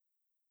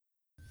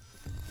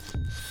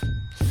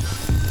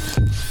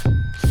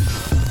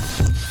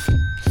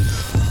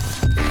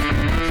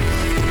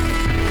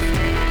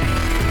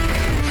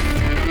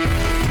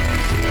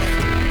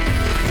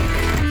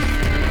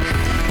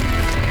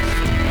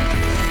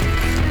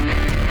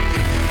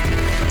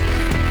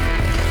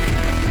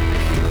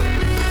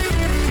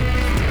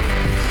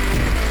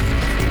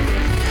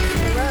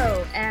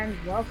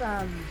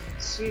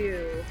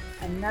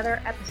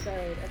another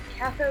episode of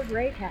Cathode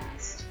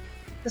Raycast,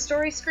 the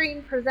Story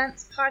Screen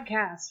Presents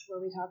podcast where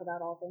we talk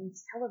about all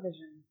things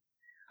television.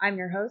 I'm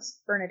your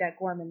host, Bernadette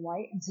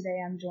Gorman-White, and today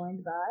I'm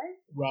joined by...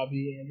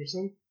 Robbie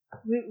Anderson.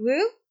 Woot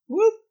woot.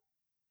 Whoop!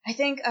 I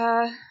think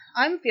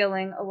I'm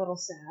feeling a little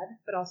sad,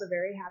 but also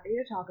very happy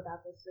to talk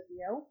about this with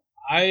you.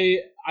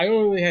 I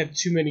don't really have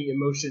too many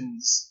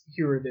emotions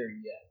here or there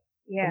yet.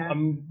 Yeah.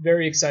 I'm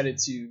very excited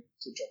to jump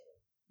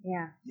in.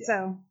 Yeah. Yeah.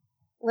 So,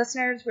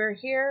 listeners, we're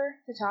here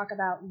to talk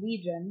about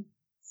Legion,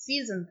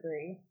 Season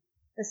 3,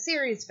 the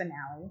series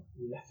finale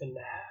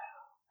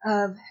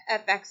of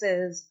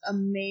FX's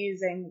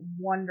amazing,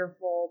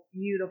 wonderful,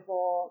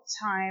 beautiful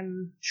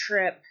time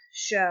trip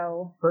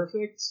show.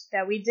 Perfect.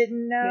 That we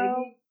didn't know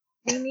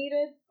Maybe. we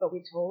needed, but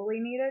we totally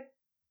needed.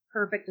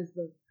 Perfect is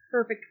the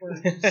perfect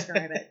word to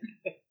describe it.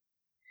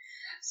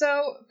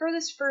 So, for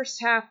this first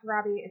half,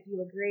 Robbie, if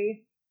you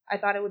agree, I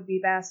thought it would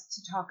be best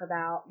to talk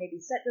about maybe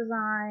set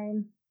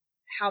design,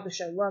 how the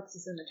show looks, the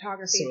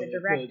cinematography, So the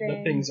directing.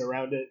 the things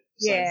around it,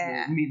 besides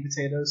Yeah. the meat and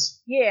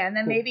potatoes. Yeah, and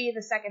then Cool. maybe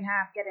the second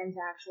half get into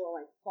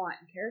actual plot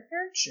and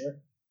character. Sure.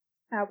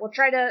 We'll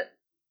try to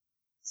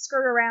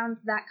skirt around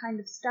that kind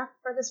of stuff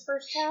for this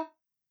first half,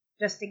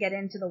 just to get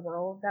into the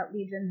world that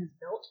Legion has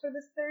built for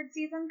this third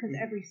season, because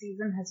every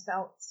season has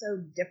felt so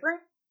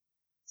different,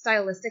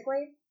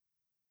 stylistically,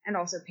 and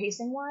also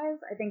pacing-wise.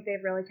 I think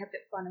they've really kept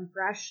it fun and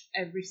fresh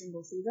every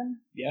single season.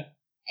 Yeah.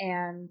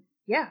 And,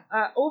 yeah,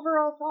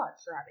 overall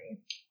thoughts,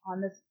 Robbie, on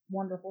this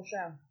wonderful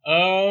show.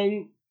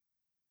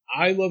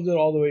 I loved it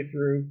all the way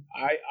through.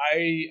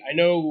 I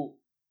know,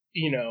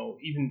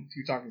 even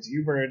through talking to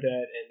you, Bernadette,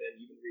 and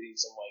then even reading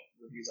some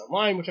reviews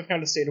online, which I've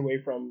kind of stayed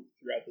away from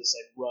throughout this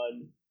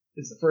run,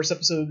 is the first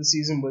episode of the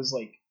season was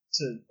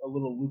to a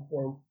little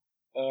lukewarm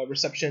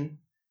reception.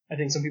 I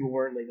think some people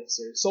weren't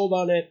necessarily sold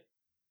on it,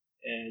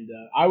 and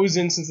I was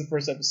in since the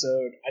first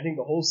episode. I think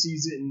the whole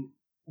season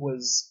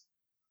was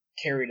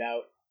carried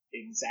out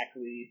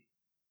exactly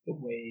the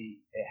way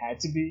it had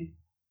to be.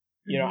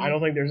 I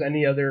don't think there's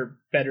any other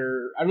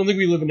better... I don't think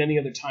we live in any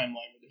other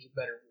timeline where there's a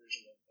better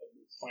version of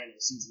the final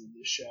season of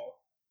this show.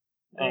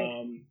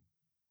 Right.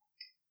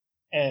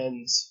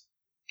 And,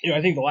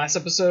 I think the last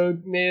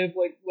episode may have,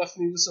 left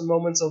me with some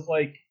moments of,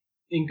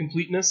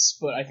 incompleteness,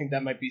 but I think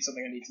that might be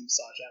something I need to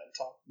massage out and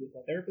talk with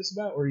my therapist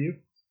about, or you.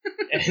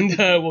 And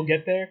we'll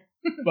get there.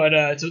 But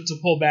to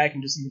pull back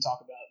and just even talk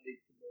about the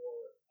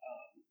more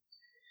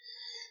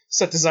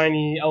set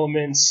designy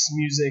elements,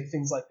 music,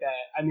 things like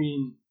that. I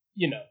mean,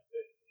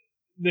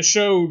 the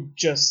show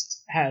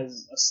just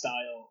has a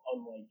style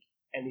unlike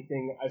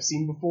anything I've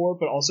seen before,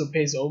 but also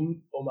pays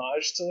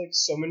homage to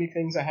so many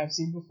things I have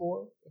seen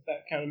before, if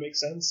that kind of makes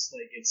sense.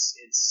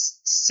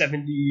 It's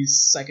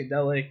 70s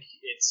psychedelic,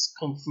 it's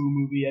kung fu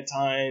movie at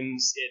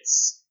times,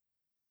 it's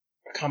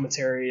a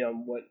commentary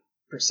on what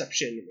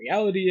perception and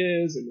reality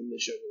is, and then the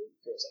show really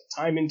throws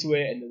time into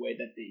it, and the way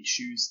that they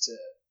choose to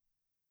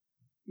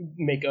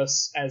make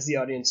us as the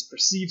audience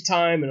perceive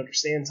time and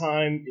understand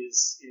time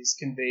is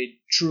conveyed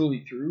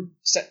truly through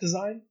set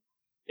design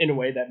in a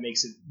way that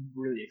makes it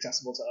really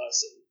accessible to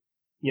us.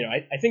 And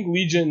I think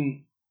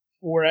Legion,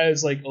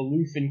 whereas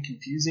aloof and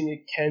confusing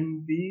it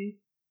can be,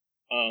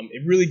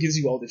 it really gives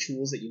you all the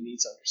tools that you need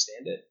to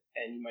understand it,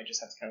 and you might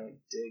just have to kind of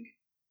dig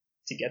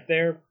to get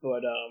there.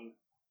 But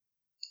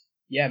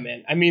yeah,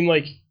 man, I mean,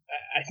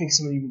 I think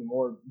some of even the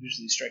more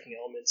visually striking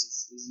elements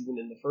is even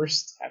in the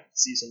first half of the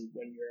season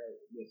when you're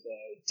with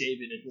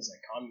David and his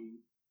commune,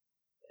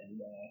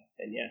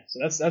 and yeah, so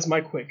that's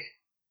my quick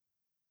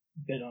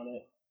bit on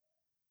it.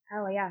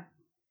 Oh, yeah.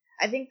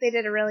 I think they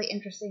did a really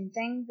interesting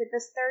thing with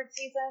this third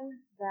season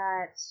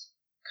that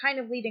kind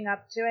of leading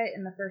up to it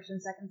in the first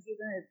and second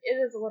season, it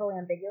is a little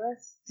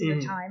ambiguous to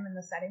the time and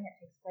the setting it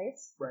takes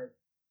place. Right.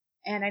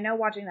 And I know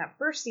watching that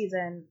first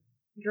season,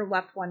 you're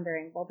left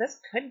wondering, well, this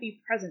could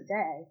be present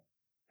day,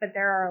 but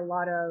there are a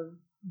lot of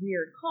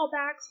weird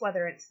callbacks,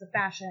 whether it's the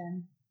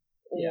fashion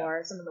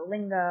or some of the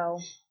lingo.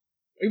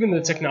 Even the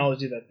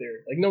technology that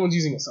they're... no one's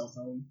using a cell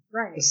phone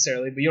right.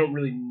 necessarily, but you don't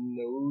really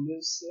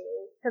notice it.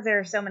 Because there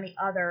are so many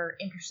other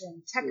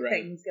interesting tech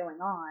things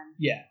going on.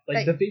 Yeah,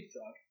 the vape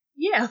frog.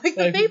 Yeah,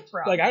 the vape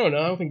frog. I don't know.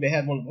 I don't think they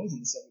had one of those in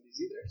the 70s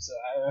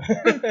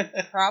either.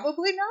 So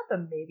Probably not,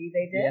 but maybe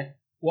they did. Yeah.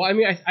 Well, I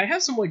mean, I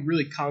have some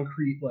really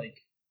concrete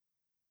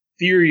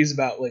theories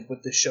about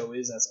what the show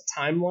is as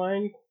a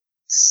timeline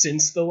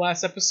since the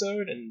last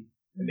episode, and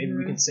maybe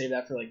we can save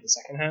that for the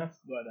second half.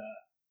 But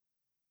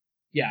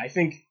yeah, I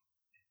think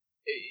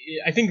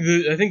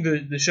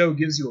the show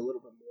gives you a little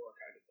bit more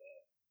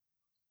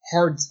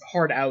kind of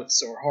hard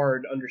outs or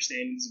hard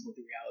understandings of what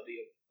the reality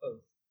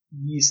of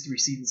these three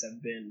seasons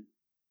have been,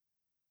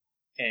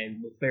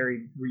 and with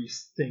very brief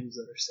things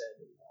that are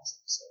said in the last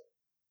episode.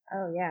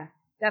 Oh yeah,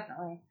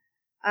 definitely.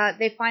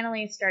 They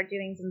finally start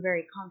doing some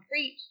very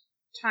concrete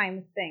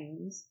time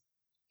things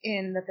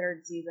in the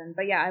third season.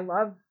 But yeah,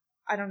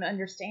 I don't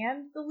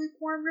understand the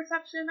lukewarm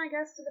reception, I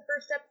guess, to the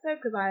first episode,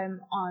 because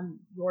I'm on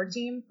your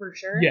team for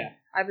sure. Yeah.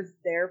 I was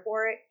there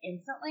for it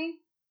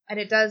instantly. And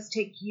it does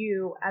take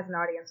you, as an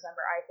audience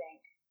member, I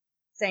think,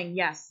 saying,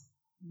 yes,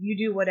 you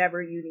do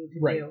whatever you need to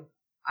Right. do.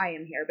 I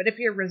am here. But if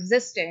you're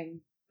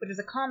resisting, which is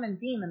a common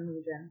theme in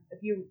Legion,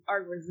 if you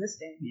are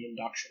resisting The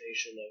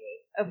indoctrination of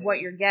it. of what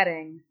you're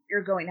getting,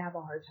 you're going to have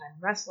a hard time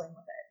wrestling with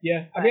it.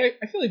 Yeah, I mean,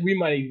 I feel like we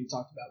might have even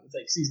talked about with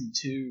like season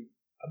 2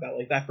 about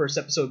like that first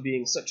episode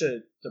being such a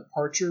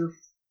departure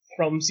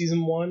from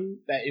season 1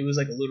 that it was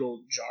like a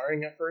little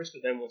jarring at first,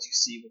 but then once you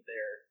see what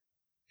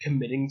they're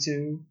committing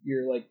to,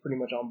 you're like pretty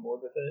much on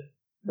board with it,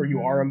 or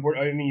you are on board.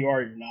 I mean, you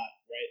are, you're not,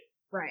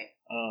 right? Right.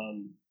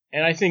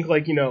 And I think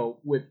like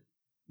with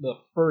the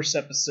first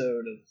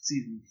episode of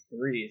season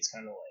 3, it's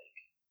kind of like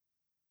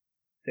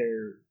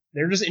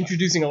they're just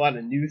introducing a lot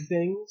of new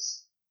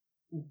things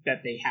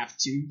that they have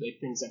to, like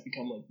things that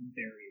become like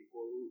very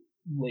important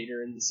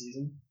later in the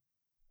season.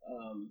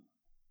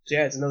 So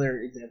yeah, it's another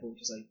example of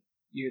just like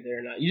you're there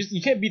or not.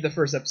 You can't beat the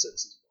first episode of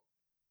season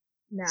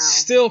 1. No.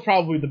 Still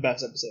probably the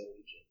best episode of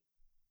Legion.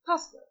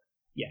 Possibly.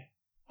 Yeah.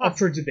 Up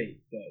for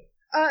debate, but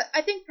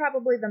I think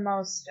probably the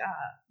most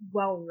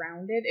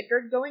well-rounded. If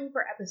you're going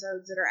for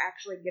episodes that are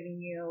actually giving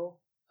you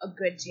a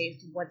good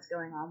taste of what's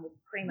going on with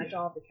pretty much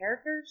all of the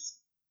characters,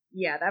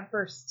 yeah, that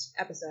first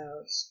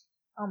episode,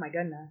 oh my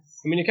goodness.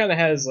 I mean, it kind of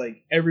has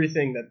like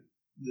everything that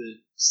the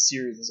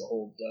series as a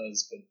whole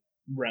does, but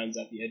rounds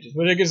out the edges.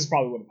 But I guess it's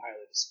probably what a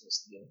pilot is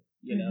supposed to do.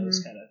 You know,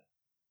 it's kind of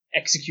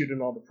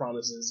executing all the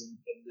promises of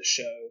the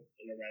show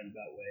in a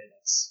roundabout way.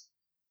 That's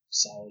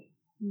solid.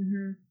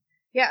 Mm-hmm.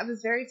 Yeah, I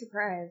was very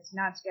surprised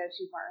not to go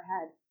too far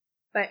ahead.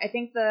 But I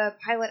think the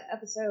pilot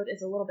episode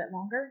is a little bit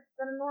longer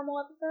than a normal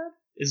episode.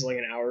 Is it like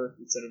an hour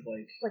instead of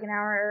like... Like an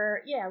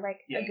hour,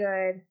 a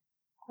good...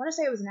 I want to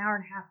say it was an hour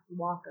and a half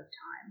block of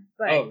time.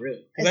 But oh,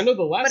 really? Because I know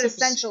the last But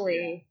episode,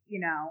 essentially,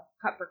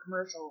 cut for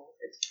commercials,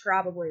 it's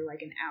probably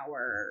like an hour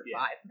or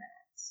 5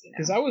 minutes.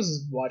 Because I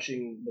was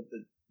watching what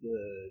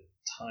the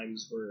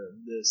times were of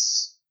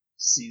this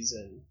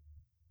season,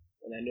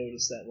 and I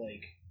noticed that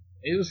like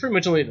it was pretty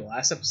much only the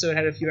last episode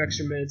had a few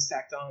extra minutes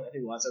tacked on. I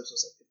think the last episode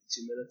was like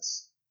 52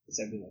 minutes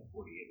instead of being like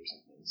 48 or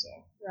something. So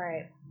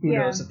right, who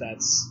knows if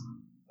that's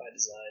by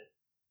design.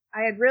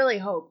 I had really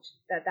hoped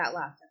that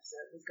last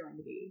episode was going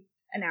to be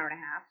an hour and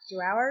a half, 2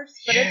 hours,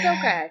 but it's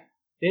okay.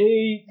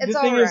 The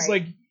thing is,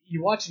 like,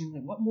 you watch and you're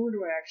like, what more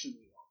do I actually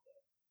want?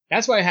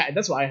 That's why I had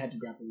to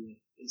grapple with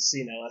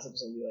seeing that last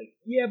episode and be like,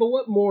 yeah, but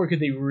what more could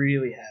they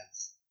really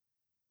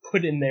have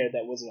put in there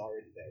that wasn't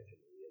already there for me?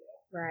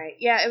 Right.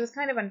 Yeah, it was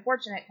kind of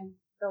unfortunate because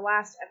the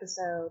last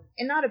episode,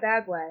 in not a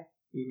bad way,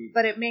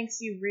 but it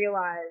makes you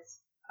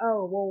realize,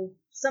 oh, well,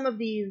 some of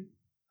these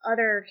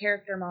other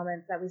character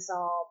moments that we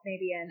saw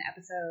maybe in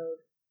episode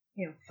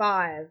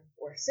 5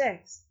 or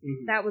 6,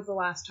 that was the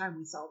last time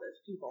we saw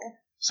those people.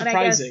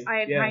 Surprising. And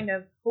I guess I had kind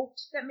of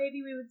hoped that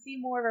maybe we would see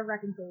more of a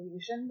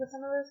reconciliation with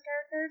some of those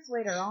characters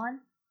later on.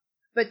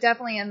 But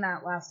definitely in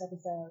that last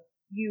episode,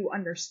 you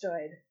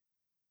understood,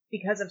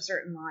 because of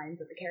certain lines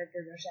that the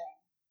characters are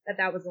saying,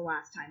 that was the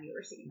last time you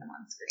were seeing them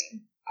on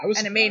screen.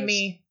 And it made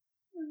me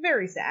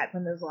very sad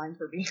when those lines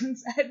were being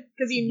said,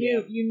 because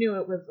you knew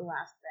it was the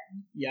last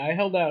thing. Yeah, I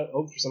held out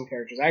hope for some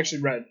characters. I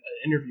actually read an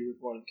interview with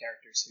one of the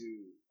characters who,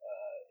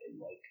 in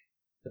like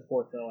the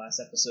fourth to last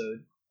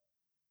episode,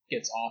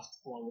 gets off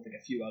along with like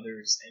a few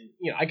others,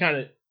 and I kind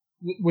of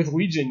with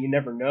Legion, you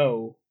never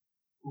know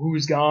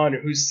who's gone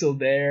or who's still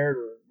there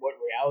or what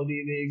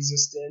reality they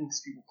exist in,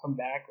 because people come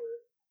back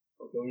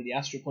or go to the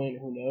astral plane,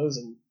 who knows,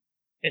 and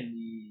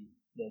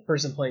the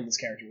person playing this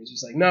character was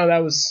just like, no,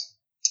 that was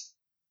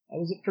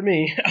it for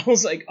me. I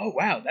was like, oh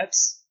wow,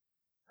 that's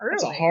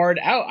a hard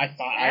out.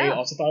 I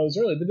also thought it was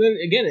early, but then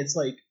again, it's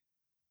like,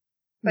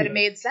 but it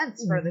made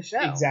sense for the show.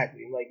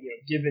 Exactly, like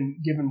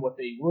given what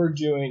they were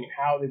doing and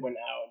how they went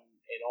out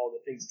and all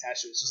the things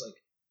attached to it, it's just like,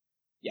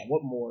 yeah,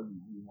 what more do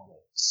we want to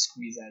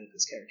squeeze out of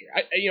this character?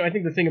 I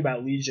think the thing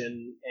about Legion,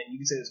 and you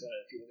can say this about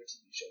a few other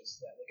TV shows, is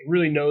that like it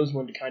really knows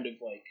when to kind of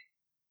like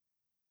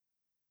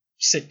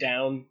sit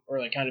down or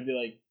like kind of be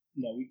like,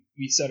 no,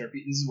 we set our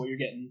feet. This is what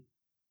you're getting.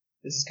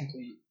 This is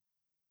complete.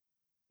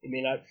 It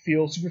may not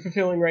feel super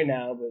fulfilling right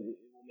now, but it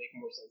will make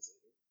more sense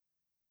later.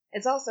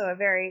 It's also a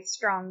very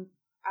strong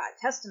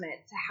testament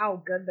to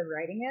how good the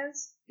writing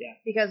is. Yeah.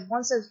 Because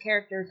once those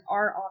characters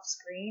are off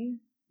screen,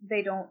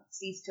 they don't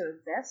cease to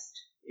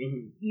exist.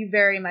 You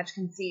very much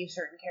can see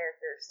certain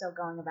characters still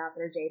going about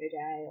their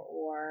day-to-day,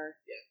 or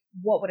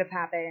what would have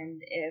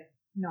happened if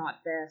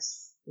not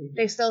this.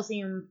 They still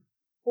seem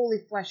fully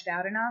fleshed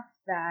out enough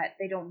that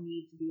they don't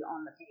need to be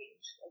on the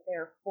page. Like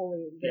they're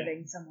fully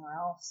living somewhere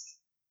else.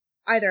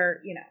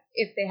 Either,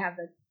 if they have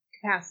the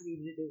capacity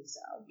to do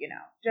so,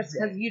 just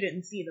because you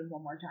didn't see them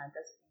one more time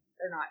doesn't mean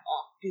they're not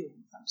off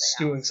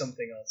doing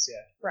something else.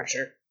 Right. For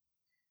sure.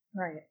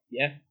 Right.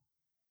 Yeah.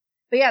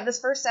 But yeah,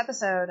 this first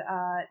episode,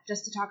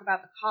 just to talk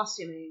about the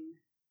costuming,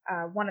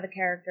 one of the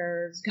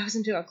characters goes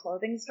into a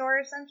clothing store,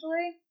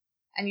 essentially,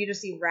 and you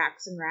just see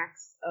racks and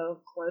racks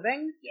of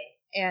clothing.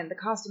 Yeah. And the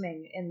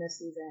costuming in this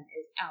season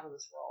is out of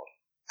this world.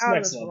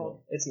 It's next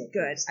level. It's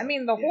good. I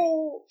mean, the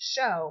whole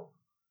show,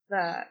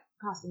 the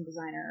costume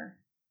designer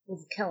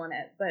was killing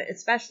it, but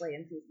especially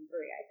in season 3,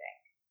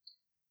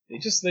 I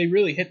think. They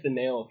really hit the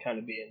nail of kind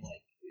of being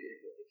like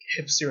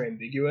hipster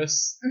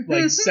ambiguous,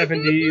 like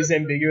 70s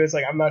ambiguous.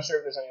 Like I'm not sure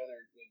if there's any other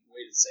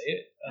way to say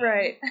it.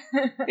 Right.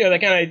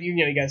 That kind of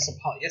you got some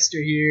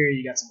polyester here.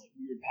 You got some like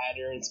weird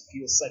patterns. It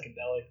feels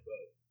psychedelic,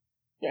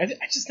 but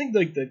I just think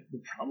like the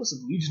promise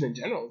of Legion in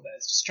general is that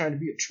it's just trying to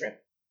be a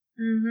trip.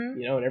 Mm-hmm.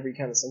 In every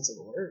kind of sense of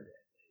the word.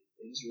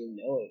 They just really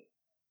nail it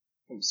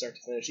from start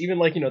to finish. Even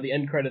like the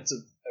end credits of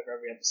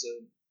every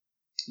episode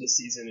this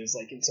season is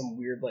like in some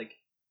weird like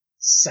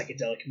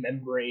psychedelic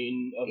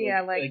membrane of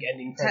like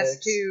ending credits.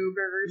 Test tube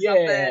or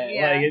something.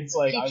 Yeah, like it's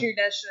like Petri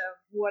dish of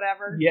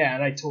whatever. Yeah,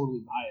 and I totally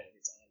buy it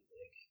every time.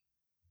 Like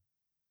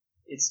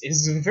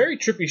it's a very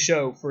trippy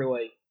show for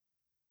like.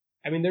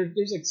 I mean,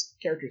 there's like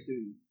characters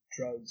doing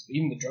drugs, but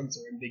even the drugs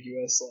are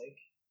ambiguous. Like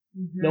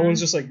no one's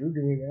just like you're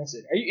doing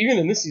acid. Even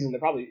in this season, the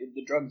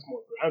drug's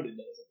more grounded than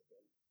anything.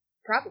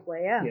 Probably,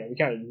 yeah. Yeah, we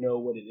kind of know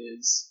what it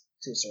is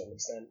to a certain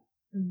extent,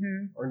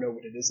 or know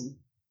what it isn't.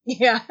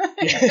 Yeah,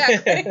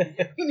 exactly.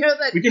 We know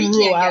that we can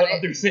rule out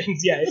other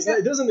things. Yeah,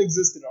 it doesn't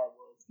exist in our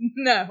world.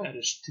 No, that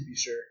is to be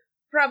sure.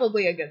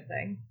 Probably a good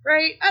thing,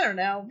 right? I don't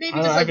know. Maybe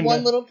just like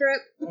one little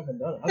trip. I haven't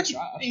done it. I'll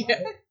try.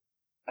 Yeah.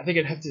 I think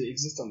it'd have to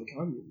exist on the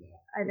commune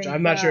now.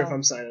 I'm not sure if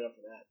I'm signing up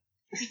for that.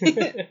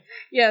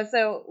 Yeah,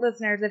 so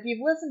listeners, if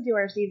you've listened to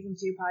our season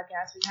 2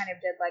 podcast, we kind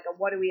of did like a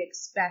what do we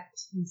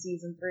expect in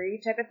season 3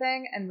 type of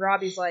thing, and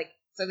Robbie's like,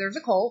 so there's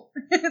a cult.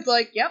 It's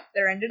like, yep,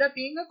 there ended up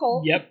being a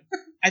cult. Yep.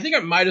 I think I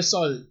might have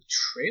saw the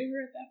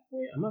trailer at that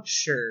point. I'm not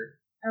sure.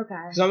 Okay.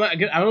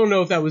 Because I don't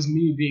know if that was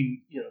me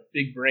being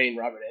big brain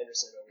Robert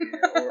Anderson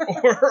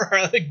over here, or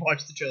I like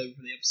watched the trailer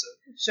for the episode.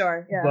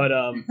 Sure. Yeah. But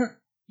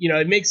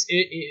it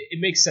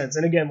makes sense,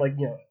 and again, like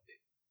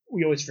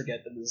we always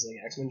forget that this is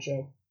an X-Men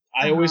show.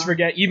 I always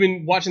forget,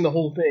 even watching the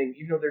whole thing,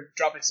 even though they're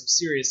dropping some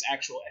serious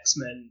actual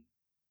X-Men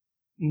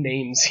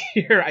names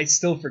here, I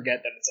still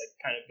forget that it's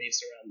like kind of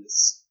based around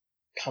this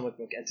comic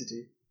book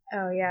entity.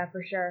 Oh yeah,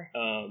 for sure.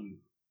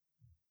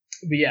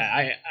 But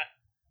yeah,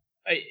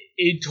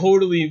 it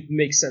totally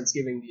makes sense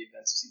given the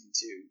events of season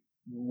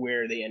 2,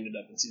 where they ended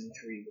up in season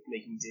 3 with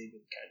making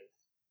David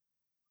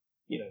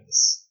kind of,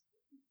 this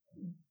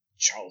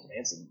Charles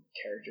Manson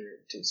character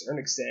to a certain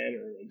extent,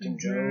 or like Jim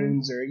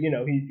Jones, or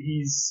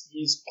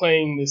he's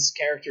playing this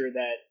character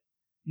that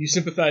you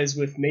sympathize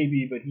with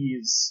maybe, but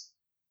he's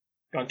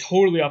gone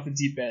totally off the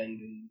deep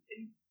end,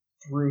 and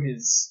through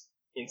his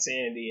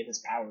insanity and his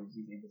powers,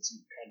 he's able to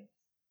kind of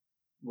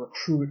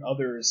recruit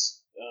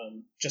others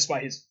just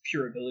by his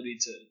pure ability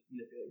to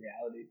manipulate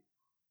reality.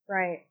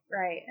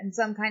 Right, and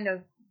some kind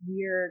of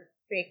weird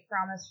fake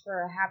promise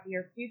for a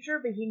happier future,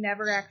 but he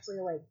never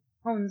actually like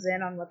hones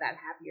in on what that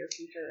happier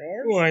future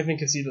is. Well, I think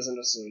because he doesn't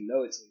necessarily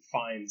know it until he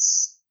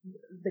finds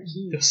the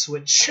key, the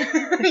switch.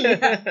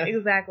 Yeah,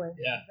 exactly.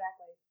 Yeah,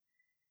 exactly.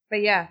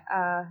 But yeah,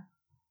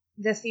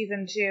 this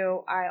season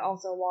 2, I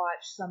also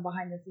watched some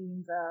behind the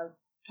scenes of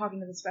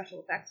talking to the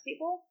special effects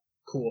people.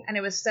 Cool. And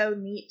it was so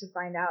neat to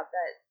find out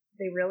that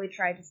they really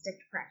tried to stick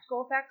to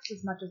practical effects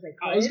as much as they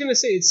could. I was gonna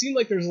say it seemed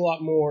like there's a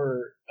lot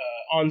more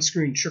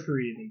on-screen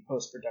trickery than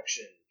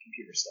post-production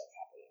computer stuff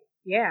happening.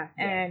 Yeah,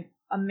 and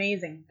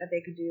amazing that they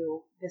could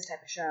do this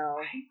type of show.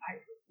 I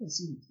think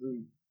season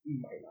 3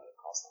 might not have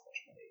cost that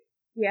much money.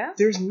 Yeah?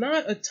 There's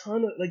not a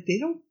ton of, like, they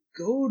don't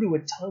go to a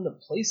ton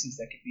of places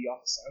that could be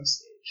off the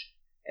soundstage.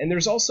 And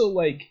there's also,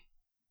 like,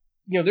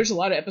 there's a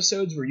lot of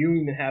episodes where you don't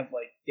even have,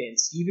 like, Dan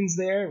Stevens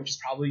there, which is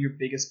probably your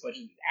biggest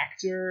budgeted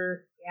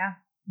actor. Yeah.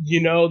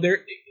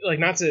 They're, like,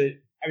 not to,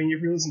 I mean,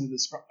 if you're listening to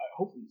this,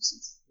 hopefully you've seen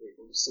season 3,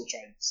 but we'll still try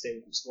to stay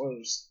with the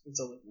spoilers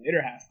until the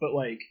later half, but,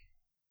 like,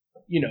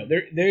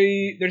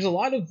 there's a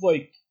lot of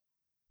like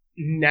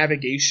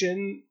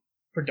navigation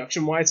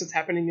production wise that's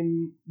happening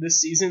in this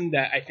season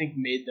that I think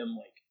made them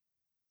like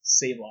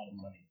save a lot of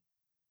money.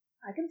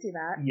 I can see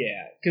that.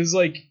 Yeah, because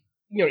like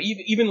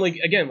even like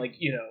again like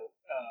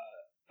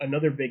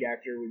another big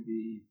actor would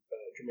be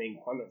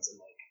Jermaine Clements in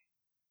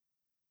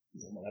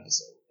like one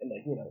episode, and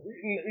like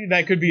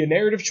that could be a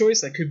narrative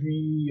choice, that could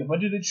be a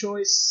budgeted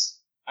choice.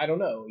 I don't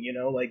know.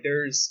 Like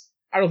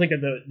I don't think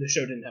that the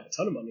show didn't have a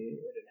ton of money,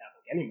 or didn't have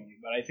like any money,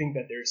 but I think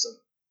that there's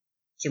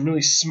some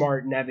really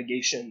smart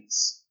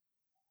navigations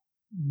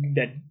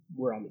that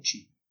were on the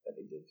cheap that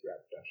they did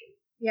throughout production.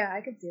 Yeah,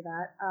 I could see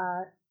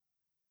that.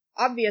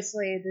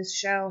 Obviously, this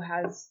show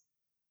has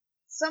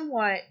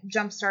somewhat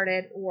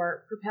jump-started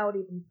or propelled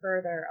even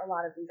further a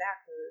lot of these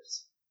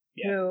actors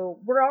who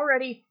were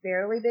already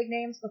fairly big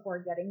names before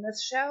getting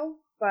this show,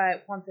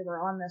 but once they were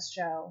on this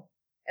show,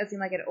 it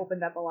seemed like it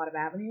opened up a lot of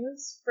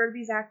avenues for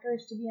these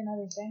actors to be in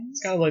other things.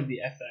 It's kind of like the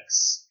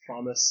FX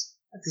promise.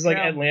 Because like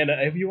Atlanta,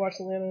 have you watched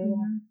Atlanta?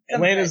 Mm-hmm.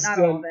 Atlanta's not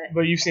done, all of it.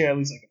 but you've seen at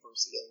least like the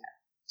first season. Yeah.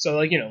 So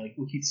like like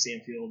Lakeith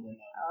Stanfield and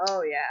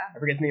oh yeah, I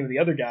forget the name of the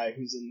other guy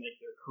who's in like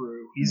their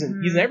crew. He's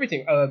in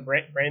everything.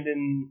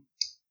 Brandon.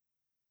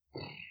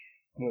 I'm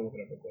gonna look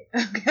it up real quick.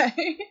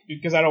 Okay.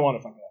 Because I don't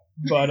want to fuck it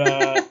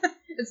up. But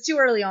it's too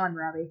early on,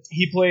 Robbie.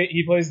 He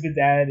plays the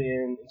dad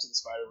in Into the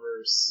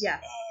Spider-Verse.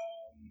 Yes.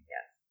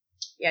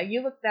 Yeah,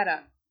 you looked that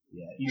up.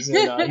 Yeah, he's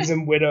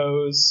in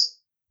Widows.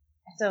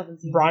 I still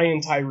haven't seen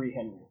Brian Tyree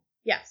Henry.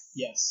 Yes.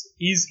 Yes.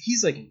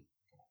 He's like in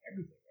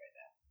everything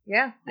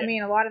Yeah. I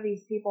mean, a lot of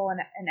these people in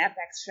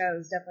FX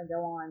shows definitely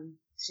go on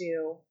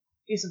to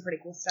do some pretty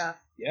cool stuff.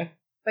 Yeah.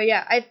 But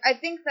yeah, I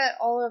think that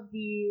all of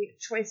the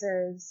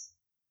choices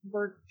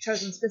were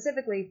chosen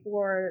specifically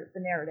for the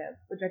narrative,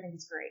 which I think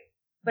is great.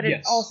 But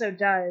it also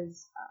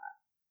does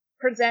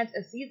present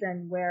a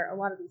season where a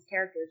lot of these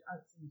characters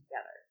aren't seen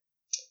together.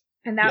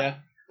 And that,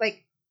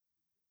 like,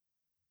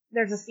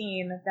 there's a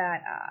scene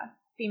that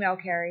female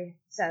Carrie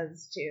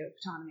says to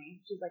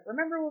Ptonomy. She's like,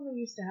 remember when we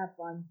used to have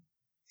fun?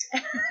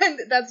 And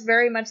that's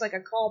very much like a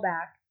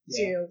callback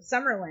to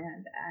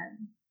Summerland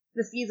and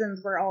the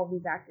seasons where all of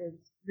these actors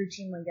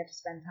routinely get to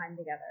spend time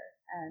together.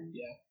 And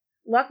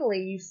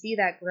luckily, you see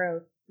that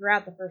growth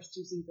throughout the first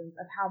 2 seasons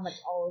of how much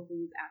all of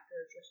these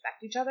actors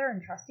respect each other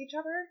and trust each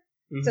other.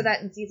 Mm-hmm. So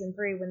that in season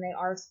 3, when they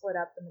are split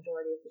up the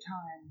majority of the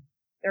time,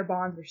 their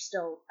bonds are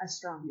still as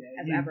strong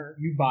as ever.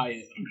 You buy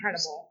it.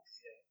 Incredible.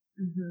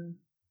 Yeah. Mm-hmm.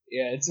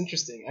 Yeah, it's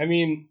interesting. I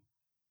mean,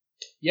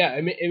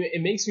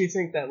 it makes me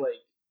think that, like,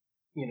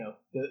 you know,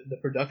 the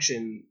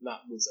production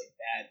was like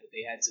bad, but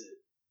they had to.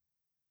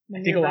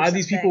 I think a lot of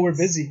these people were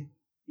busy,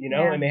 you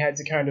know, and they had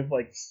to kind of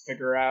like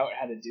figure out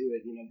how to do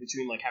it, you know,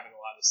 between like having a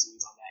lot of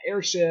scenes on that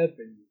airship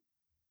and,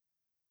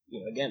 you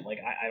know, again, like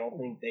I don't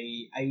think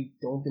they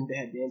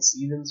had Dan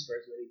Stevens for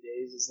as many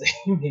days as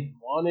they maybe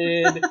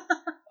wanted.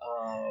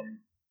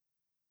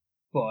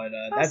 But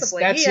that's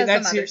he has some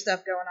other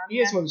stuff going on. He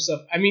has some other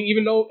stuff. I mean,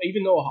 even though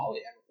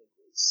Holly, I don't think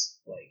was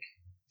like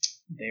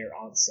there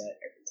on set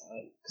every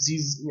time because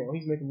he's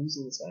making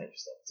Lucy in the Spanish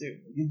stuff too.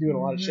 He's doing a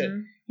lot of shit.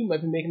 He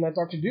might be making that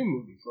Doctor Doom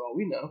movie for all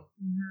we know.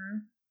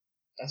 Mm-hmm.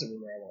 That's a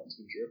rumor I want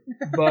to be true.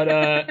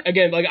 But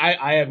again, like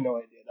I have no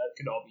idea. That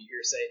could all be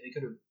hearsay. They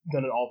could have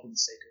done it all for the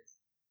sake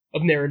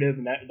of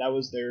narrative, and that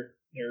was their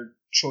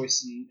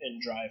choice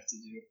and drive to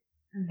do.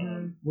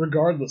 Mm-hmm.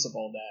 Regardless of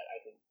all that,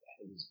 I think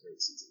it was a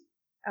great season.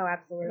 Oh,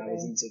 absolutely. And I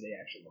was into the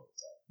action all the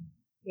time.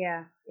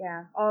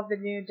 Yeah. All of the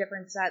new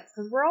different sets,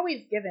 because we're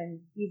always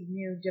given these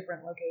new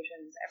different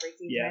locations every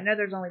season. Yeah. I know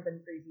there's only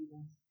been 3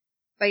 seasons,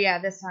 but yeah,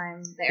 this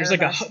time there's like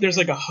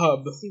a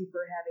hub,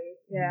 super heavy.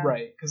 Yeah.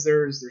 Right, because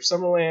there's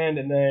Summerland,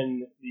 and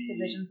then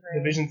the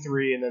Division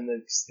 3, and then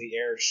the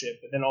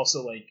airship, but then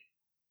also like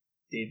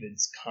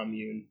David's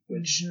commune,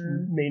 which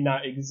may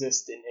not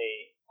exist in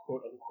a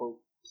quote unquote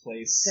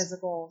place.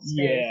 Physical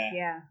space.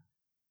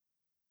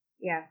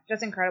 Yeah,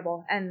 just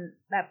incredible. And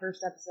that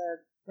first episode,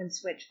 when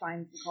Switch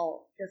finds the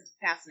cult, just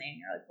fascinating.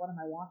 You're like, what am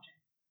I watching?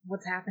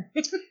 What's happening?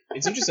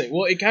 It's interesting.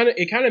 Well, it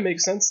kind of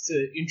makes sense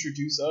to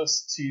introduce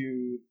us to,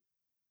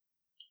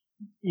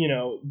 you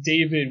know,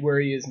 David where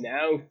he is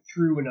now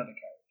through another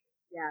character.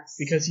 Yes.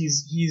 Because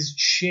he's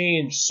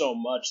changed so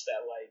much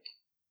that like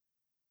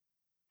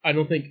I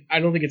don't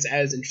think it's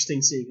as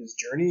interesting seeing his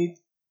journey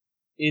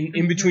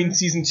in between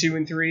season 2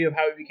 and 3 of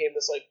how he became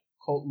this like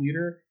cult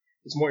leader.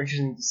 It's more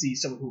interesting to see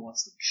someone who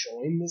wants to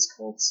join this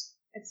cult.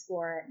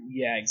 Explore it.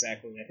 Yeah,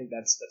 exactly. I think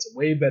that's a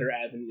way better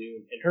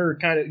avenue. And her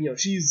kind of, you know,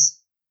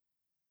 she's,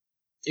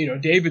 you know,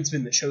 David's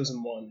been the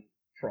chosen one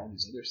for all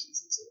these other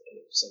seasons in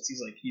a sense. He's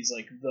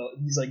like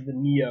the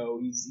Neo.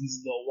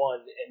 He's the one,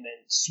 and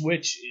then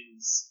Switch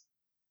is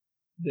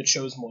the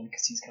chosen one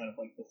because he's kind of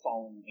like the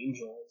fallen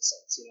angel in a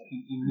sense. You know,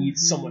 he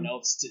needs someone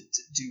else to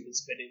do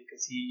his bidding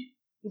because he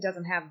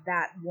doesn't have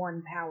that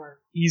one power.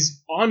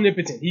 He's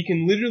omnipotent. He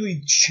can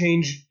literally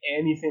change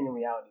anything in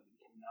reality,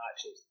 but he cannot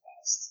change the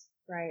past.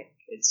 Right.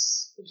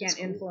 He can't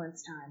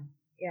influence time.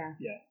 Yeah.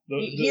 Yeah.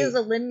 He is a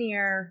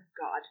linear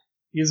god.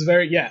 He is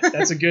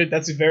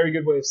that's a very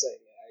good way of saying it.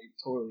 I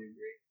totally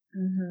agree.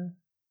 Mm-hmm.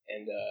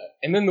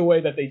 And then the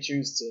way that they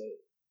choose to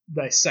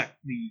dissect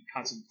the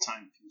concept of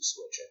time through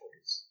Switch, I think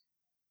is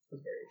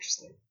very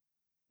interesting.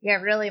 Yeah,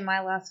 really,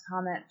 my last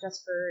comment,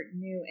 just for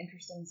new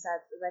interesting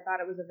sets, is I thought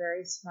it was a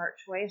very smart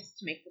choice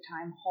to make the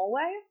time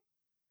hallway.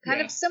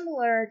 Kind of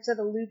similar to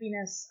the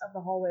loopiness of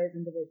the hallways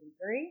in Division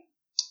 3.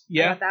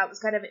 Yeah. I thought that was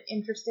kind of an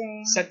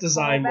interesting set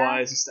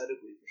design-wise,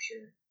 aesthetically, for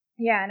sure.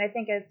 Yeah, and I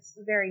think it's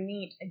very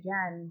neat,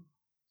 again,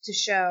 to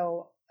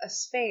show a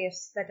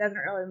space that doesn't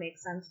really make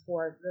sense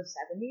for the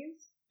 70s.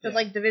 Because,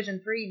 like,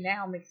 Division 3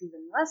 now makes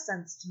even less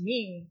sense to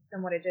me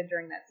than what it did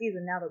during that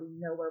season, now that we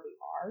know where we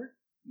are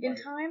in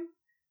time.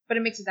 But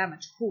it makes it that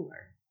much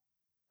cooler.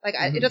 Like,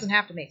 it doesn't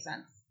have to make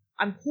sense.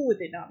 I'm cool with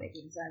it not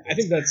making sense. I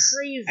think that's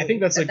crazy. I think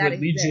that's like what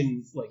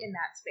Legion like in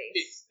that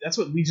space. That's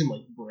what Legion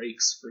like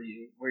breaks for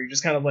you, where you're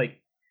just kind of like,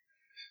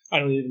 I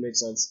don't need it to make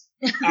sense.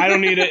 I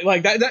don't need it.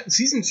 Like that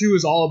season 2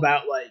 is all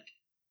about like,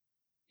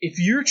 if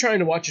you're trying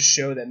to watch a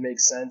show that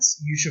makes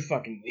sense, you should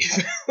fucking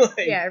leave.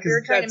 Like, yeah, if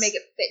you're trying to make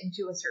it fit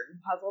into a certain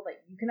puzzle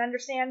that you can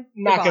understand,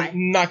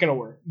 not gonna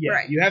work. Yeah,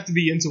 right. You have to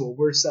be into what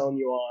we're selling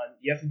you on.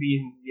 You have to be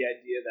in the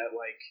idea that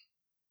like.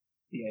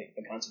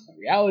 The concept of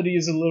reality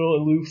is a little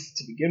aloof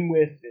to begin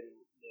with, and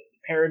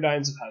the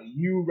paradigms of how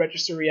you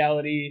register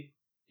reality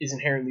is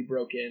inherently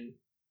broken.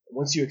 And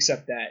once you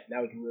accept that,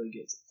 now we can really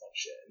get to the fun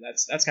shit. And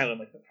that's kind of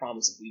like the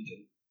promise of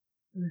Legion.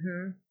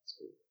 Mm-hmm.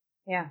 Cool.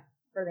 Yeah,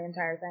 for the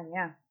entire thing.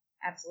 Yeah,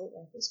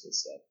 absolutely. That's good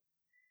stuff.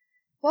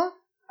 Well,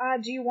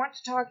 do you want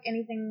to talk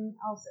anything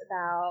else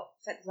about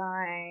set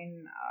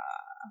design,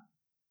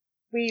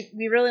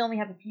 We really only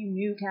have a few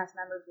new cast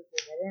members which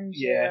we'll get into.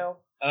 Yeah.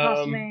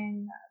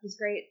 Costuming was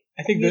great.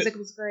 I think music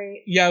was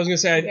great. Yeah, I was gonna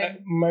say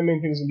my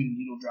main thing is gonna be the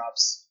needle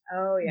drops.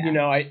 Oh yeah. You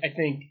know, I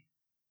think,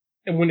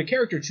 and when a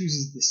character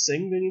chooses to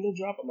sing the needle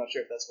drop, I'm not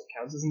sure if that's what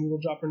counts as a needle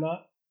drop or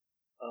not.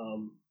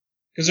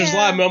 Because there's a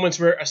lot of moments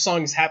where a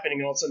song is happening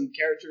and all of a sudden the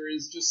character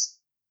is just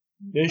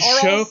this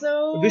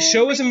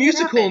show is a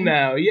musical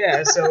now.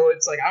 Yeah, so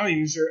it's like I don't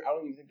even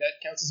think that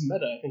counts as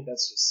meta. I think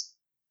that's just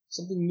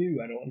something new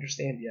I don't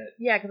understand yet.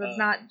 Yeah, because it's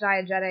not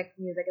diegetic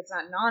music. It's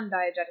not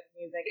non-diegetic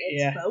music.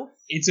 It's both.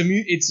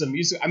 It's a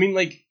music. I mean,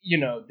 like, you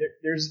know,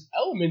 there's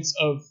elements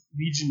of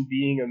Legion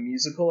being a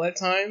musical at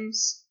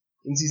times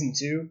in season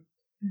 2.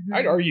 Mm-hmm.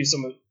 I'd argue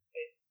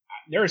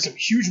there are some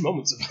huge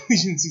moments of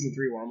Legion in season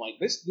 3 where I'm like,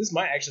 this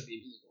might actually be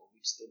a musical. We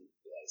just didn't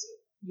realize it.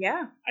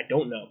 Yeah. I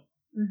don't know.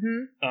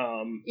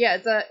 Mm-hmm. Yeah,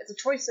 it's a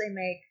choice they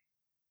make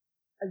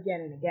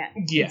again and again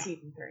in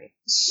season 3.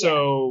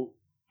 So.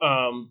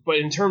 But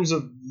in terms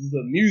of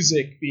the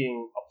music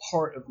being a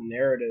part of the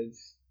narrative,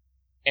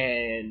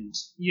 and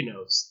you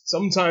know,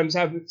 sometimes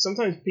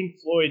Pink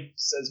Floyd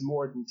says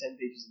more than 10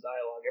 pages of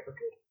dialogue ever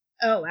could.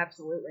 Oh,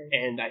 absolutely.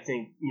 And I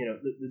think, you know,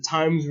 the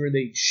times where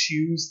they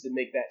choose to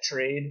make that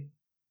trade,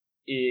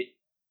 it,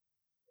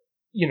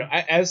 you know,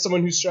 as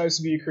someone who strives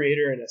to be a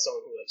creator and as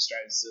someone who like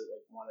strives to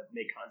like want to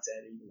make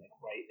content and even like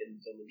write in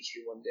the film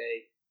industry one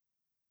day,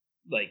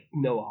 like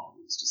Noah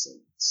Hawley is just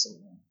like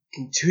someone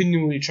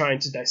continually trying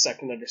to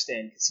dissect and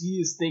understand, because he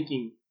is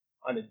thinking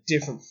on a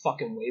different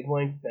fucking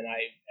wavelength than I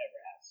ever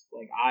have.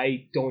 Like,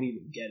 I don't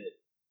even get it.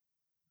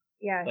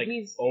 Yeah, like,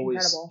 he's always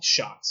incredible.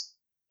 Shocked.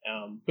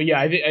 But yeah,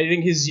 I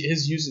think his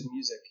use of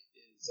music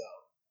is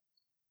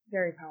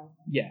very powerful.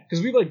 Yeah,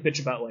 because we like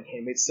bitch about like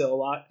Handmaid's Tale a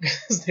lot,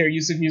 because their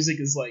use of music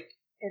is like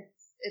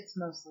it's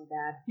mostly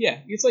bad. Yeah,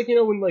 it's like, you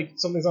know, when like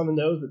something's on the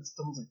nose, but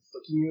someone's like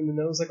flicking you in the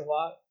nose like a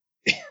lot.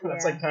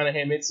 That's like kind of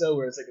Handmaid's Tale,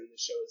 whereas like in the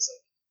show, it's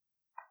like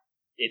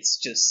it's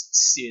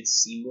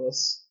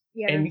seamless.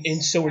 Yeah,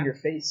 and so in your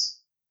face,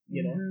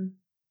 you know.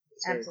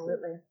 Mm-hmm.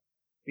 Absolutely. Cool.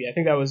 But yeah, I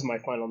think that was my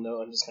final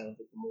note. I'm just kind of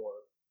like the more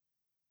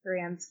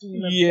grand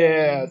scheme of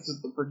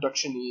things. The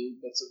production-y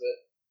bits of it.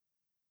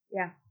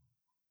 Yeah.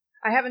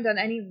 I haven't done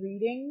any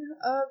reading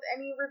of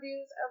any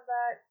reviews of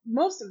that,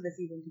 most of the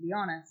season, to be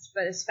honest,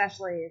 but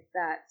especially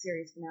that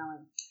series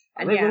finale.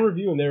 I read one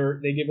review and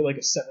they gave it like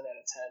a 7 out of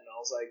 10, and I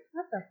was like,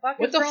 what the fuck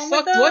is wrong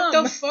with them?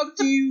 What the fuck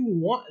do you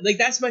want? Like,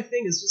 that's my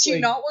thing. It's just do you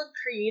not want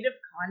creative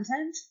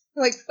content?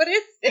 Like, what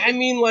is it? I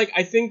mean, like,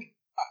 I think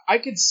I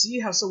could see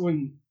how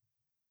someone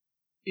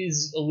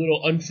is a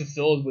little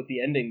unfulfilled with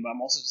the ending, but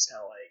I'm also just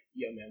kind of like,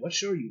 yo, man, what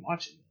show are you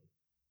watching,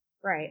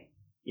 man? Right.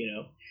 You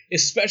know?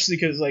 Especially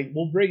because, like,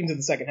 we'll break into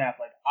the second half.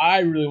 Like, I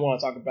really want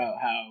to talk about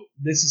how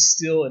this is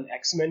still an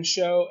X-Men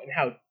show, and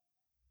how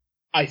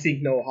I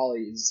think Noah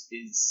Hawley is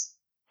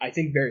I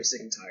think, very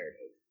sick and tired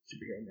of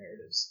superhero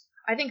narratives.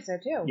 I think so,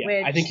 too.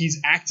 Yeah, I think he's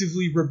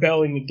actively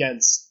rebelling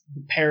against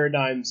the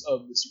paradigms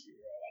of the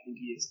superhero. I think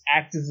he is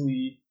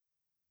actively...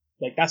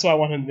 Like, that's why I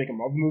want him to make a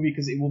Marvel movie,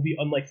 because it will be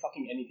unlike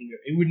fucking anything.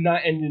 It would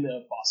not end in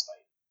a boss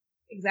fight.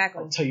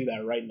 Exactly. I'll tell you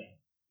that right now.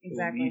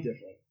 Exactly. It will be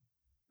different.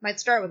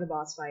 Might start with a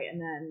boss fight, and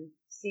then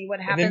see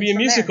what happens. And then be a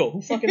musical. There.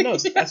 Who fucking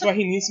knows? That's why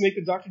he needs to make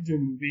the Doctor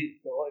Doom movie.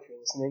 Noah, if you're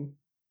listening.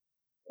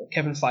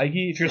 Kevin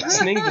Feige, if you're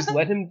listening, just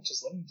let him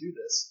do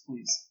this,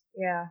 please.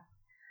 Yeah.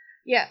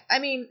 Yeah, I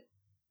mean,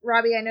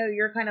 Robbie, I know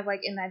you're kind of like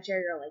in that chair.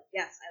 You're like,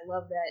 yes, I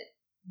love that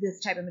this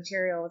type of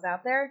material is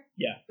out there.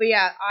 Yeah. But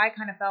yeah, I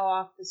kind of fell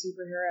off the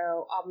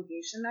superhero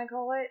obligation, I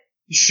call it.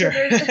 Sure. So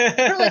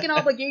there's like an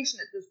obligation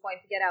at this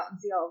point to get out and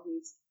see all of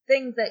these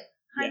things that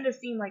kind of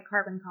seem like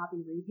carbon copy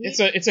repeat.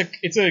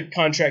 It's a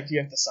contract you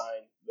have to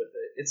sign with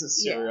it. It's a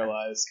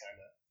serialized kind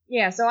of.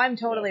 Yeah, so I'm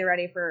totally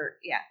ready for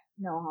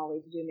Noah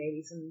Hawley to do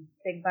maybe some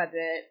big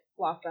budget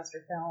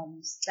blockbuster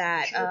films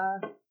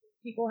that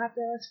people have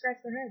to scratch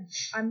their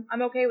heads.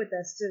 I'm okay with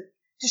this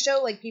to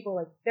show like people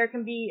like there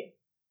can be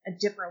a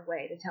different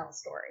way to tell a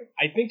story.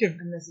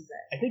 And this is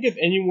it. I think if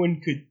anyone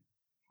could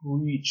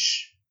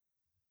reach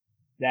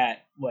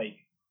that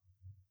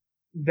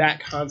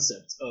that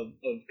concept of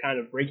kind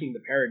of breaking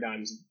the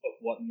paradigms of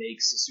what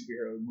makes a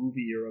superhero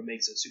movie or what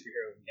makes a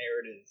superhero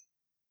narrative,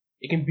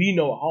 it can be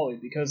Noah Hawley,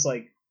 because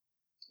like,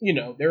 you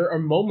know, there are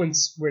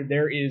moments where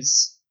there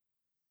is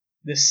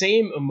the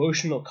same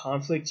emotional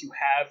conflict you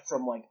have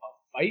from like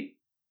a fight,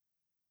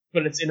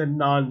 but it's in a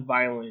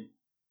non-violent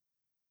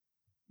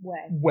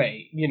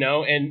way, you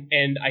know, and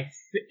I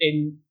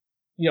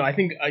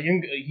think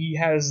he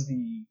has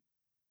the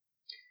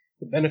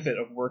benefit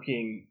of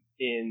working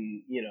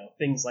in, you know,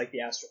 things like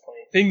the astral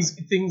plane,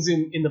 things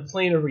in the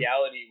plane of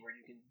reality where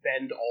you can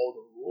bend all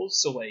the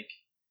rules, so like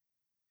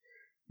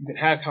you can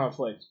have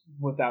conflict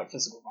without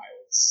physical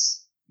violence.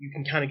 You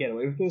can kind of get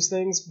away with those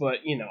things,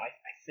 but you know, I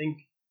think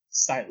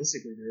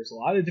stylistically there's a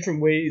lot of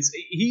different ways.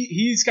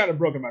 He's kind of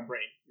broken my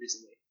brain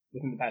recently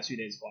within the past few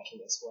days of watching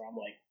this, where I'm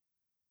like,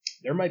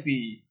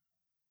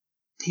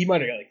 he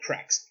might have like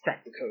cracked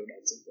the code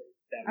on something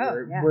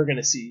that we're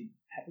gonna see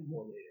happen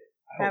more later.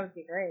 That would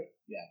be great.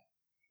 Yeah.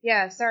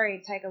 Yeah,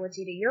 sorry, Taika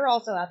Waititi. You're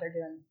also out there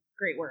doing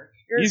great work.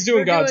 He's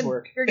doing God's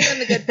work. You're doing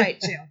the good fight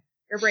too.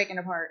 You're breaking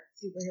apart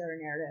superhero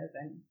narrative,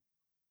 and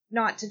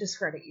not to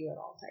discredit you at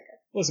all, Taika.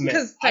 Listen, man.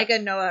 Because Taika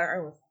and Noah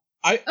are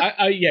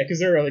listening. Yeah, because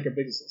they're like our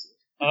biggest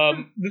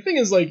listeners. The thing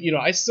is, like,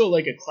 I still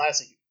like a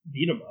classic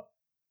beat 'em up.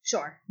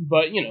 Sure.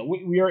 But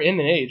we are in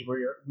an age where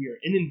we are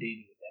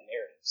inundated with that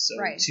narrative. So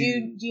right. Do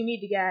you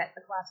need to get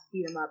a classic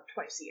beat 'em up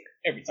twice a year?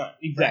 Every time,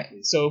 exactly.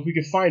 Right. So if we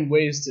could find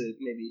ways to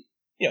maybe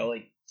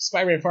like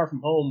Spider-Man: Far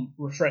From Home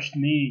refreshed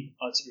me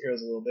on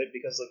superheroes a little bit,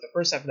 because like the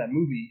first half of that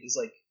movie is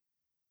like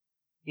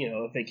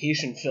a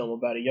vacation film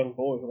about a young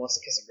boy who wants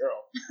to kiss a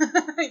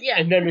girl. Yeah.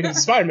 And then becomes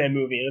a Spider-Man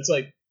movie, and it's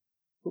like.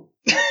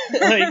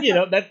 Like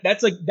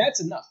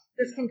that's enough.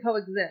 This can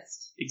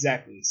coexist.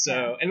 Exactly.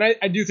 So, and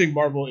I do think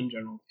Marvel in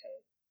general,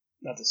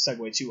 not to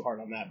segue too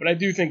hard on that, but I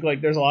do think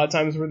like there's a lot of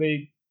times where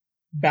they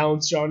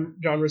balance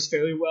genres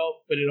fairly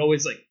well, but it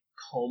always like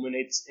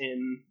culminates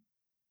in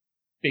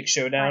big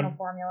showdown. Final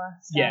formula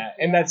stuff. Yeah,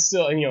 and that's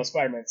still, and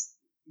Spider-Man's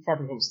Far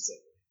From Home is the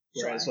same.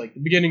 Whereas like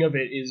the beginning of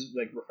it is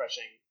like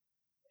refreshing,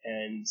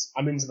 and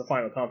I'm into the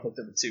final conflict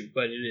of it too.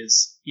 But it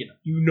is, you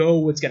know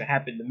what's gonna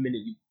happen the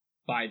minute you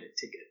buy the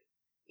ticket.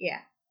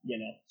 Yeah.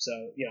 So,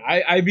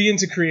 I'd be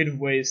into creative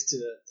ways to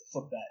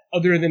flip that,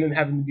 other than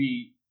having to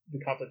be the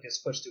conflict is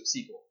pushed to a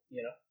sequel,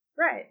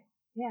 Right.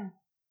 Yeah.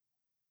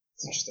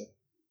 It's interesting.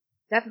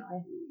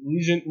 Definitely.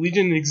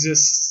 Legion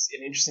exists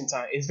in an interesting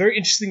time. It's very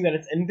interesting that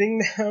it's ending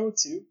now,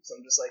 too. So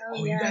I'm just like,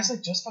 you guys,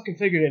 like, just fucking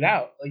figured it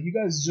out. Like, you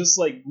guys just,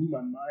 like, blew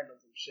my mind on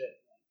some shit.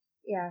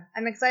 Yeah.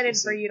 I'm excited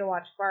for you to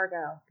watch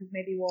Fargo, because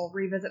maybe we'll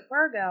revisit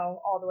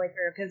Fargo all the way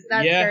through, because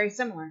that's very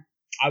similar.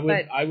 I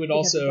would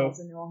also... It's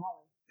also Noah Hawley.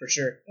 For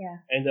sure. Yeah.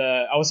 And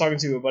I was talking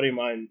to a buddy of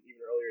mine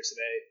even earlier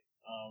today.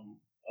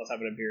 I was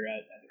having a beer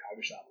at the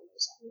coffee shop, and I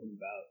was talking to him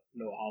about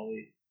Noah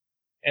Hawley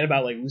and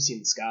about like Lucy in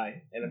the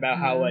Sky, and about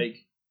how like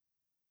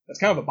that's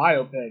kind of a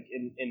biopic,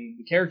 and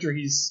the character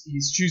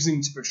he's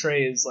choosing to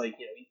portray is like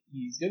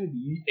he's going to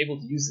be able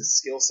to use this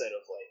skill set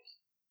of like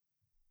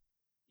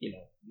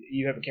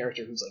you have a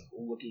character who's like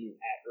looking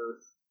at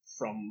Earth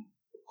from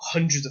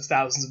hundreds of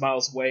thousands of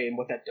miles away, and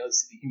what that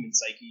does to the human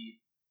psyche.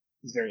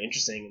 Is very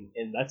interesting,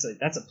 and that's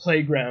a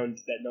playground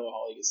that Noah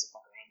Hawley gets to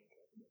fuck around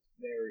with.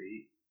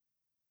 Very,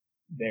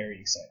 very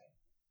exciting.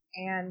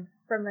 And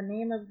from the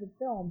name of the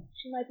film,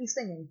 she might be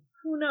singing.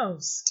 Who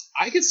knows?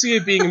 I could see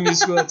it being a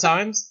musical at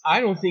times.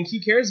 I don't think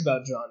he cares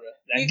about genre.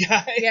 That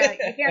guy. Yeah,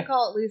 you can't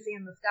call it Lucy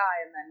in the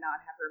Sky and then not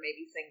have her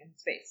maybe sing in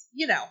space.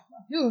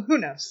 Who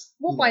knows?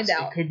 We'll find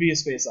out. It could be a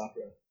space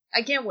opera.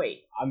 I can't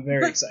wait. I'm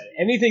very excited.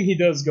 Anything he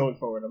does going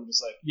forward, I'm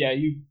just like,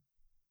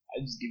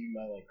 I just give you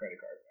my like credit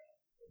card.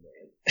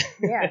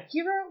 Yeah,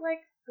 he wrote like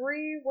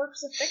 3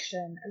 works of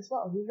fiction as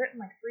well. He's written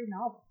like 3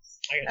 novels.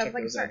 I gotta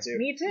check those out too.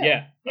 Me too.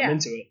 Yeah, I'm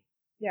into it.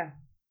 Yeah,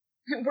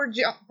 we're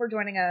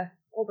joining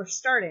we're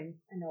starting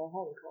a Noah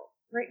Hawley cult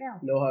right now.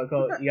 Noah Hawley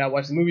cult. You gotta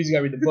watch the movies. You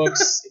gotta read the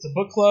books. It's a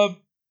book club.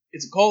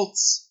 It's a cult.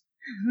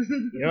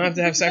 You don't have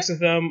to have sex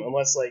with them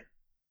unless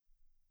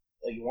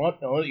you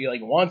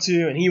want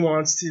to, and he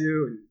wants to.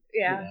 And,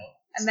 yeah,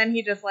 and then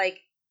he just like.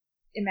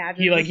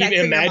 Imagine he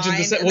imagines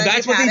the sex. Well,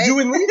 that's what they do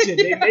in Legion.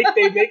 They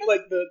make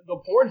like the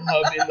porn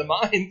hub in the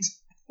mind.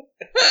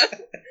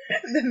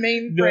 The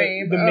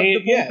mainframe.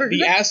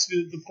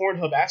 The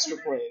Pornhub astral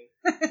plane.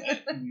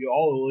 We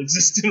all will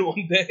exist in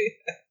one day.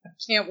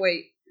 Can't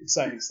wait.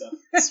 Exciting stuff.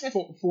 It's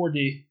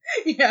 4D.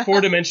 Yeah.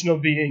 4-dimensional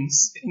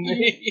beings in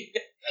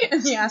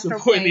the astral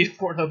plane. The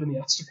Pornhub in the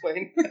astral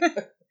plane.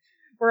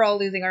 We're all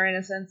losing our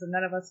innocence, and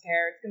none of us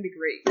care. It's gonna be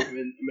great. I'm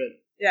in.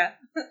 Yeah.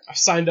 I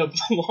signed up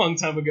a long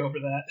time ago for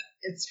that.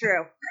 It's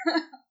true.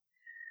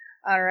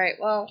 All right.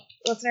 Well,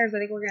 listeners, I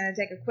think we're going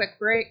to take a quick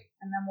break,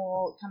 and then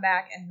we'll come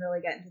back and really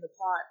get into the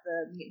plot,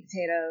 the meat and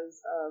potatoes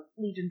of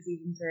Legion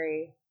Season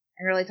 3,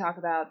 and really talk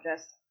about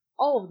just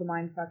all of the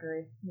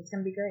mindfuckery. It's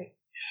going to be great.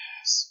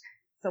 Yes.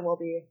 So we'll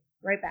be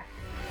right back.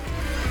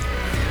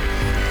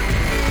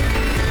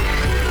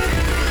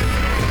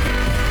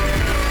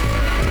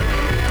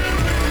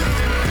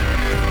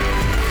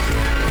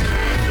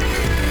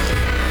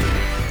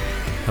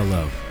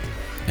 Hello,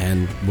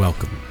 and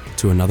welcome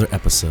to another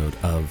episode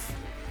of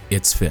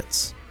It's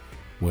Fits,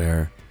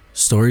 where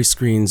Story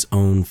Screen's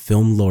own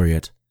film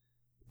laureate,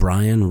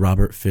 Brian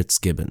Robert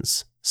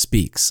Fitzgibbons,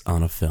 speaks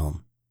on a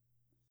film.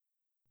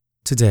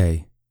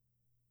 Today,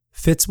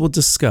 Fitz will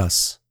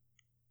discuss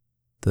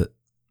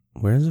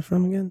where is it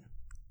from again?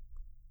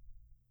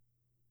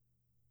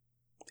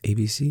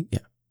 ABC? Yeah.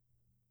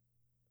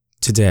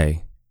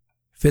 Today,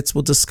 Fitz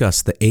will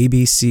discuss the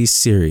ABC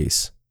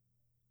series,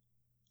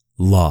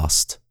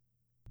 Lost.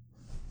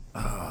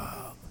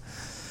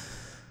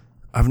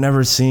 I've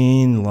never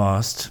seen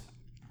Lost,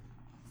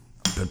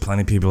 but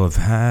plenty of people have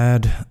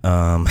had.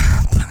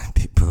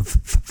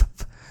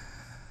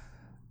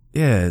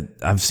 Yeah,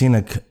 I've seen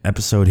an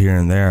episode here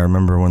and there. I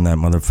remember when that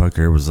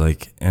motherfucker was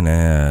like in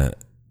a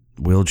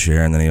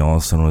wheelchair and then he all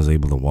of a sudden was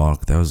able to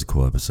walk. That was a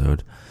cool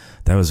episode.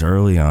 That was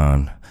early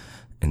on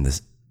in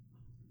the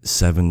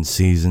 7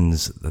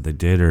 seasons that they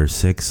did, or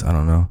 6, I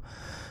don't know.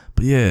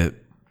 But yeah,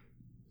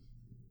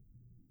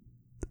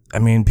 I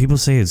mean, people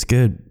say it's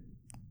good.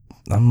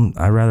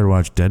 I'd rather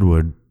watch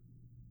Deadwood.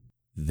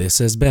 This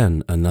has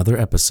been another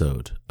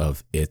episode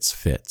of It's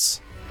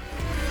Fits.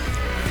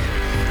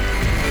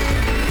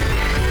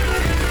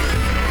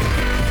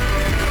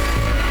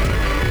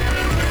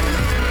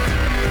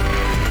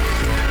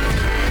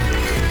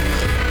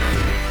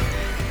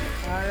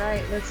 All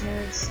right,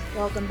 listeners,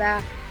 welcome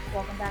back.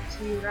 Welcome back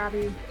to you,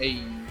 Robbie.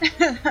 Hey.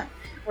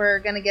 We're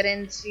going to get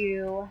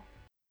into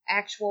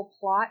actual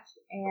plot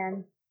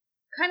and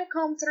kind of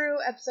comb through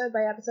episode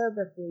by episode,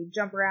 but if we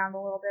jump around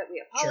a little bit,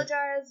 we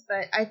apologize,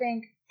 but I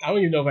think I don't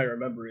even know if I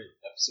remember it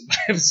episode by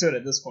episode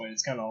at this point.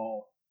 It's kind of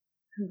all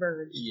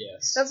converged.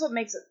 yes. That's what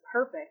makes it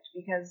perfect,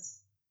 because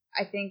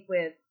I think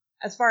with,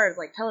 as far as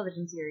like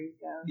television series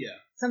go, Yeah.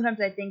 sometimes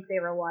I think they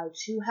rely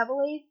too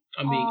heavily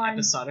I'm being on-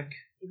 episodic.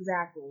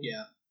 Exactly.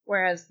 Yeah.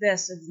 Whereas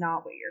this is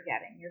not what you're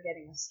getting. You're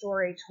getting a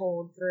story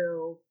told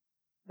through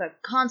the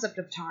concept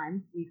of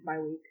time, week by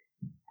week.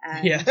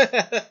 And, Yeah.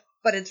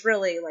 But it's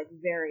really, like,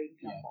 very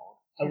jumbled.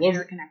 I and love-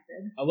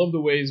 interconnected. I love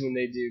the ways when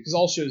they do, because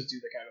all shows do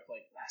the kind of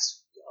like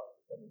last week,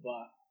 blah blah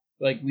blah.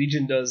 Like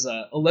Legion does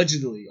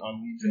allegedly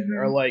on Legion, Mhm.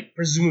 or like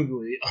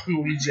presumably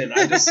on Legion.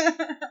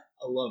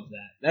 I love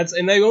that.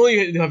 And they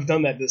only have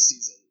done that this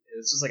season.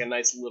 It's just like a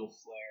nice little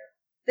flair.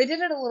 They did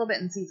it a little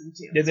bit in season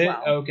 2 Did as they?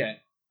 well. Okay.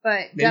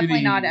 But Maybe definitely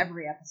the- not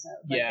every episode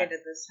like Yeah. they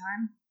did this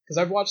time. Because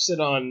I've watched it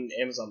on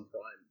Amazon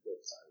Prime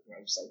both times. Where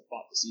I just like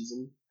bought the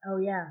season, Oh,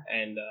 yeah.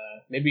 and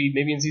maybe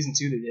in season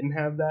 2 they didn't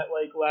have that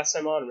like last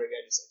time on. Or maybe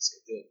I just like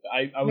skipped it. But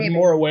I was Maybe.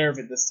 more aware of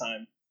it this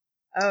time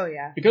Oh,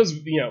 yeah. because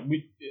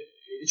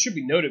it should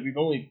be noted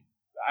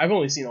I've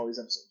only seen all these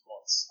episodes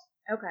once.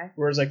 Okay.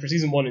 Whereas like for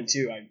season 1 and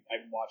 2,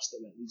 I've watched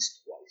them at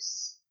least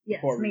twice Yes,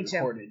 before we me too.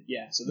 recorded.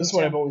 Yeah, so this Me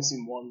one too. I've only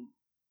seen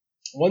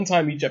one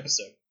time each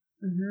episode.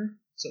 Mm-hmm.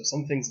 So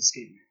some things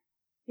escape me.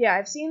 Yeah,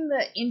 I've seen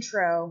the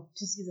intro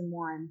to season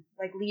 1,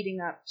 like leading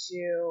up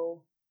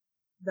to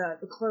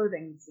the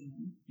clothing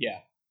scene. Yeah,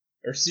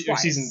 or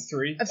Twice. season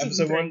 3, Of season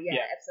episode 3, 1. yeah,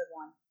 episode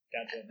 1.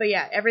 Gotcha. But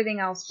yeah, everything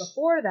else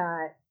before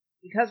that,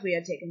 because we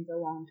had taken so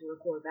long to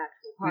record that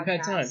full podcast, We've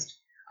had time.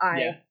 I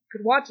Yeah.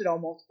 could watch it all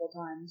multiple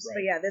times. Right.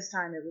 But yeah, this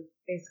time it was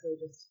basically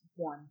just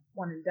one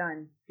and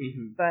done.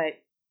 Mm-hmm. But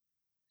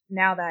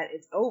now that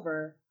it's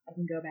over, I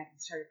can go back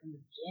and start it from the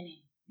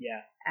beginning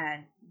Yeah,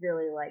 and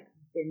really like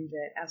binge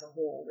it as a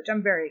whole, which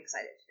I'm very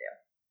excited to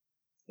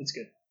it's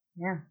good.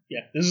 do. Yeah.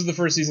 Yeah, this is the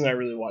first season I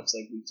really watched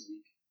like week to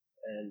week,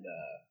 and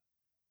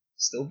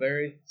still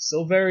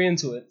very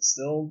into it.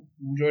 Still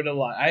enjoyed it a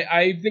lot.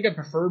 I think I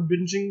prefer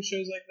binging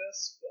shows like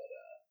this,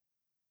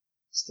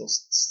 but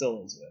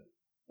still into it.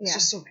 It's Yeah.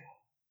 just so good.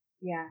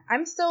 Yeah.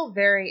 I'm still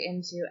very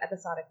into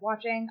episodic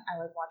watching. I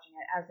like watching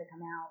it as they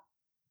come out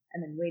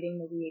and then waiting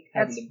the week.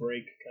 Having the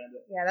break, kind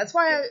of. Yeah, that's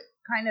why Yeah. I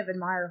kind of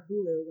admire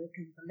Hulu,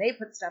 because when they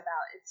put stuff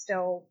out, it's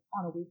still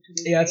on a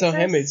week-to-week Yeah, that's how basis.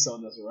 Handmaid's Tale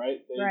does it,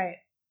 right? Right.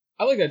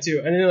 I like that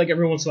too. And then like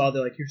every once in a while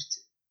they're like, here's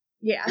two.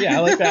 Yeah. Yeah,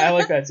 I like that. I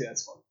like that too.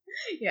 That's fun.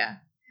 Yeah.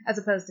 As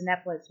opposed to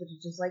Netflix, which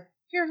is just like,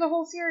 here's a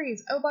whole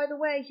series. Oh, by the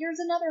way, here's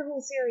another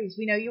whole series.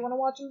 We know you want to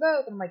watch them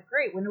both. And I'm like,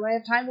 great. When do I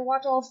have time to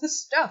watch all this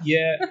stuff?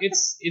 Yeah,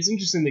 it's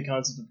interesting the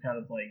concept of kind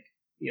of like,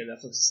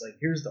 Netflix is like,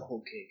 here's the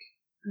whole cake.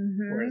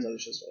 Mm-hmm. Whereas other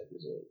shows are like,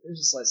 here's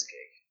a slice of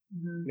cake.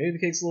 Mm-hmm. Maybe the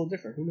cake's a little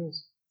different. Who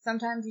knows?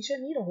 Sometimes you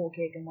shouldn't eat a whole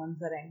cake in one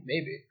sitting.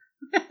 Maybe.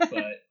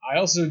 But I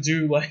also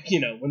do like,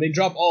 when they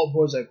drop all of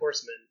BoJack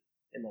Horseman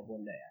in like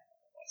one day,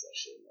 I watch that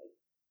shit in like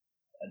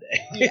a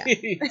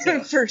day. Yeah.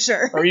 So- For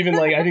sure. or even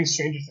like, I think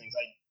Stranger Things,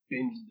 I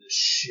binged the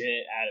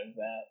shit out of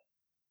that.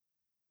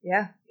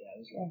 Yeah. Yeah, it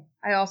was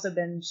Yeah. I also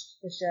binged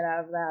the shit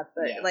out of that,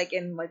 but Yeah. like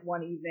in like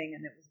one evening,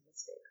 and it was a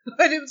mistake.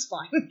 But it was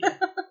fine.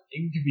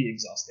 it could be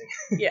exhausting.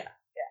 Yeah,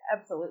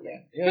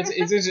 absolutely.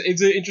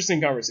 It's an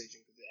interesting conversation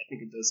because I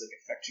think it does like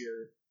affect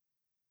your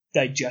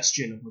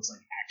digestion of what's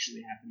like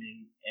actually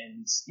happening,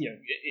 and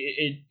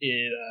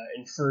it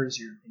infers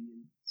your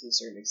opinion to a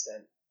certain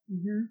extent.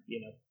 Mm-hmm.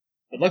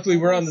 But luckily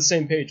we're on the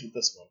same page with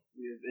this one.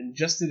 We have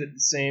ingested it the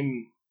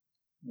same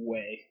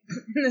way.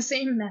 The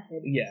same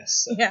method.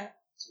 Yes, so Yeah,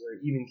 we're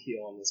even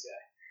keel on this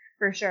guy.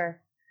 for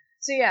sure.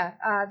 So yeah,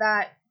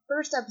 that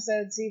first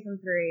episode, season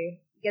 3,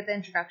 you get the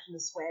introduction to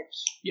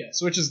Switch. Yeah,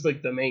 Switch is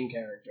like the main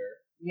character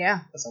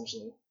Yeah,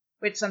 essentially.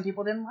 which some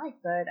people didn't like,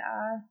 but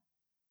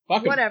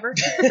Fuck 'em. whatever.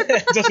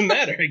 It doesn't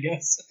matter, I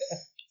guess.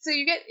 So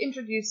you get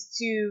introduced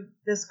to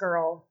this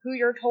girl who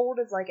you're told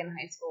is like in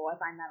high school. I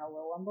find that a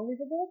little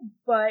unbelievable,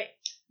 but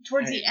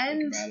towards I the didn't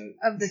think end about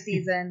it. of the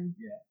season,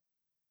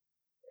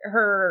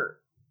 her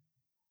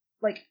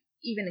like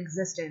even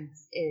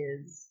existence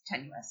is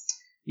tenuous.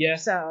 Yeah.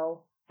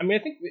 So I mean,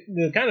 I think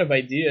the kind of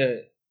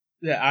idea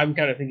that I'm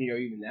kind of thinking of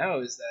even now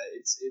is that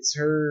it's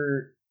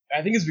her.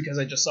 I think it's because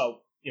I just saw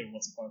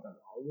Once Upon a Time in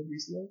Hollywood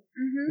recently,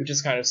 which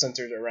is kind of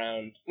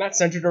not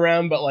centered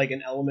around, but like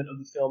an element of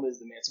the film is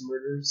the Manson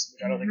murders,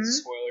 which I don't think is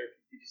a spoiler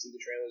if you see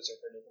the trailers or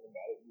heard anything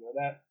about it, you know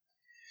that.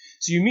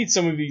 So you meet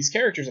some of these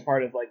characters a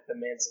part of like the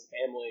Manson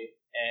family,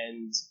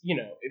 and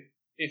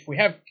if we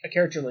have a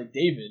character like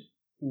David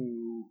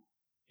who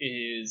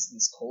is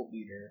this cult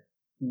leader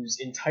who's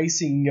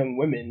enticing young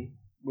women,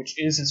 which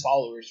is his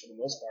followers for the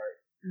most part,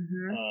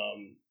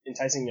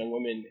 enticing young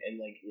women, and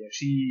like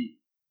she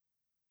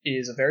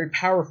is a very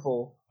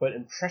powerful but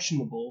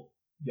impressionable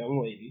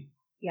young lady.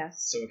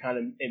 Yes. So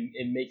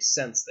it makes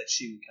sense that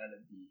she would kind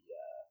of be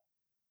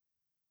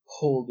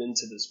pulled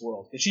into this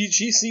world, because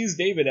she sees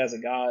David as a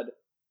god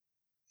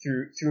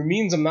through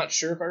means. I'm not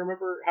sure if I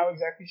remember how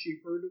exactly she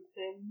heard of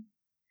him.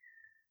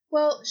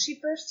 Well, she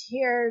first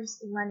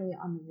hears Lenny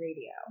on the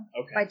radio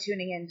by Okay.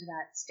 tuning into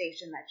that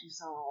station that you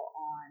saw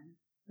on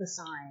the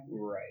sign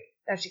Right.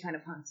 that she kind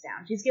of hunts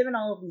down. She's given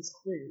all of these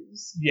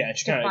clues. Yeah,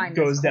 she To kind find of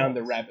goes this down cult.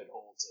 the rabbit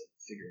hole to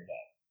figure it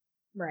out.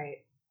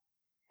 Right.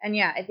 And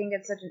yeah, I think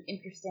it's such an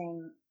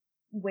interesting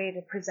way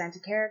to present a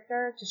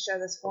character, to show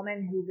this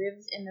woman who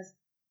lives in this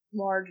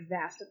large,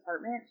 vast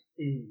apartment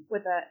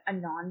with a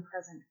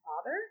non-present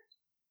father,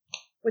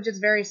 which is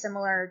very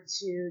similar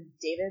to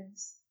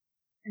David's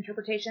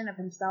interpretation of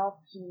himself.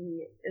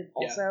 He is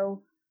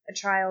also a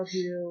child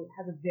who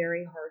has a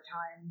very hard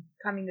time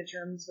coming to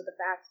terms with the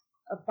fact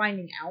of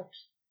finding out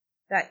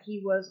that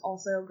he was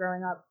also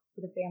growing up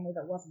with a family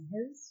that wasn't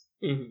his.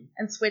 Mm-hmm.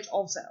 And Switch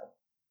also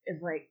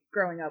is like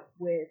growing up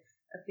with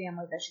a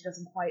family that she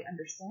doesn't quite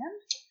understand.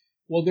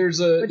 Well, Which is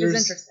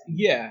interesting.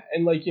 Yeah,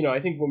 and like I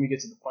think when we get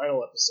to the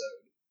final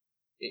episode,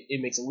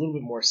 it makes a little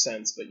bit more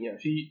sense. But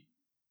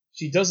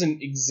she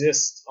doesn't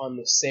exist on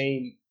the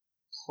same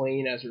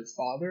plane as her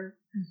father,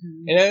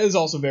 and that is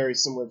also very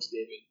similar to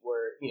David,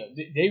 where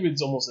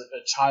David's almost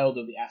a child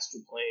of the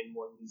astral plane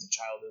more than he's a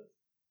child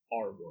of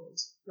our world.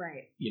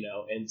 Right.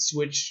 And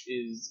Switch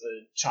is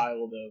a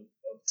child of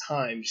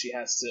time. She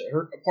has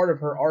to a part of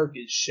her arc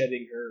is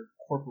shedding her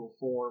corporal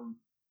form,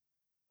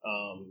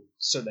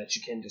 so that she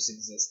can just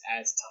exist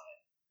as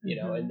time.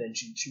 And then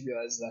she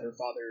realizes that her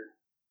father,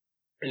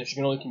 she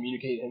can only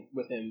communicate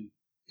with him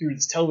through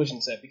this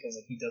television set, because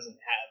he doesn't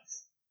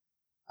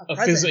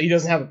have he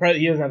doesn't have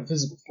a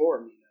physical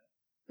form.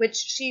 Which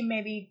she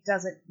maybe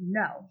doesn't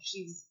know.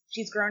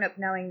 She's grown up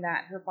knowing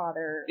that her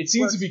father. It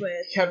seems to be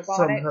kept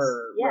from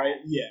her, yes. right?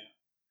 Yeah.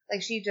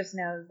 Like she just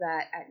knows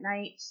that at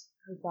night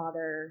her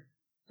father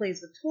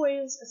plays with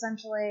toys,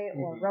 essentially,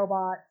 or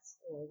robots,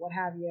 or what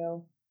have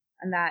you,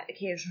 and that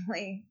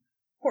occasionally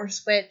poor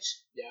Switch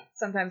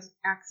sometimes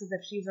acts as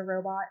if she's a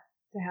robot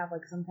to have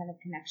like some kind of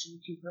connection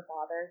to her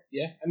father.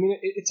 Yeah, I mean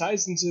it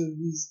ties into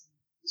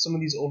some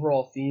of these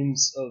overall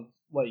themes of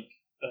like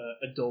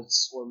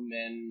adults or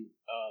men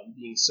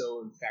being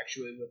so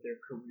infatuated with their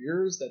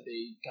careers that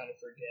they kind of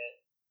forget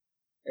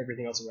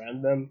everything else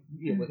around them.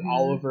 With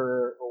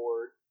Oliver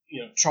or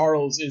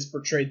Charles is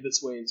portrayed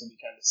this way until we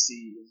kind of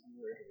see his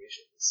newer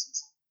iteration this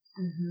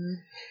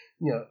season.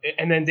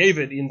 And then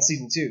David in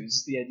season 2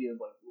 is the idea of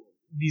like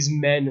these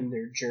men and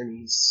their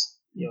journeys,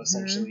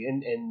 essentially,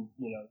 and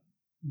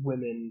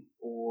women,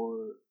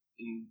 or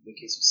in the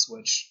case of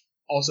Switch,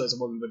 also as a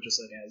woman, but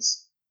just like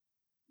as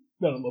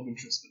not a love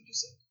interest, but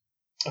just like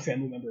a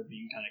family member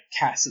being kind of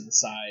casted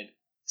aside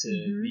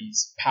to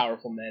these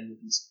powerful men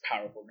with these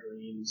powerful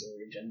dreams or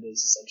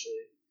agendas,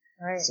 essentially.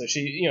 Right. So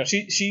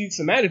she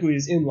thematically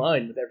is in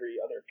line with every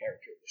other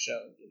character of the show.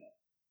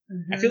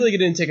 I feel like it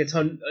didn't take a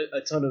ton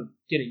of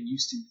getting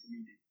used to for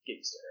me to get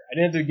used to her. I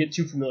didn't have to get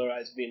too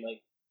familiarized with being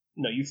like,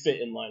 you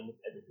fit in line with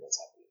everything that's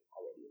happening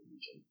already in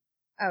Legion.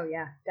 Oh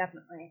yeah,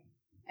 definitely.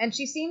 And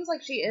she seems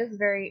like she is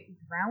very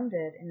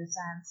grounded in a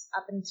sense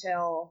up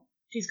until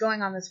she's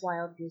going on this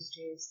wild goose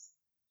chase.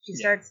 She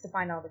starts to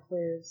find all the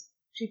clues.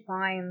 She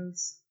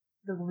finds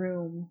the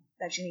room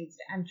that she needs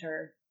to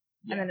enter.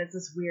 And then it's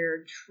this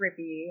weird,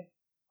 trippy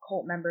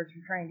cult members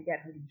who are trying to get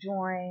her to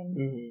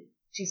join.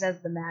 She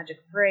says the magic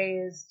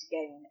phrase to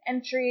get an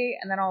entry,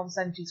 and then all of a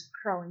sudden she's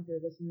crawling through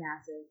this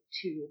massive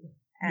tube.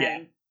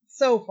 And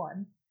so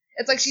fun.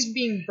 It's like she's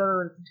being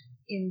birthed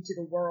into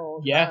the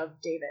world of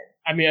David.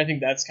 I mean, I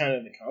think that's kind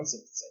of the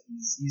concept.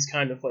 He's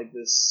kind of like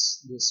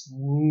this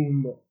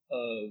womb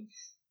of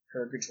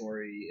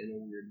purgatory in a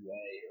weird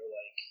way, or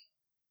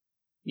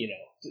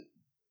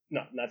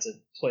like, not to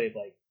play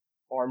like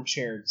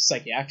armchair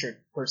psychiatric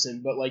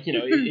person, but like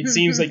it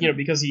seems like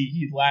because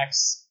he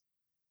lacks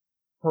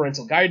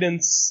parental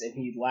guidance and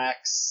he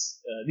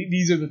lacks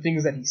these are the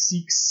things that he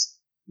seeks.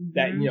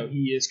 That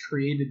he has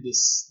created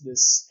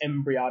this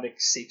embryonic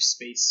safe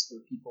space for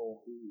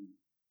people who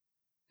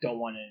don't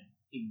want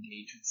to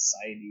engage with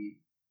society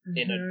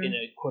in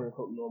a quote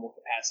unquote normal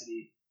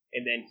capacity,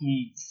 and then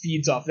he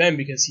feeds off them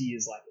because he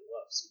is lacking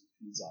love, so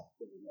he feeds off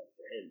living love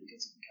for him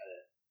because he can kind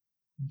of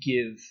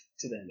give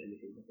to them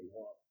anything that they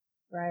want.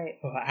 Right.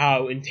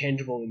 How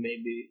intangible it may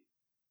be.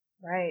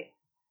 Right.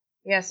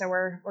 Yeah, so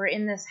we're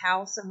in this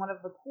house, and one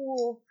of the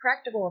cool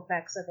practical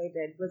effects that they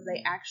did was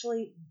they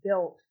actually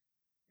built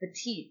the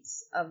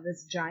teats of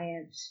this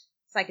giant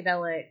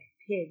psychedelic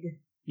pig.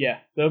 Yeah,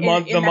 the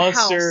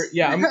monster. House.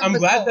 Yeah, I'm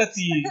glad that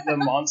the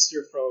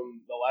monster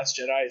from The Last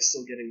Jedi is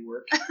still getting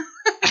work.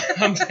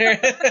 I'm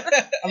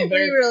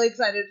really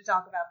excited to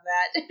talk about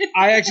that.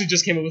 I actually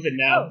just came up with it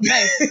now. Oh,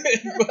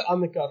 nice.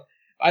 On the cuff.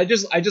 I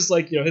just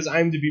like his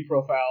IMDb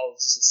profile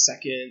is just a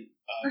second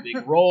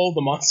big role.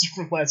 The monster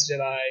from Last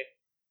Jedi,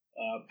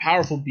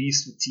 powerful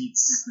beast with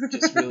teats,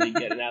 just really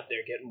getting out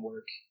there, getting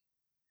work.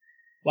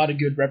 A lot of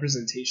good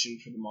representation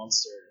for the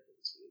monster. I think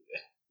it's really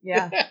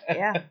good.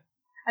 Yeah.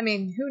 I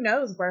mean, who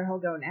knows where he'll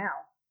go now?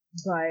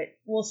 But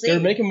we'll see.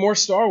 They're making more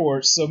Star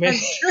Wars, so maybe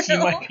That's he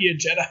true. might be a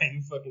Jedi.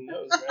 Who fucking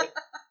knows, right?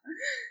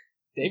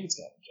 David's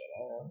got a Jedi.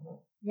 I don't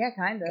know. Yeah,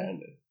 kind of.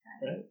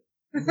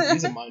 Right?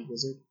 He's a mind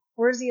wizard.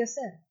 Or is he a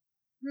Sith?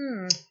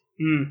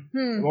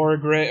 Or a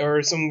gray,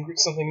 or something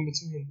in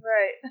between.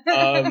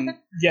 Right.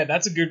 Yeah,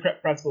 that's a good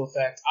practical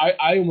effect.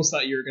 I almost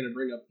thought you were going to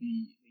bring up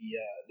the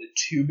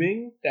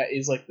tubing that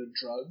is like the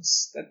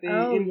drugs that they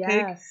intake.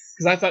 Yes.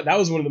 Because I thought that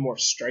was one of the more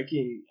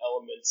striking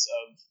elements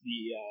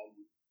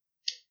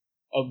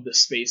of the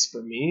space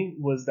for me,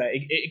 was that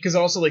because it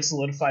also like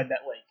solidified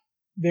that like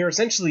they're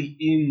essentially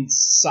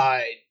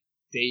inside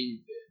David,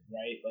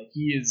 right? Like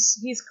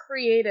he's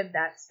created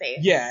that space.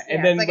 Yeah,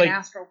 and then it's like an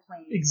astral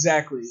plane.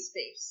 Exactly.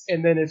 Space.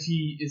 And then if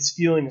he is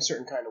feeling a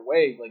certain kind of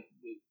way, like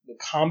the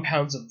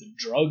compounds of the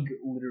drug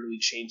literally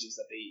changes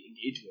that they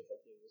engage with,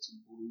 like it's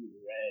blue and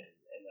red,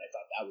 and I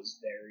thought that was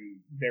very,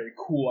 very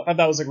cool. I thought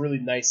that was like a really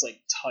nice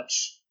like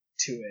touch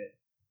to it.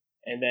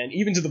 And then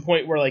even to the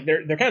point where like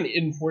they're kind of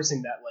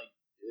enforcing that like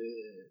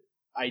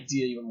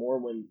idea even more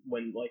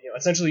when like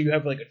essentially you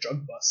have like a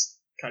drug bust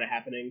kind of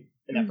happening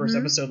in that first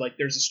episode. Like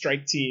there's a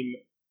strike team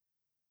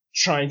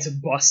trying to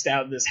bust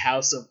out this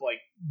house of like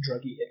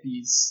druggy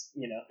hippies.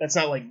 That's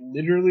not like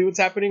literally what's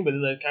happening, but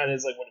it kind of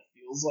is like what it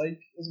feels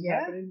like is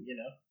what's happening.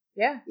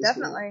 Yeah, It's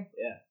definitely.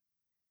 cool.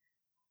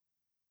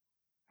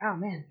 Yeah. Oh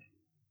man,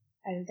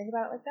 I didn't think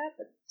about it like that,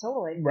 but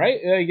totally.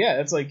 Right? Yeah.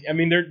 That's like, I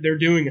mean, they're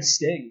doing a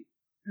sting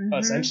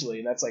essentially,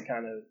 and that's like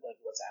kind of like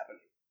what's happening.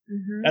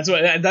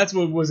 That's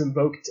what was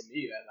invoked to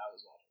me when I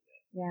was watching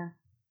it.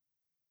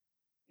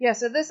 Yeah.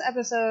 So this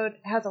episode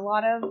has a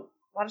lot of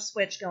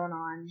switch going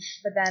on,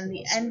 but then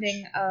the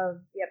ending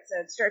of the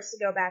episode starts to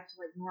go back to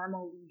like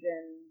normal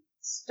Legion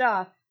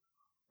stuff,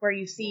 where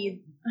you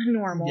see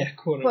normal,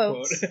 quote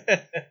quotes,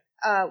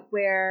 unquote,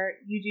 where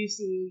you do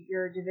see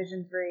your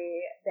Division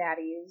 3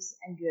 baddies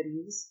and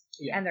goodies,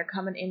 and they're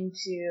coming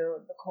into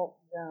the cult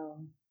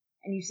zone,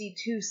 and you see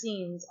two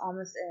scenes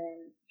almost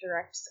in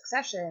direct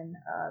succession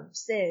of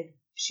Sid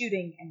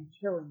shooting and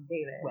killing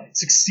David. Right,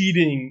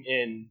 succeeding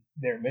in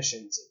their mission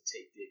to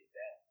take David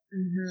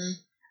down.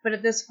 But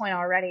at this point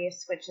already,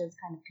 Switch is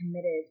kind of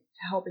committed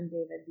to helping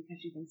David because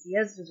she thinks he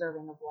is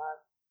deserving of love,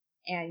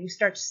 and you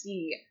start to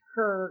see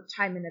her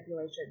time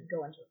manipulation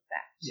go into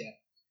effect. Yeah,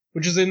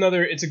 which is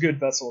it's a good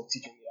vessel of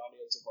teaching the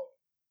audience of like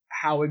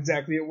how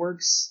exactly it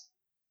works.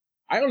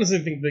 I honestly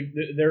think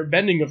their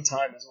bending of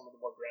time is one of the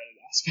more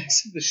grounded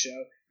aspects of the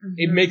show.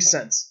 It makes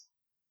sense.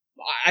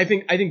 I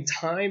think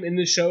time in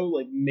the show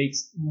like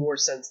makes more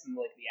sense than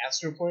like the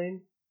astral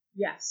plane.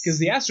 Yes, because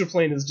the astral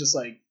plane is just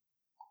like,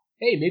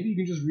 hey, maybe you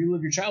can just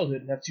relive your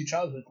childhood and have two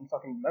childhoods and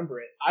fucking remember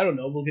it. I don't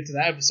know. We'll get to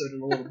that episode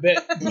in a little bit,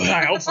 but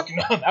I don't fucking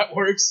know how that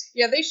works.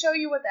 Yeah, they show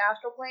you what the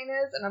astral plane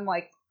is, and I'm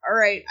like, all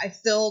right, I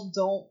still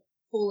don't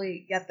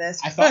fully get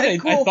this. I thought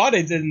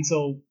I did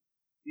until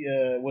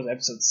was it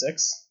episode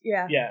 6?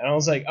 Yeah. Yeah, and I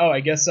was like, oh, I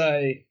guess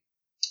I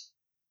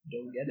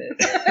don't get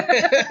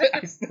it.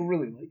 I still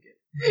really like it.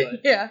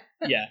 But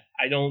yeah,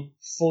 I don't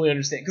fully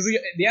understand because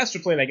the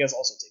astral plane, I guess,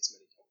 also takes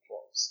many different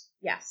forms.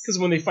 Yes, because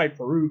when they fight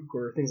Farouk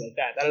or things like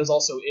that is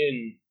also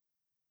in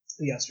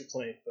the astral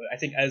plane. But I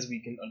think, as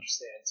we can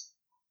understand,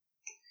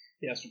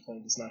 the astral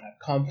plane does not have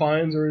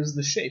confines or is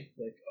the shape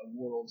like a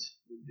world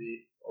would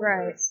be.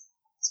 Right,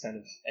 it's kind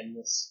of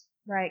endless.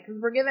 Right,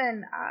 because we're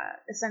given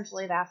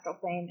essentially the astral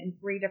plane in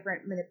 3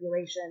 different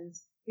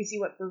manipulations. We see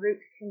what Farouk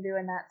can do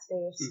in that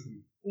space.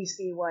 We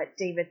see what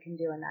David can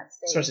do in that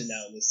space. Especially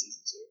now in this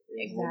season, too.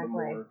 Exactly.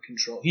 More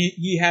control.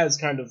 He has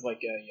kind of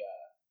like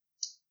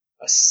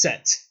a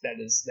set that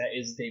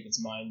is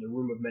David's mind, the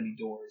room of many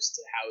doors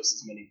to house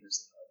as many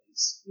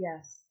personalities.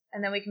 Yes.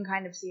 And then we can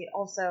kind of see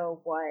also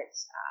what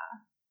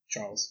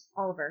Charles.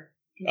 Oliver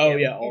can do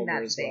in Oliver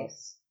that as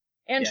space.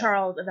 Well. And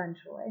Charles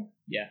eventually.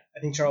 Yeah,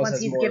 I think Charles once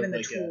has he's more given of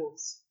like the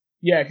tools.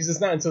 Yeah, because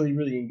it's not until he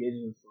really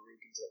engages with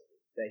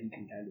Farouk that he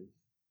can kind of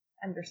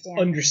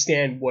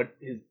understand what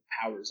his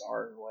powers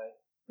are in a way.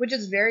 Which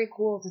is very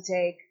cool to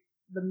take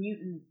the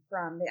mutant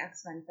from the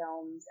X-Men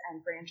films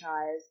and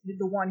franchise,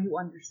 the one who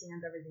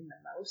understands everything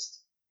the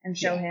most, and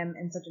show him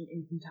in such an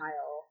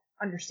infantile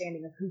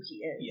understanding of who he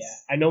is. Yeah,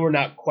 I know we're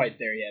not quite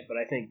there yet, but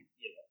I think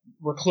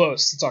we're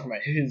close to talking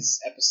about his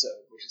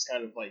episode, which is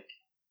kind of like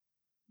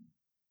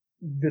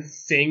the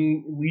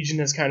thing Legion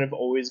has kind of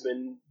always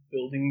been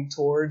building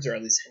towards, or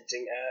at least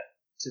hinting at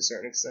to a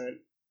certain extent.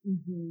 I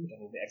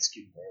think they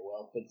executed very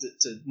well, but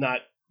to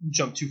not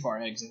jump too far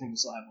ahead, because I think we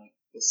still have like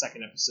the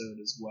second episode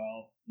as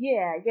well.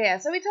 Yeah.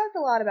 So we talked a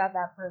lot about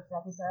that first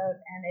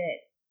episode, and it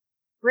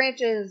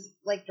branches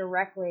like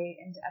directly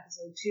into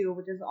episode 2,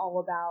 which is all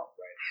about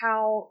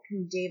how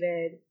can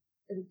David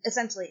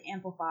essentially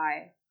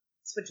amplify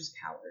Switch's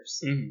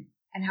powers,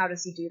 and how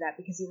does he do that?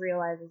 Because he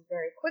realizes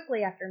very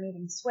quickly after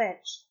meeting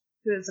Switch,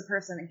 who is the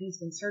person that he's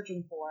been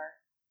searching for,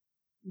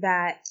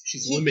 that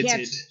she's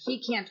limited. He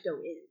can't go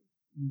in.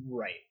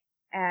 Right.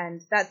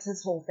 And that's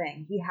his whole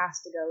thing. He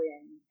has to go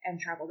in and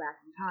travel back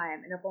in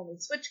time. And if only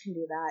Switch can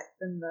do that,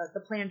 then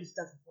the plan just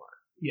doesn't work.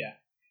 Yeah.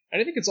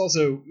 And I think it's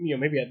also,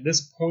 maybe at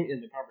this point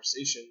in the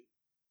conversation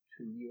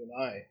between you and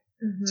I,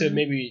 to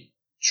maybe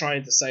try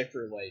and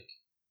decipher, like,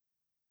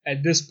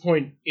 at this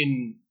point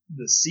in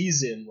the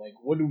season, like,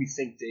 what do we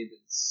think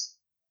David's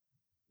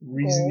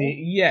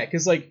reasoning? Yeah,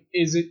 because, like,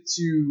 is it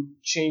to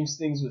change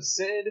things with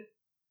Sid?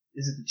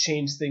 Is it to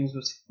change things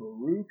with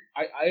Farouk?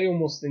 I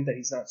almost think that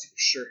he's not super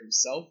sure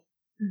himself.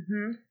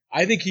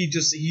 I think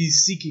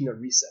he's seeking a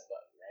reset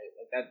button, right?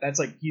 Like that's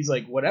like, he's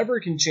like, whatever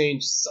can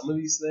change some of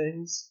these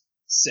things,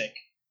 sick.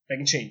 If I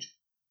can change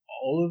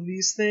all of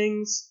these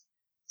things,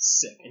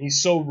 sick. And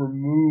he's so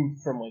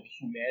removed from, like,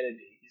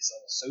 humanity. He's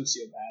like a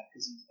sociopath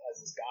because he has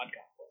this god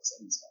complex,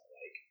 and he's kind of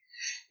like,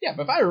 yeah,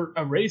 but if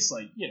I erase,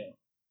 like,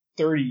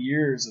 30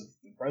 years of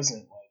the present,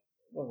 like,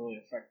 it doesn't really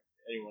affect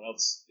anyone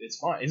else. It's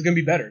fine. It's gonna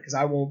be better because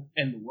I won't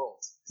end the world.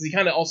 Because he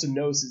kind of also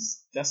knows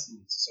his destiny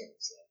to a certain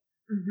extent.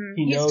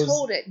 He's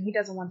told it, and he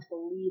doesn't want to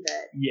believe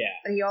it. Yeah.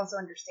 But he also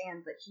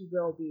understands that he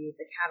will be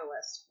the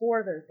catalyst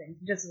for those things.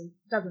 He doesn't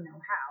know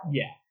how.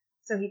 Yeah.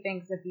 So he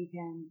thinks if he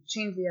can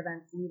change the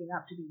events leading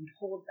up to being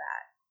told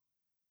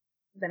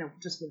that, then it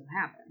just wouldn't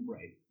happen.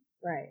 Right.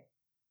 Right.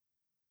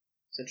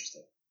 It's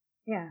interesting.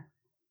 Yeah.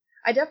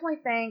 I definitely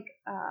think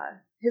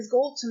his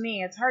goal, to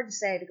me, it's hard to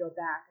say to go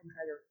back and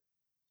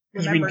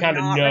try to remember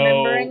not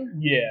remembering.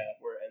 Yeah,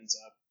 where it ends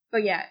up.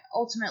 But yeah,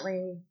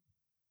 ultimately,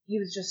 he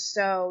was just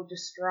so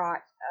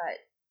distraught at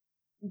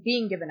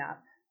being given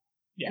up.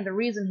 Yeah. And the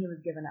reason he was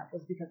given up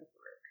was because of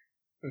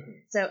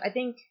Farouk. So I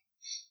think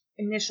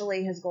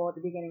initially his goal at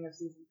the beginning of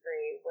season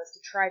 3 was to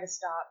try to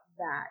stop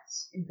that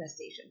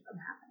infestation from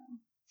happening.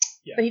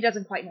 Yeah. But he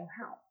doesn't quite know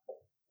how.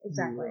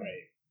 Exactly.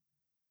 Right.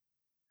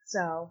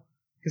 So.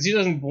 Because he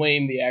doesn't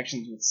blame the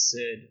actions with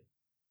Sid.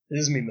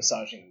 This isn't me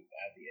massaging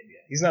at the end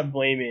yet. He's not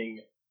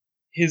blaming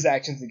his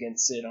actions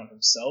against Sid on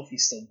himself.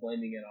 He's still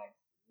blaming it on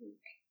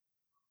Farouk.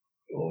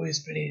 You've always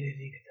been in it,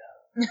 you can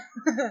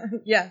tell.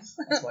 Yes.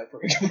 That's why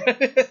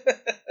Farouk.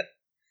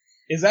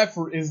 Is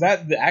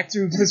that the actor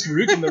who plays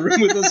Farouk in the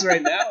room with us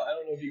right now? I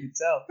don't know if you can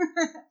tell.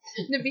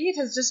 Naveed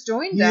has just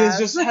joined he us.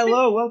 He is just,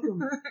 hello, welcome.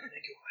 Thank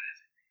you for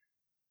having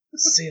me.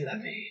 C'est la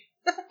vie.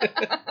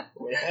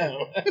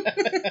 Wow.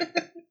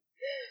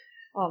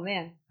 Oh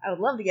man, I would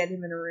love to get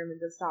him in a room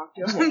and just talk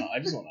to him. I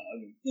just want to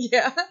hug him.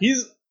 Yeah.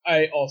 He's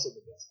also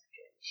the best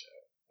actor in the show,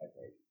 I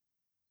think.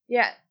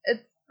 Yeah,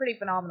 it's pretty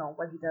phenomenal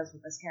what he does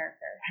with this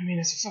character. I mean,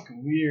 it's a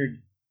fucking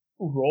weird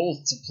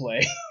role to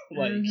play.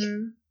 Like,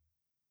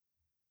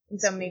 in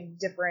so many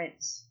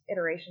different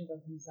iterations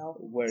of himself.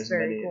 Wears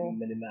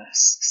many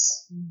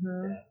masks.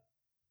 Yeah.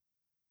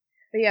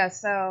 But yeah,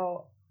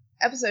 so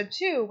episode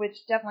 2,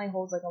 which definitely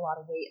holds like a lot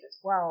of weight as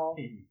well.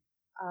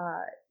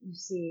 You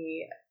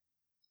see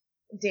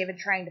David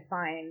trying to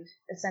find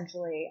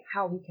essentially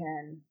how he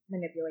can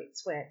manipulate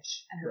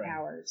Switch and her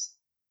powers.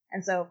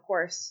 And so, of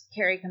course,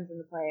 Carrie comes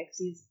into play because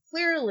he's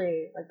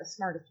clearly like the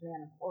smartest man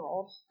in the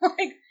world.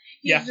 Like,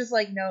 he just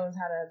like knows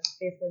how to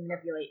basically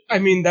manipulate. I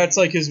mean, that's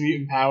like his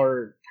mutant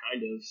power,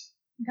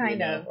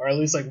 kind of, or at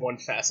least like one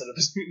facet of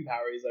his mutant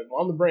power. He's like,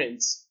 well, on the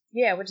brains.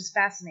 Yeah, which is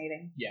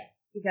fascinating. Yeah,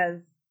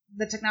 because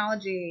the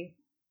technology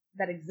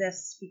that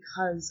exists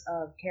because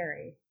of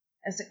Carrie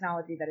is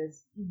technology that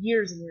is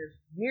years and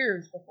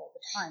years before the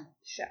time of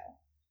the show.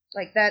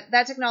 Like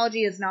that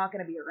technology is not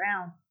going to be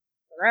around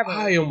forever.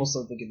 I almost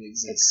don't think it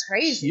exists. It's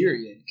crazy.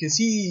 Period. Because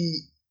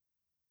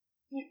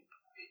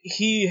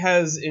he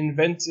has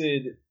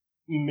invented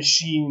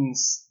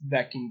machines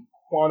that can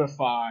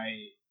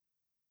quantify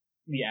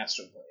the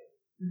astral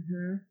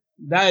plane.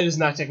 That is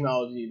not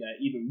technology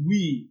that even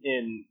we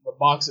in the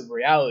box of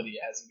reality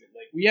has even,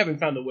 like, we haven't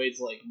found a way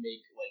to like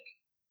make, like,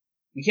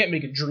 we can't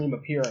make a dream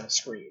appear on a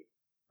screen.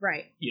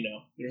 Right.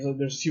 There's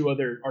a few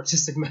other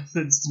artistic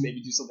methods to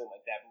maybe do something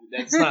like that, but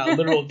that's not a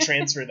literal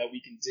transfer that we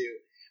can do.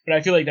 But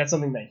I feel like that's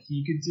something that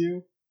he could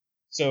do.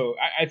 So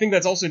I think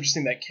that's also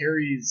interesting that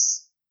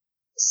Carrie's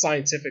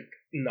scientific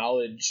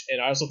knowledge, and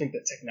I also think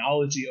the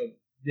technology of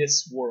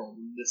this world,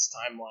 this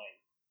timeline,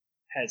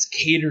 has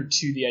catered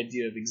to the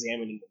idea of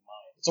examining the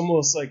mind. It's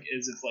almost like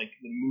as if like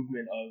the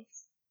movement of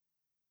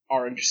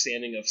our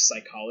understanding of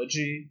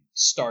psychology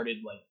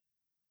started like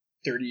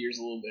 30 years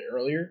a little bit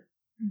earlier.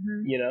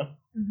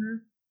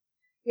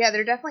 Yeah,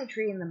 they're definitely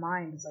treating the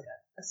mind as like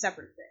a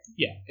separate thing.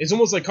 Yeah, it's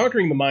almost like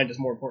conquering the mind is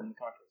more important than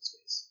conquering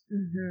space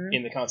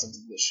in the concept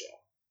of this show.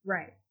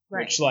 Right.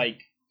 Which, like,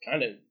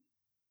 kind of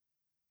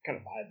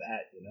buy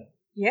that,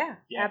 Yeah,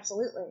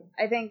 absolutely.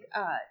 I think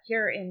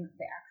here in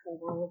the actual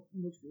world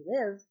in which we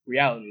live,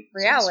 reality,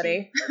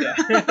 yeah.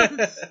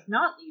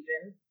 not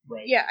Legion.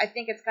 Right. Yeah, I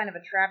think it's kind of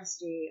a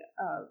travesty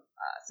of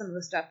some of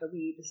the stuff that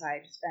we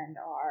decide to spend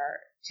our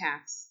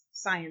tax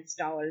science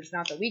dollars.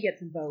 Not that we get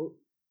to vote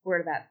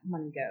where that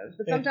money goes,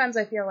 but sometimes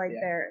I feel like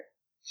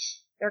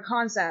their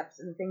concepts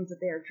and the things that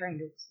they are trying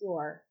to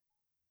explore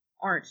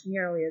aren't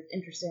nearly as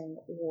interesting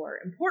or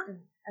important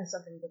as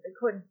something that they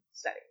could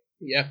study.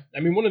 Yeah, I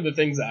mean, one of the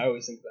things that I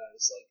always think about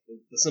is like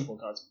the simple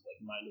concept of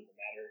like mind over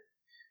matter.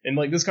 And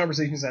like this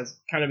conversation has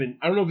kind of been,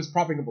 I don't know if it's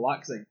propping up a lot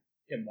because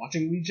I am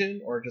watching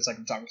Legion, or just like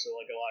I'm talking to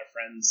like a lot of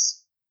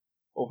friends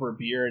over a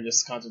beer, and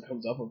this concept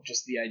comes up of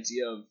just the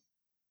idea of,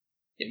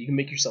 yeah, you can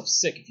make yourself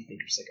sick if you think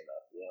you're sick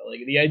enough. You know,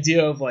 like the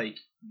idea of like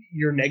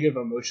your negative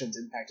emotions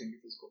impacting your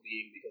physical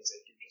being because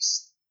like, you're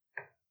just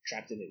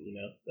trapped in it. You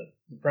know, that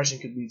depression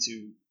could lead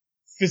to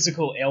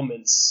physical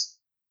ailments,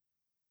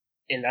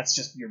 and that's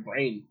just your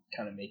brain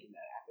kind of making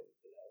that happen.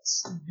 You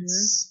know,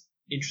 it's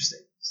interesting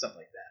stuff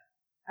like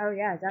that. Oh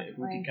yeah, If definitely.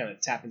 we can kind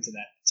of tap into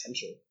that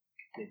potential,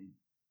 maybe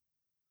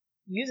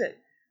Use it.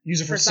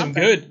 use it for For some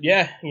something. good.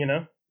 Yeah, you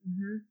know.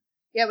 Mm-hmm.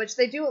 Yeah, which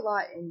they do a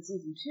lot in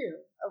season 2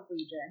 of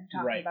Legion,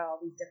 talking Right. about all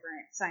these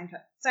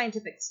different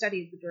scientific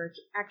studies which are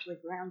actually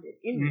grounded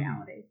in Mhm.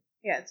 reality.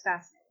 Yeah, it's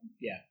fascinating.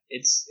 Yeah,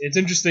 it's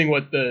interesting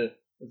what the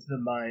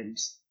mind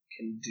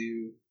can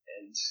do,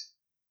 and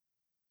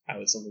how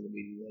it's something that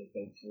we like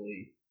don't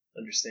fully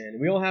understand.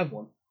 And we all have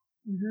one.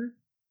 Mm-hmm.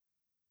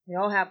 We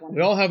all have one.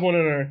 We all have one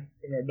in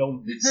our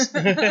domes.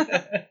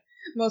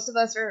 Most of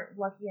us are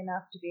lucky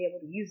enough to be able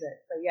to use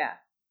it, but yeah,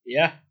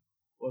 Yeah,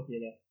 lucky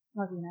enough.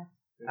 lucky enough.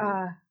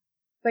 Mhm.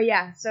 But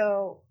yeah,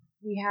 so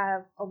we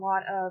have a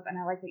lot of, and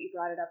I like that you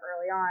brought it up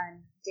early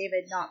on,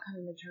 David not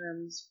coming to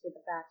terms with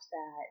the fact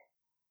that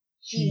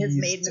he has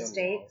He's made done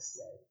mistakes.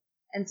 wrong, right.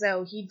 And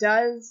so he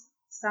does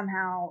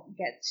somehow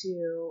get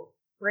to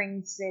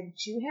bring Sid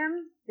to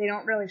him. They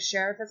don't really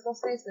share a physical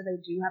space, but they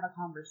do have a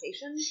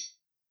conversation.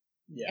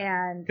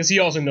 Yeah, And, because he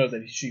also knows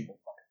that she will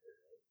fuck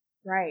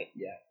him. right.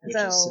 Yeah, which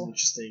So- is an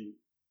interesting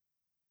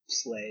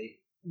play.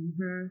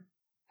 Mm-hmm.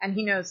 And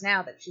he knows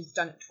now that she's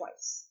done it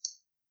twice.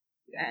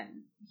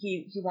 And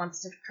he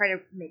wants to try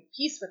to make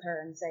peace with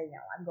her and say,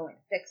 I'm going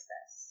to fix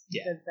this.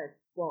 Yeah. He says that,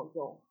 well,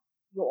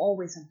 you'll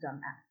always have done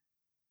that.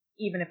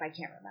 Even if I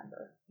can't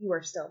remember. You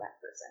are still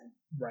that person.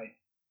 Right.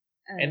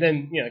 And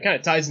then, it kind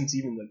of ties into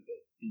even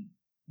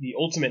the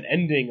ultimate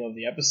ending of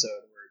the episode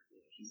where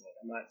she's like,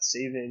 I'm not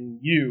saving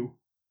you,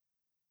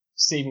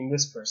 saving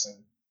this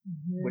person.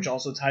 Mhm. Which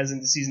also ties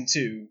into season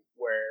 2,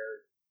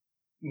 where,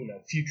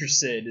 future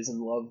Sid is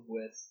in love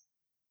with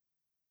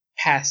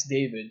past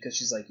David, because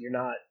she's like, you're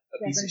not a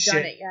He piece of hasn't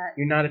done shit. it yet.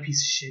 You're not a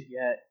piece of shit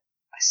yet.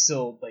 I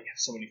still, have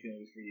so many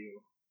feelings for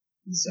you.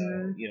 So,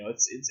 Mhm.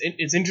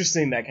 it's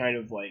interesting that kind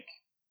of,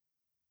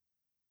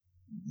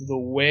 the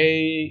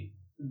way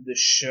the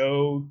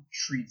show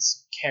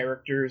treats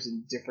characters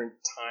in different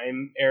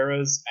time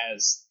eras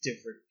as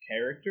different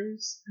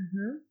characters.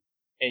 Mhm.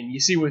 And you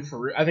see with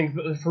Farouk, I think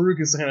Farouk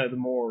is kind of the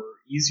more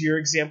easier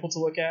example to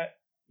look at.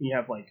 You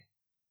have,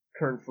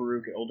 current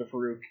Farouk and older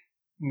Farouk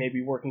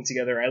maybe working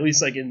together, at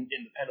least, in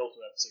the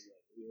penultimate episode,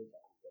 you're like,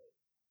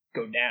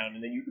 go down,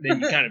 and then you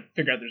kind of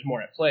figure out there's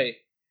more at play.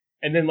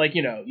 And then,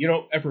 you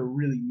don't ever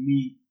really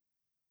meet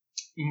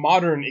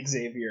modern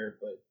Xavier,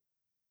 but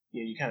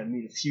you kind of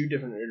meet a few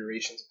different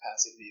iterations of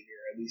past Xavier,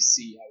 at least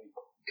see how he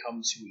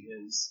becomes who he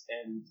is.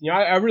 And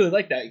I really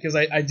like that, because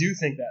I do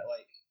think that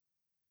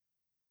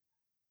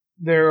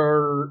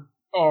there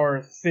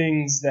are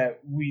things that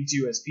we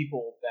do as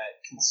people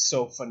that can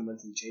so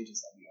fundamentally change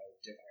us that we are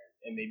different.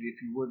 And maybe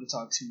if you were to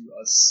talk to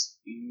us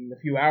even a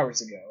few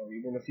hours ago or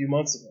even a few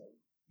months ago,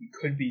 we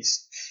could be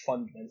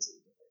fundamentally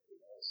different.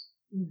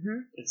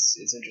 Mhm.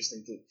 It's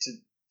interesting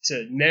to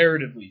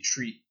narratively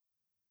treat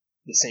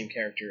the same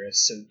character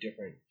as so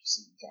different, just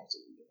as we talked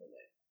about different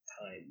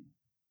time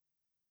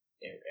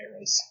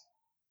eras.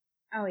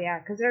 Oh yeah,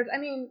 because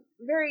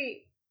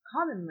very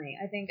commonly,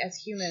 I think as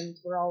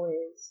humans, we're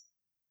always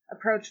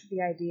approached with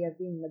the idea of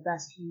being the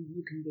best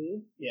you can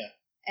be. Yeah.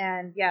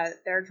 And yeah,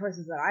 there are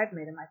choices that I've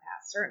made in my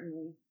past,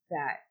 certainly,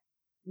 that,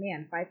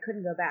 man, if I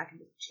couldn't go back and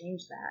just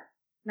change that.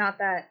 Not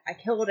that I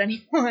killed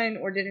anyone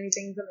or did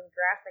something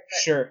drastic, but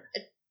Sure.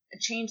 a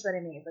change that I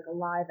made, like a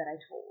lie that I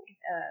told.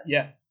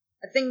 Yeah.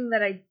 A thing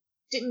that I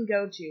didn't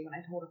go to when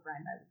I told a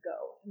friend I would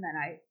go, and then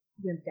I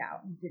wimped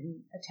out and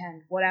didn't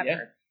attend, whatever.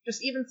 Yeah.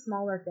 Just even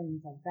smaller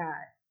things like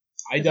that.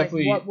 I It's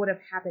definitely. what would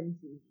have happened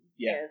to me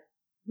Yeah.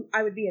 if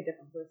I would be a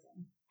different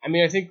person.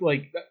 I think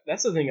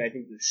that's the thing I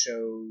think the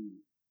show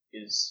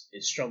is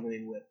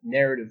struggling with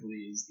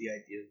narratively, is the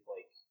idea of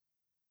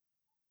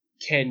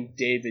can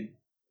David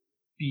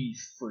be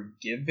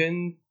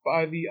forgiven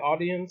by the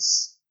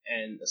audience,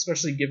 and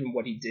especially given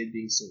what he did,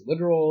 being so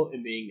literal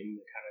and being in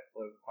the kind of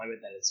political climate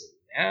that it's in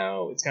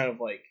now. It's kind of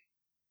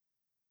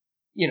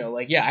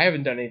yeah, I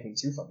haven't done anything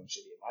too fucking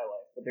shitty in my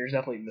life, but there's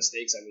definitely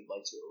mistakes I would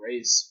like to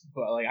erase.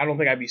 But I don't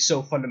think I'd be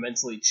so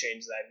fundamentally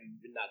changed that I'd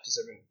be not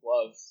deserving of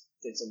love,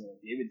 did something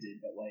like David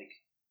did. But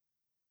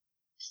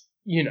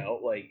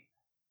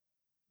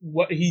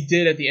what he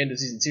did at the end of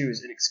season 2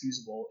 is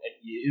inexcusable, and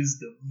he is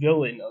the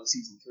villain of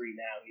season 3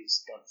 now.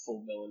 He's gone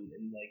full villain,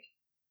 and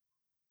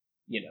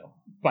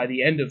by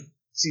the end of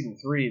season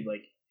 3,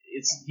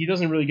 he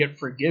doesn't really get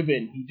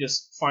forgiven. He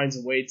just finds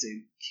a way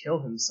to kill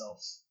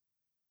himself,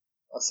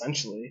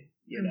 essentially.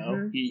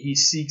 Mhm. He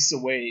seeks a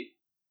way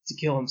to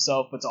kill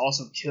himself, but to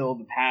also kill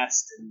the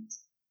past and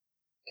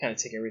kind of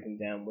take everything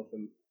down with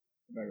him,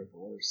 for better or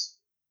for worse.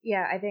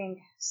 Yeah, I think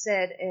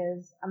Sid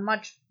is a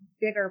much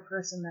bigger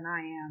person than I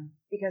am,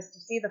 because to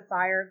see the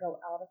fire go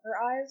out of her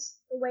eyes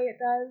the way it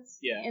does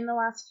in the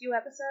last few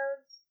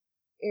episodes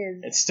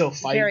is it's still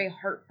very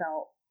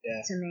heartfelt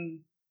Yeah. to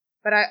me.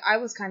 But I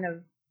was kind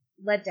of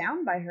let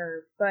down by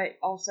her, but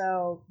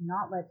also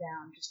not let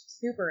down, just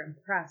super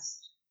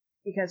impressed,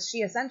 because she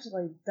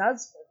essentially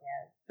does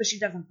forgive, but she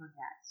doesn't forget.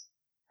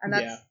 And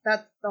that's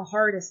the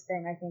hardest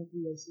thing I think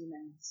we as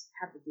humans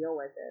have to deal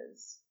with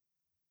is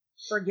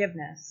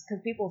forgiveness.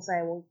 Because people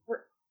say, well,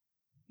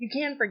 you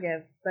can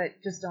forgive,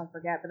 but just don't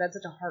forget. But that's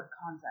such a hard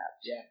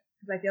concept. Yeah.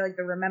 Because I feel like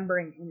the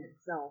remembering in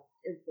itself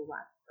is the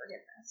lack of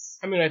forgiveness.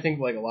 I mean, I think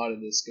like a lot of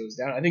this goes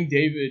down. I think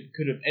David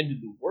could have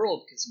ended the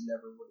world because he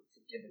never would have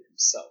forgiven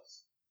himself.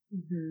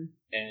 Mm-hmm.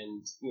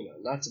 And,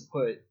 not to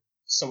put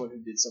someone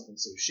who did something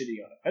so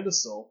shitty on a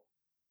pedestal,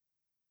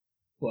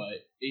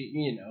 but,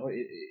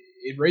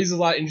 it raises a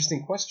lot of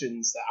interesting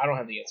questions that I don't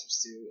have the answers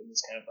to in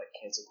this kind of like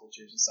cancel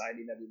culture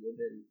society that we live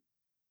in.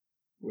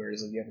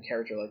 Whereas if you have a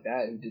character like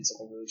that who did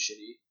something really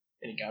shitty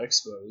and he got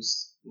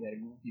exposed, you had a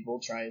group of people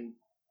try and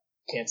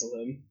cancel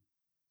him.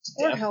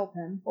 Or help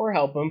him. Or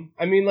help him.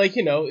 I mean, like,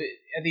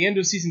 at the end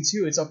of season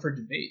 2, it's up for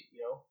debate,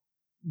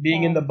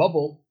 Being in the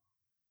bubble,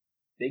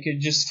 they could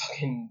just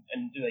fucking,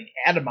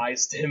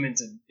 atomize him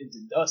into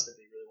dust if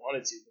they really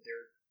wanted to, but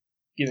they're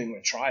giving him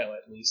a trial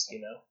at least,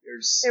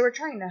 They were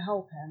trying to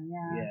help him,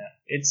 yeah. Yeah,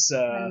 it's,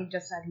 and he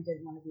just said he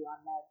didn't want to be on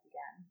meds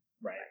again.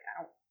 Right.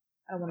 Like,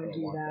 I don't want to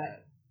do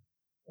that.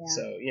 Yeah.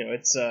 So,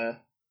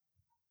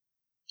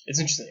 it's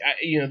interesting.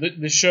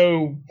 The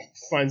show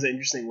finds an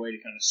interesting way to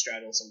kind of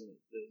straddle some of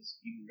those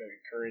even very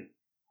current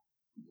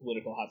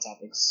political hot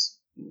topics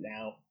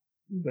now,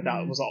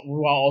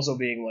 while also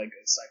being like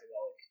a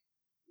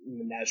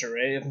psychedelic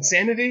menagerie of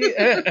insanity.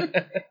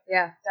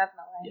 Yeah,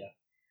 definitely. Yeah.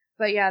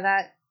 But yeah,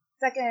 that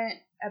second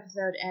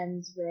episode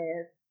ends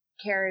with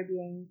Carrie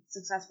being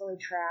successfully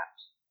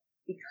trapped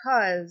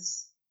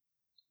because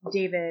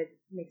David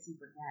makes him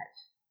forget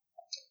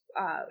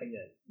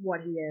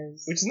what he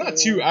is. Which is not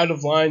too out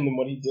of line than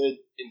what he did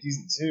in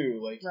season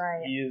 2. Like,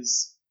 right.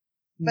 He's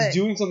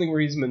doing something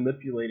where he's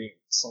manipulating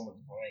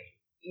someone's brain.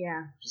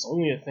 Yeah. Which is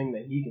only a thing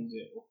that he can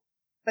do.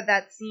 But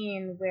that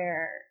scene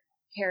where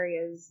Carrie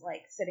is,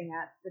 like, sitting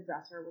at the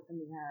dresser with the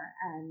mirror,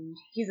 and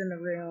he's in the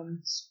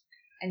room,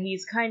 and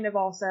he's kind of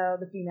also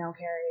the female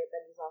Carrie,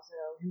 but he's also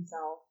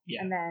himself.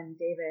 Yeah. And then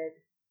David,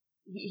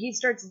 he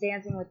starts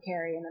dancing with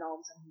Carrie, and then all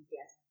of a sudden he's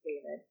dancing with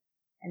David.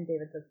 And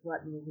David says,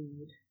 "Let me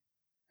lead."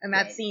 And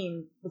that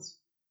scene was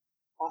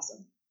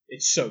awesome.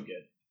 It's so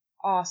good.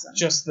 Awesome.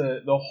 Just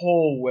the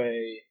whole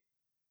way.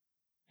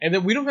 And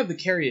then we don't have the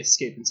Carrie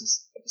escape until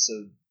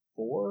episode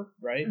 4,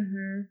 right?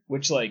 Mm-hmm.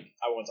 Which, like,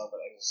 I want to talk about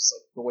that. It's just,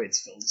 like, the way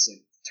it's filmed is,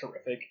 like,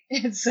 terrific.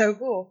 It's so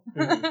cool.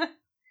 Mm-hmm.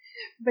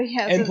 But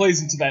yeah. And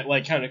plays into that,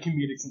 like, kind of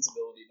comedic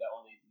sensibility that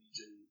only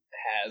Legion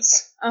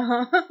has.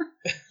 Uh-huh.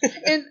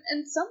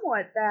 and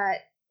somewhat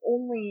that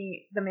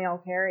only the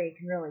male Carrie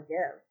can really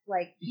give.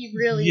 Like, he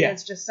really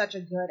is just such a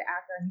good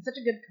actor, and he's such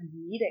a good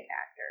comedic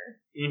actor.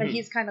 Mm-hmm. But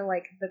he's kind of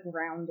like the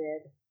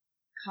grounded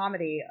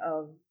comedy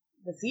of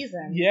the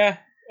season. Yeah.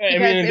 I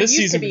mean, in this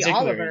season it used to be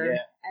Oliver,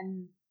 yeah.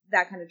 and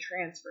that kind of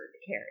transferred to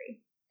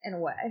Carrie, in a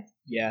way.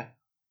 Yeah.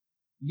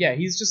 Yeah,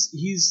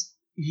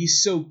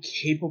 he's so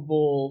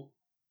capable,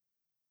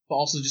 but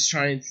also just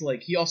trying to,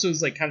 like, he also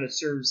is, like, kind of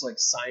serves, like,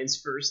 science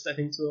first, I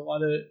think, to a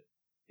lot of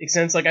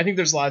extents. Like, I think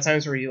there's a lot of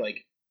times where he,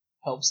 like,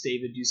 helps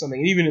David do something,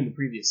 and even in the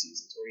previous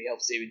seasons, where he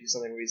helps David do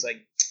something where he's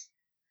like,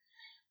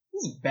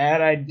 this is a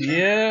bad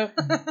idea,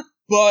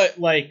 but,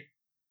 like,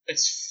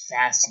 it's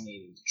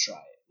fascinating to try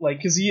it. Like,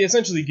 because he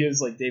essentially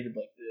gives, like, David,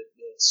 like, the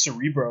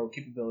cerebro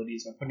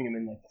capabilities by putting him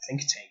in, like, the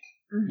think tank,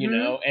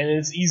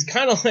 and he's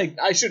kind of like,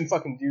 I shouldn't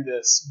fucking do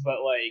this,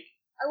 but, like,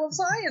 I love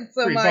science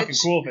so pretty much. Fucking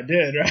cool if I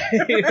did,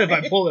 right? If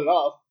I pulled it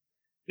off,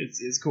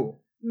 it's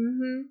cool.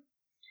 Mm-hmm.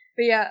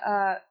 But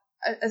yeah,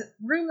 a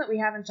room that we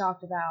haven't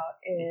talked about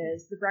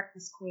is the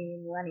Breakfast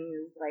Queen,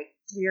 Lenny's, like,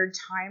 weird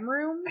time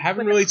room. I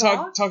haven't really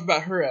talked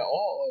about her at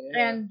all.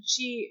 Yeah. And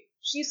she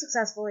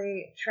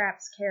successfully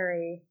traps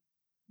Carrie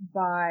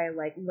by,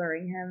 like,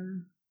 luring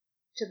him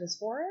to this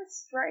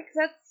forest, right? Because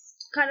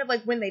that's kind of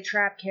like when they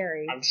trap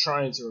Carrie. I'm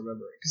trying to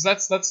remember it.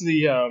 Because that's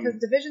the... Because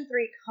Division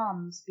 3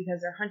 comes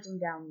because they're hunting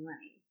down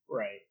Lenny.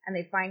 Right. And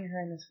they find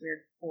her in this weird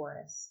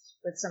forest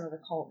with some of the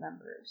cult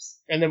members.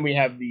 And then we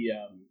have the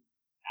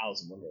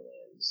Alice in Wonderland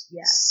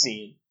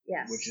scene.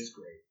 Yes. Which is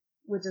great.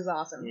 Which is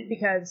awesome. Mm-hmm.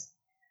 Because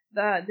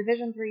the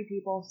Division 3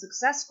 people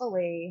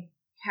successfully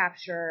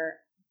capture...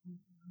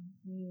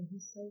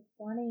 He's so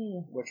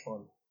funny. Which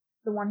one?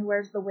 The one who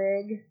wears the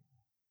wig.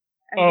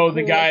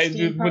 The guy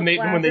when they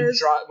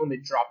drop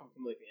him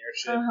from, like, the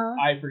airship. Uh-huh.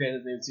 I forget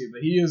his name too,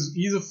 but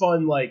he's a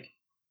fun, like,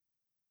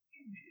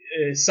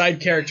 side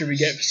character we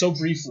get so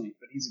briefly,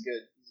 but he's a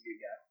good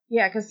guy.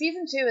 Yeah, because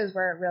season 2 is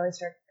where it really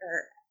starts,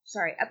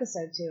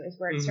 episode 2 is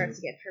where it starts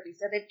to get trippy.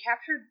 So they've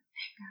captured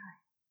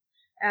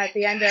that guy at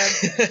the end of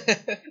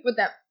with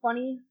that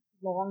funny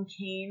long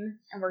cane,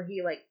 and where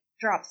he, like,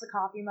 drops the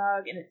coffee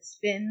mug and it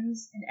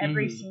spins. In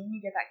every scene,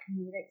 you get that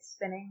comedic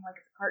spinning like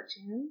it's a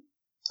cartoon.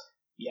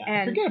 Yeah,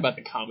 And- I forget about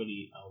the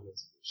comedy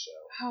elements of the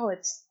show. Oh,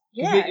 it's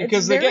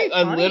because they very get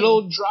a funny.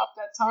 little dropped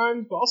at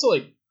times, but also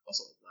not.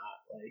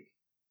 Like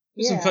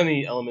there's some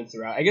funny elements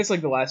throughout. I guess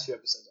like the last few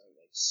episodes aren't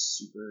like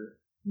super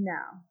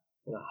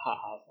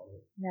hot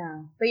funny.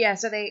 No. But yeah,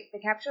 so they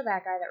capture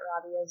that guy that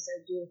Robbie is so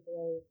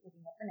dutifully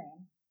looking up the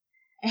name.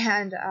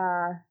 And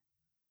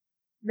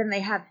then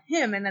they have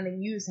him, and then they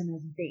use him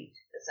as bait,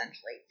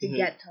 essentially, to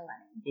get to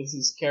Lenny. Is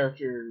his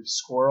character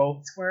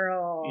Squirrel?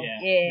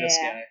 Yeah, this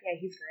guy. Yeah,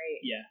 he's great.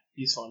 Yeah,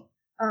 he's fun.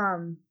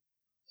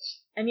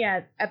 And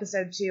yeah,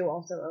 episode 2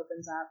 also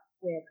opens up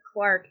with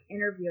Clark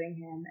interviewing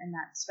him in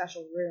that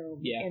special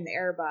room in the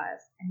Airbus,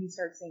 and he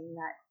starts singing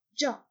that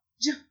jump.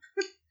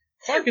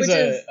 Clark is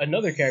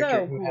another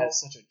character who has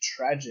such a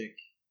tragic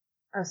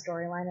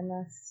storyline in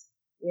this.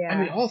 Yeah, I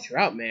mean, all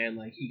throughout, man.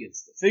 Like he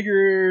gets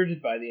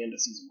disfigured by the end of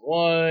season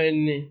 1.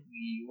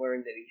 We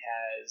learn that he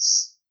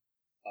has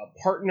a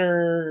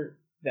partner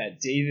that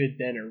David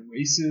then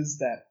erases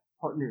that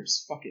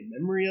partner's fucking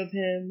memory of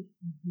him,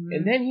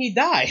 and then he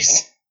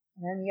dies.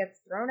 And then he gets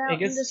thrown out.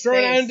 Out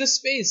into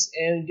space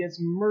and gets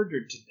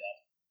murdered to death.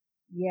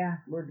 Yeah,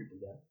 murdered to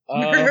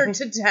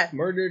death.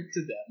 Murdered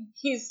to death.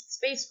 He's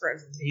space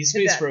frozen.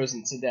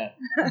 Frozen to death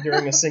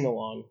during a sing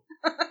along.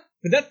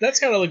 But that's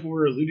kind of like what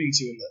we're alluding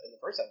to in the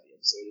first half of the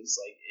episode. It's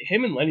like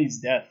him and Lenny's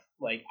death.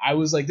 Like I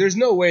was like, there's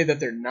no way that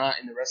they're not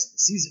in the rest of the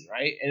season,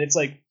 right? And it's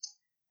like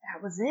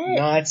that was it.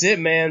 No, that's it,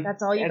 man.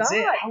 That's all you got.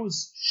 It. I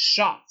was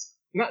shocked.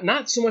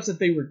 Not so much that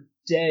they were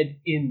dead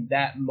in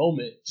that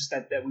moment, just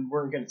that we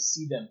weren't going to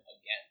see them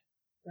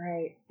again.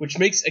 Right. Which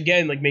makes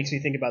me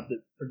think about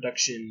the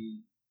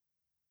production,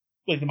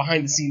 like the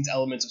behind the scenes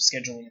elements of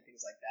scheduling and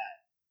things like that.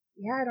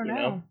 Yeah, I don't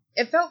know.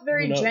 It felt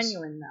very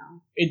genuine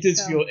though. It did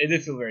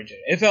feel very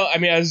genuine. It felt, I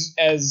mean, as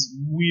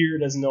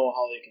weird as Noah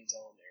Hawley can tell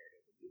a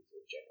narrative, it did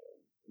feel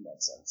genuine in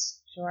that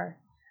sense. Sure.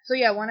 So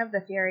yeah, one of the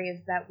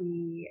theories that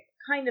we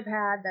kind of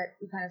had that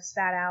we kind of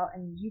spat out,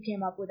 and you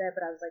came up with it,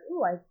 but I was like,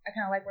 ooh, I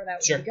kind of like where that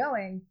was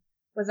going,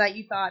 was that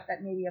you thought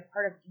that maybe a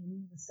part of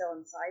Amy was still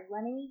inside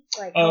Lenny,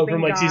 like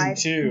from like guide,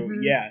 season 2,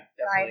 yeah,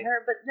 definitely. guide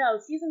her. But no,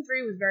 season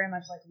 3 was very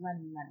much like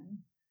Lenny.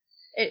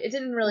 It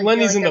didn't really.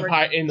 Lenny's feel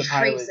like in the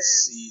pilot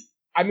seat.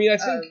 I mean, I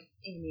think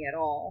Amy at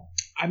all.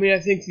 I mean, I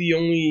think the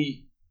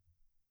only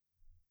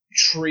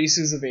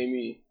traces of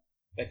Amy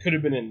that could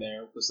have been in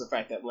there was the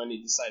fact that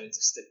Lenny decided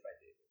to stick by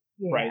David.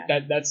 Yeah.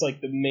 Right, that's like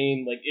the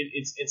main, like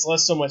it's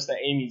less so much that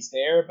Amy's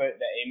there, but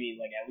that Amy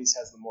like at least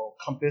has the moral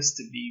compass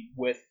to be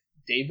with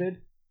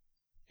David,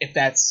 if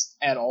that's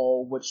at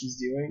all what she's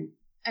doing.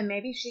 And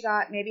maybe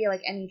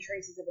like any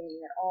traces of Amy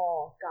at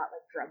all got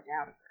like drugged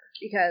out of her,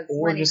 because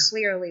Lenny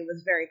clearly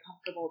was very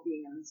comfortable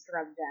being in this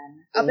drug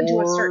den up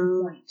until a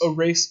certain point,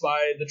 erased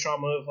by the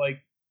trauma of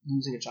like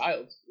losing a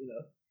child, you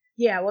know.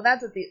 Yeah, well,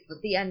 that's at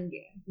the end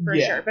game for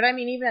sure. But I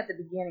mean, even at the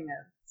beginning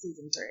of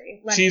season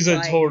 3,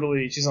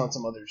 Lenny's she's on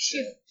some other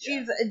shit.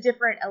 She's a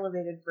different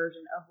elevated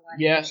version of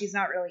Lenny. Yeah, she's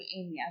not really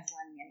Amy as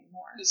Lenny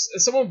anymore.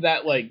 Some of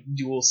that like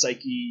dual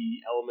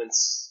psyche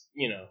elements,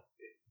 you know.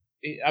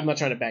 I'm not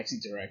trying to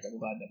backseat direct. I'm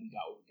glad that we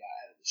got what we got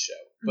out of the show,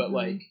 but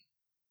like,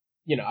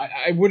 you know,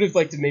 I would have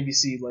liked to maybe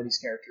see Lenny's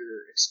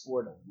character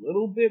explored a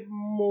little bit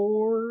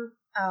more.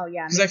 Oh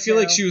yeah, because I feel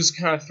like she was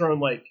kind of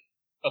thrown like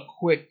a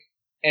quick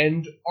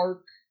end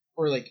arc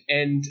or like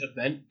end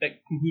event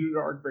that concluded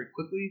her arc very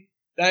quickly.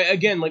 That,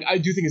 again, like I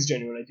do think it's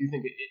genuine. I do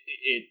think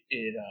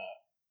it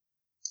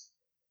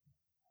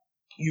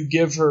you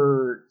give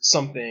her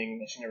something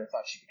that she never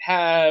thought she could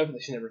have,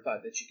 that she never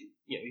thought that she could,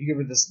 you know, you give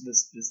her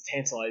this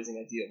tantalizing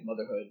idea of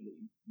motherhood, and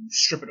you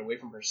strip it away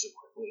from her so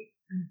quickly,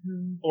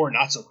 or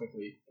not so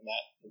quickly in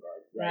that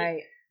regard,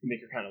 right? You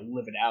make her kind of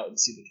live it out and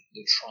see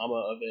the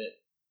trauma of it,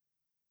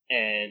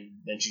 and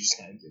then she just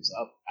kind of gives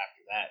up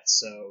after that.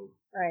 So,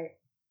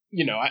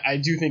 you know, I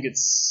do think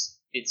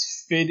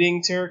it's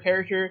fitting to her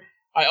character.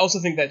 I also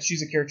think that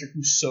she's a character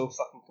who's so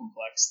fucking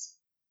complex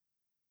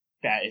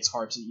that it's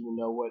hard to even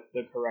know what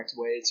the correct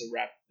way to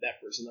wrap that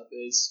person up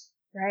is.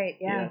 Right,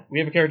 yeah. You know, we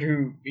have a character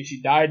who,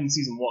 she died in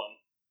season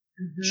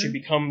 1. She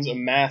becomes a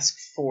mask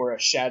for a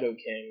Shadow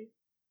King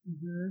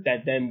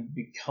that then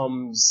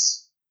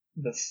becomes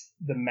the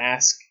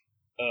mask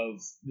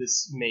of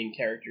this main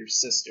character's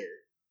sister.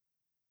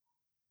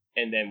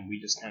 And then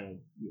we just kind of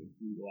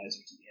brutalize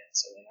her to the end.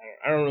 So like,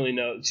 I don't really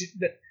know.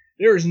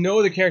 There is no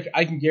other character,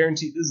 I can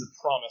guarantee, this is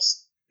a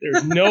promise, there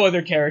is no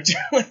other character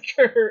like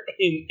her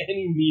in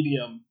any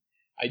medium.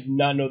 I do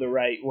not know the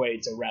right way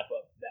to wrap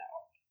up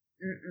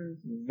that arc.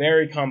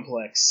 Very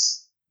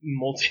complex,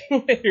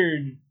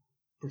 multi-layered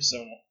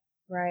persona.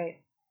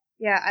 Right.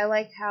 Yeah, I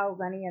liked how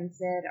Lenny and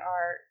Sid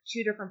are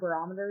two different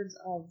barometers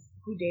of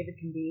who David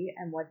can be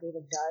and what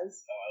David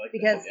does. Oh, I like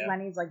because that, yeah.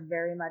 Lenny's like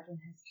very much in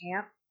his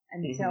camp,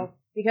 and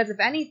because if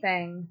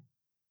anything,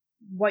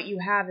 what you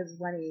have is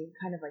Lenny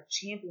kind of like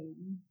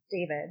championing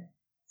David,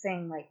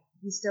 saying like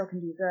he still can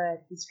do good.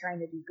 He's trying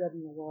to do good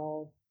in the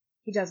world.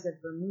 He does good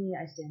for me.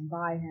 I stand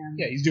by him.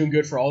 Yeah, he's doing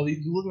good for all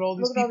these. Look at all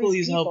these people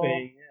he's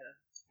helping.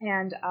 Yeah.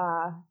 And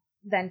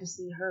then to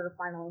see her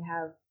finally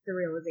have the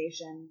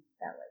realization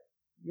that, like,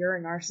 you're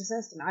a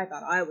narcissist, and I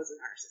thought I was a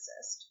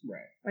narcissist.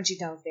 Right. When she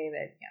tells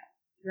David,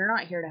 you're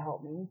not here to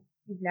help me.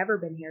 You've never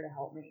been here to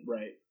help me.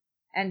 Right.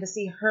 And to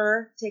see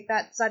her take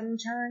that sudden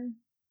turn,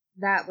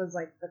 that was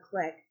like the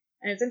click.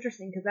 And it's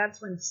interesting because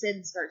that's when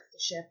Sid starts to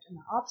shift in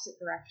the opposite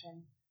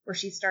direction, where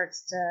she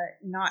starts to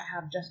not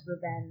have just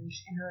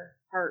revenge in her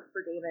heart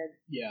for David,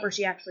 Yeah. where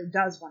she actually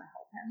does want to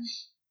help him.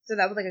 So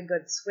that was like a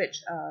good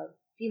switch of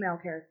female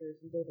characters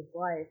in David's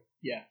life,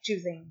 Yeah.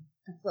 choosing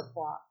to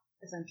flip-flop,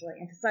 essentially,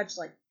 into such,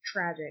 like,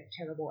 tragic,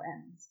 terrible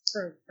ends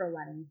for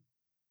Lenny.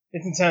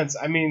 It's intense.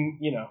 I mean,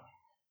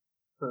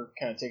 her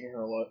kind of taking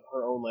her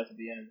own life at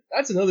the end.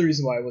 That's another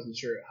reason why I wasn't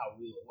sure how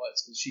real it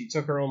was, because she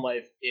took her own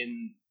life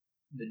in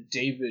the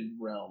David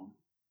realm.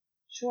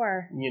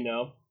 Sure.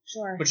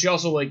 Sure. But she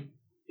also, like,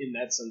 in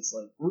that sense,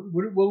 like,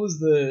 what was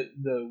the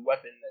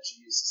weapon that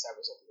she used to stab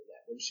herself in the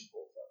neck? What did she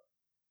pull from?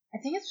 I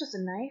think it's just a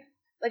knife,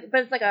 but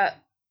it's like a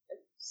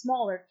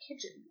smaller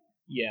kitchen knife.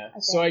 Yeah.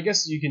 So I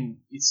guess you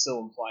can still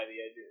imply the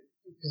idea,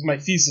 because my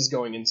thesis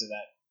going into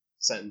that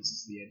sentence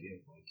is the idea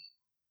of, like,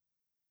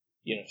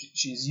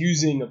 she's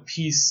using a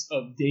piece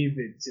of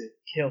David to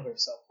kill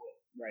herself with,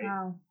 right?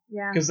 Oh,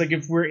 yeah. Because, like,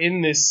 if we're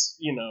in this,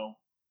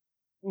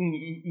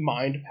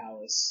 mind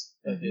palace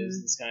that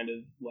is this kind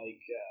of, like,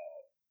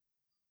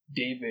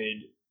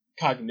 David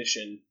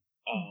cognition,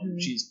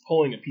 she's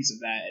pulling a piece of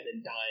that and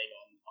then dying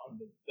on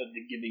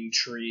the giving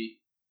tree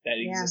that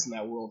exists in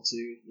that world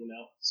too,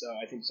 So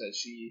I think that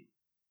she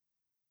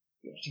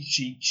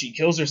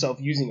kills herself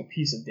using a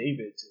piece of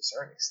David to a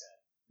certain extent,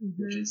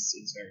 which is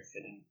very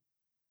fitting.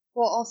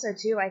 Well, also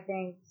too, I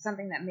think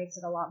something that makes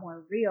it a lot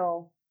more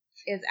real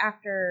is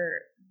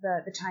after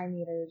the Time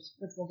Eaters,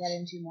 which we'll get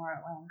into more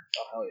at length,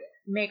 oh hell yeah,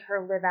 make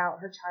her live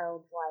out her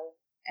child's life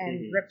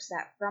and rips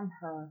that from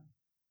her.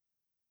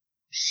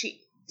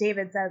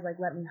 David says, like,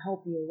 let me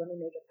help you, let me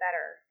make it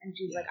better. And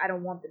she's like, I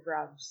don't want the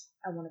drugs.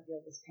 I want to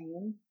feel this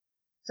pain.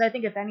 So I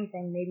think, if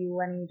anything, maybe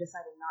Lenny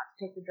decided not to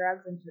take the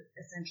drugs and to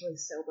essentially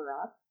sober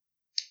up.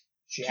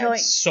 She had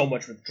so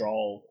much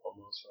withdrawal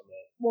almost from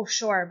it. Well,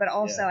 sure, but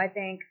also I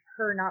think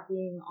her not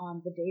being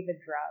on the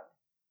David drug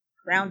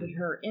grounded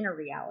her in a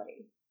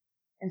reality,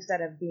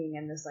 instead of being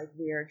in this, like,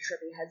 weird,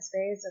 trippy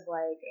headspace of,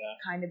 like,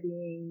 kind of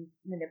being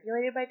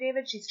manipulated by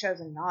David. She's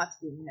chosen not to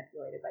be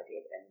manipulated by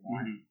David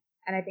anymore.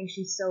 And I think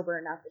she's sober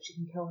enough that she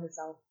can kill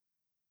herself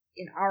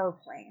in our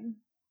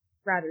plane,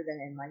 rather than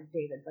in, like,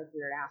 David's, like,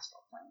 weird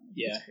astral plane that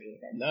he's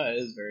created. No, that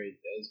is very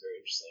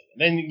interesting.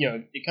 And then,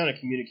 it kind of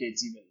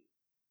communicates even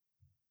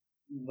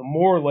the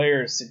more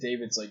layers to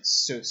David's, like,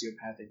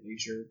 sociopathic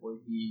nature, where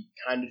he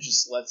kind of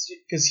just lets you,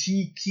 because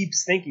he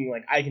keeps thinking,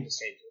 like, I can just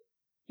change it.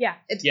 Yeah,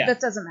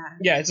 that doesn't matter.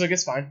 Yeah, it's like,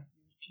 it's fine.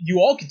 You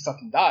all could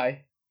fucking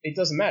die. It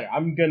doesn't matter.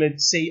 I'm gonna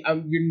say,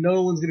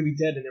 no one's gonna be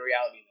dead in the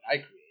reality that I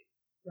create.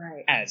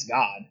 Right. As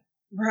God.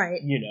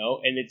 Right.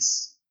 And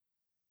it's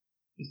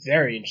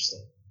very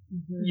interesting.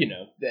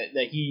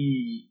 That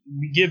we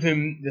give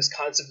him this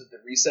concept of the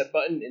reset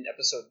button in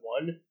episode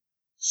 1.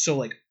 So,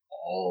 like,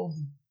 all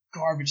the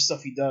garbage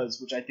stuff he does,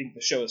 which I think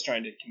the show is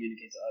trying to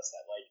communicate to us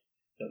that,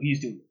 like, he's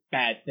doing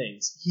bad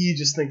things. He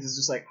just thinks it's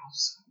just like, I'll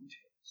just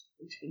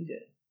change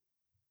it.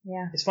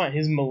 Yeah. It's fine.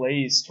 His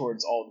malaise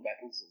towards all the bad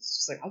things is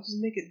just like, I'll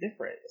just make it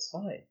different. It's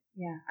fine.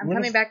 Yeah. I'm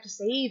coming back to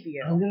save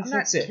you. I'm gonna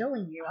fix it. I'm not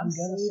killing you. I'm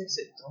gonna fix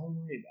it. Don't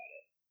worry about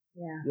it.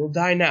 Yeah. You'll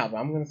die now, but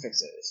I'm gonna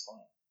fix it. It's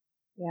fine.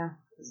 Yeah.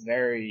 It's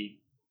very.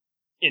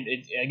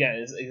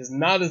 Again, it's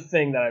not a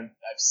thing that I've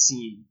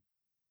seen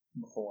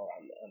before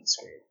on the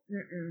screen.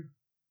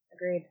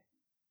 Agreed.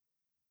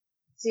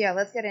 So yeah,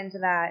 let's get into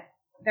that.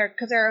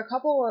 Because there are a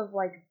couple of,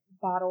 like,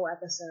 bottle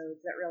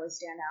episodes that really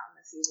stand out in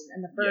the season,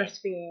 and the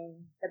first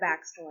being the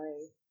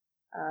backstory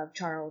of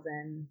Charles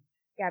and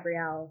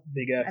Gabrielle,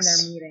 Big X, and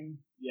their meeting.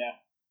 Yeah.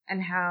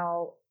 And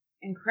how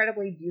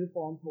incredibly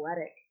beautiful and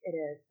poetic it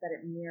is that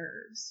it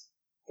mirrors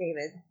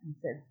David and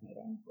Sid's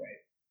meeting.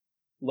 Right.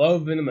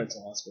 Love in a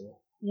mental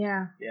hospital.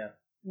 Yeah. Yeah.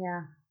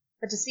 Yeah.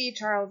 But to see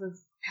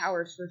Charles's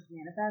powers first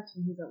manifest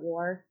when he's at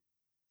war,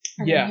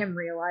 and then him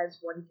realize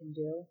what he can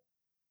do.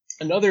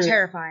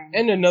 Terrifying.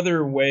 And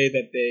another way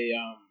that they,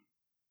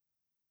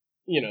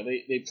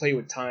 they play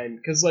with time,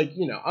 because, like,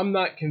 I'm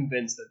not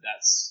convinced that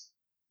that's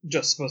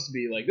just supposed to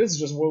be, like, this is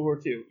just World War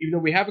II. Even though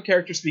we have a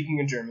character speaking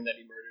in German that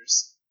he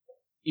murders,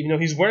 even though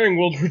he's wearing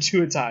World War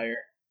II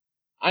attire,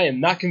 I am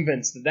not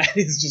convinced that that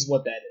is just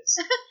what that is.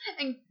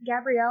 And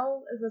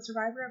Gabrielle is a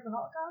survivor of the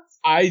Holocaust?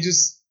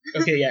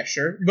 Okay, yeah,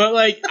 sure. But,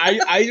 like,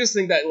 I just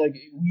think that, like,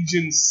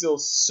 legions still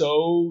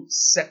so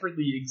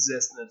separately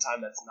exist in a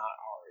time that's not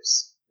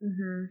ours.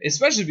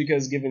 Especially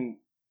because, given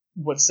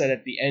what's said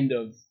at the end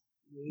of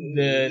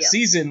the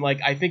season,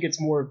 like, I think it's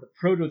more of the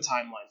proto-timeline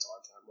to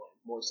our timeline,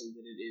 more so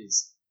than it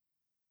is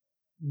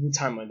the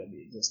timeline that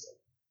we exist in.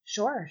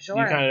 Sure. You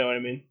kind of know what I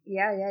mean?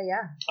 Yeah.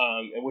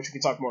 And which we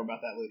can talk more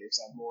about that later, because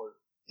I have more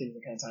things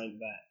that kind of tie into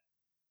that.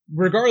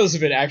 Regardless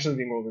of it actually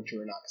being World War II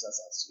or not,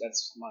 because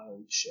that's my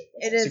own shit.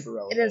 That's super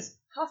relevant. It is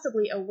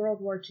possibly a World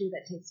War II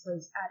that takes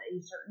place at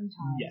a certain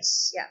time.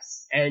 Yes.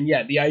 Yes. And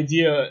yeah, the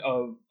idea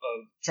of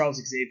of Charles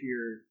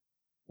Xavier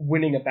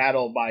winning a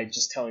battle by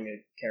just telling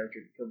a character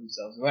to kill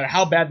themselves, no matter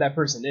how bad that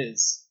person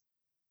is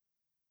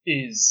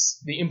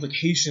the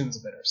implications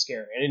of it are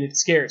scary, and it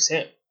scares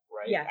him,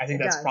 right? Yes, I think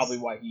it that's does. probably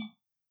why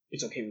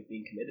it's okay with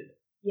being committed.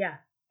 Yeah,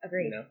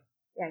 agreed. You know?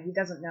 Yeah, he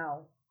doesn't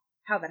know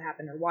how that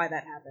happened or why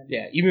that happened.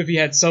 Yeah, even if he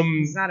had some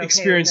He's not okay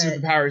experience with with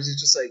it. the powers, he's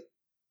just like,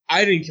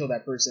 I didn't kill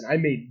that person, I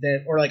made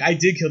them, or like, I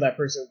did kill that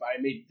person, but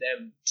I made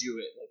them do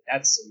it. Like,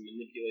 that's some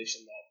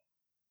manipulation that,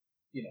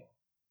 you know,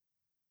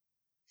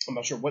 I'm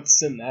not sure what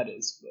sin that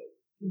is, but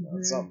you know,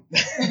 it's something.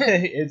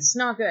 It's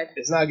not good.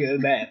 It's not good,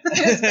 it's bad.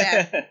 It's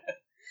bad.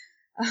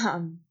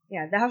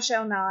 Yeah, thou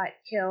shalt not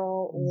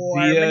kill or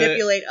The,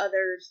 manipulate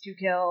others to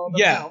kill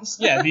themselves.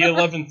 Yeah, the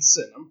 11th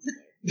sin.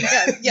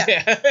 Yeah.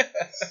 Yeah,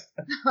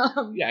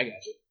 I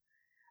got you.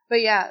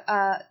 But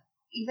yeah,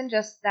 even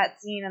just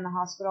that scene in the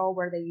hospital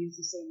where they use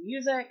the same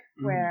music,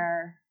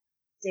 where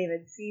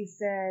David sees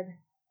Sid,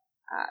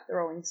 the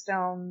Rolling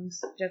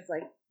Stones, just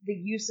like the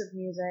use of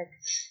music,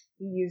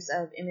 the use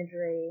of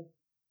imagery,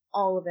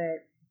 all of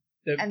it.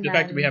 The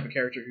fact that we have a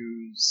character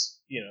who's,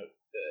 you know,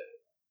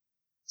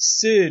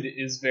 Sid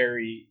is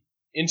very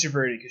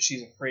introverted because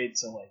she's afraid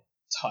to like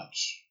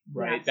touch,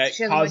 right? Yes, That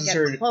she doesn't causes want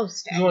her to get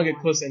close to she doesn't want to anyone,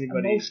 get close to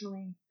anybody.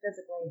 emotionally,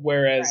 physically.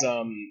 Whereas,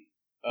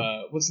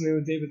 right. What's the name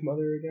of David's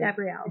mother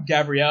again?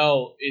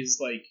 Gabrielle is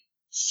like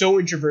so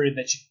introverted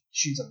that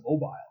she's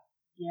immobile.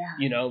 Yeah.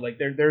 You know, like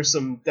there's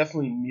some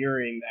definitely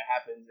mirroring that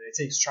happens, and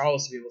it takes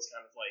Charles to be able to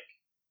kind of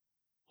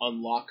like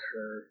unlock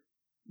her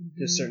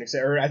to a certain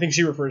extent. Or I think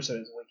she refers to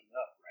it as waking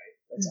up,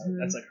 right?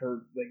 That's like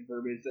her like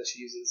verbiage that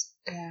she uses.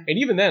 Yeah. And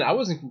even then, I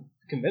wasn't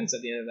convinced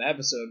at the end of the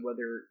episode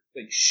whether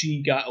like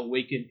she got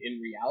awakened in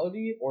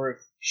reality or if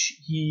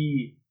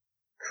he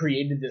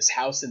created this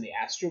house in the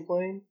astral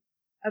plane.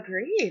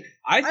 Agreed.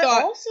 I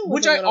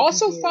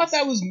also thought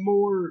that was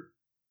more.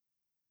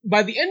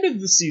 By the end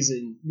of the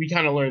season, we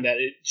kind of learned that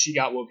she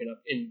got woken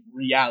up in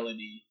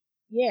reality.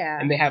 Yeah.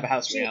 And they have a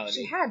house in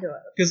reality. She had to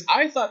have. Because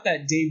I thought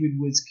that David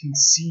was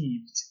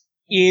conceived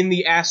in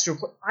the astral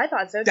plane. I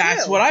thought so too.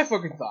 That's what I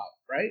fucking thought,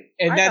 right?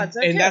 And thought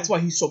so too. that's why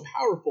he's so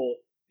powerful,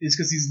 is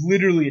because he's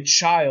literally a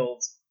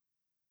child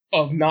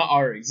of not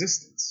our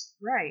existence.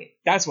 Right.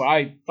 That's what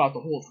I thought the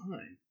whole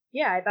time.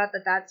 Yeah, I thought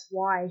that's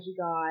why he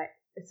got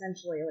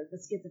essentially like the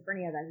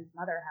schizophrenia that his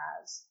mother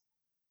has,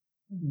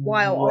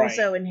 while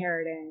also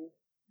inheriting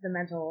the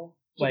mental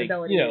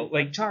capabilities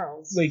of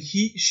Charles. Like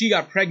she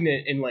got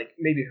pregnant and like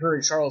maybe her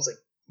and Charles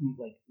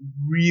like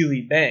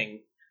really bang.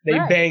 They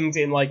banged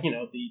in like, you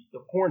know, the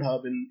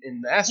Pornhub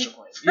in the astral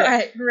plane.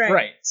 Yeah.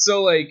 Right.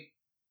 So like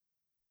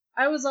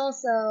I was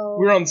also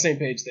we're on the same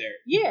page there.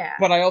 Yeah.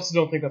 But I also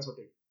don't think that's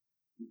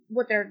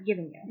what they're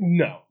giving you.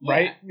 No,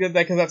 right?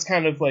 Because that's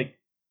kind of like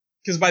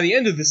because by the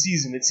end of the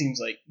season it seems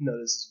like no,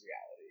 this is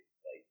reality.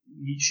 Like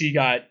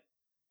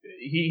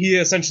he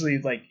essentially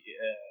like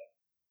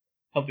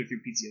helped her through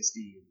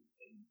PTSD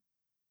and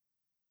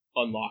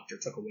unlocked or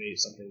took away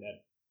something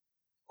that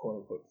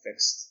quote unquote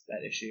fixed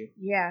that issue.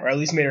 Yeah. Or at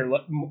least made her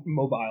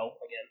mobile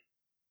again.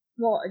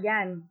 Well,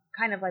 again,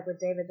 kind of like what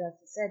David does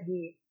to Sid,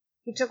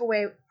 he took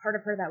away part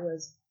of her that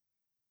was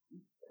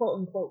quote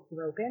unquote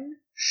broken.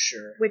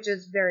 Sure. Which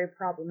is very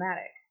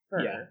problematic for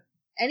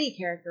any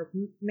character,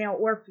 male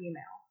or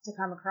female, to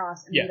come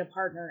across and meet a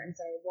partner and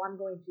say, well, I'm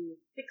going to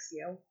fix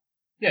you.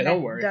 Yeah,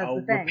 don't worry. I'll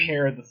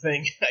repair the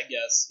thing, I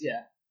guess.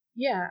 Yeah.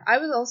 Yeah, I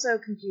was also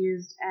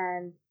confused,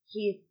 and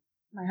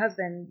my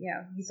husband, you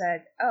know, he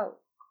said, oh,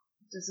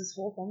 does this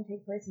whole thing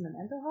take place in the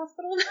mental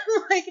hospital?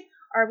 Like,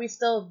 are we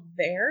still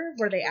there?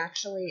 Were they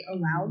actually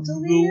allowed to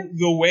leave?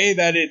 The way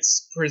that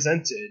it's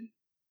presented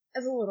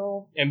is a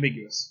little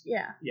ambiguous.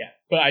 Yeah. Yeah.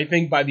 But I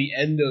think by the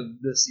end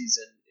of the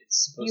season,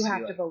 it's supposed you to be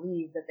have to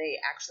believe that they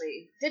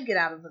actually did get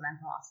out of the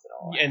mental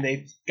hospital. And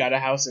they got a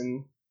house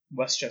in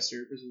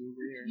Westchester,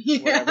 presumably, or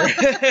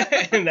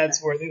whatever. And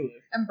that's where they live.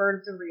 And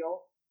birthed a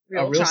real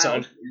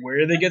son. Where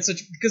do they get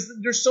such... Because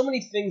there's so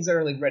many things that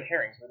are like red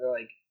herrings, where they're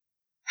like,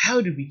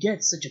 how did we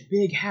get such a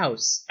big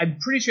house? I'm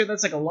pretty sure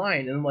that's like a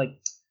line, and I'm like,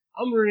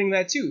 I'm learning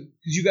that too,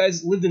 because you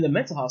guys lived in the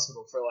mental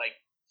hospital for like,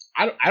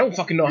 I don't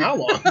fucking know how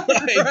long. Like,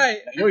 right.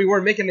 I know you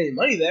weren't making any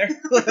money there.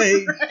 Like,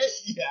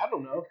 yeah, I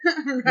don't know.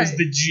 Right. Is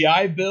the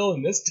GI Bill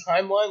in this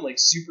timeline like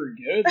super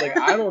good? Like,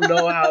 I don't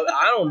know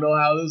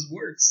how this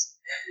works.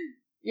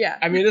 Yeah.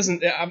 I mean, I'm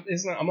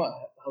not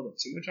held up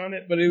too much on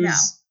it, but it was.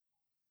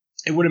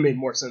 No. It would have made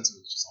more sense if it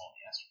was just all in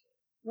the astral.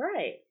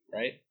 Right.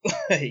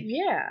 Right.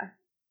 Yeah.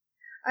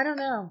 I don't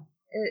know.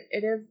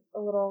 It is a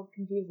little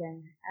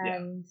confusing,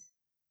 and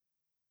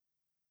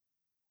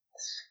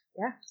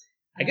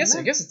I guess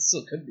it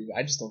still could be, but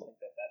I just don't think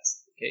that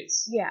that's the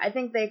case. Yeah, I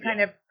think they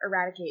kind of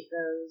eradicate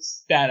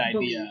those bad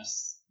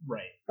ideas,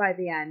 right? By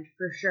the end,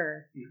 for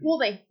sure. Mm-hmm. Well,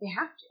 they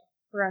have to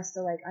for us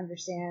to like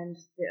understand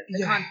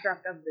the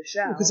construct of the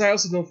show. Because I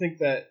also don't think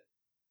that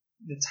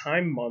the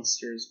time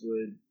monsters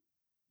would.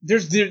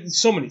 There's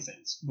so many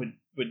things would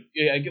like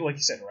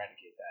you said,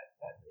 eradicate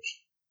that notion.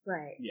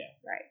 Right. Yeah.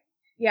 Right.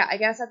 Yeah, I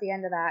guess at the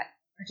end of that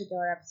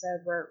particular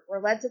episode,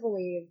 we're led to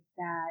believe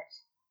that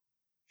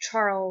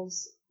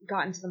Charles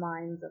got into the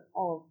minds of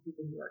all of the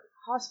people who work at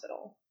the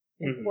hospital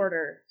in Mhm.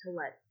 order to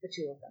let the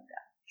two of them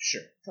go,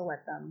 Sure. to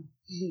let them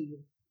leave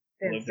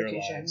the Live their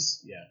institution.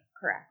 lives. Yeah.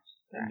 Correct.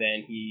 And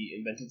then he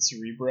invented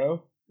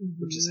Cerebro, Mm-hmm.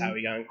 which is how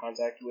he got in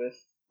contact with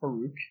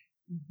Farouk.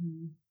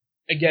 Mm-hmm.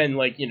 Again,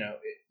 like, you know,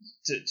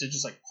 to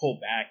just like pull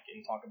back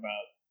and talk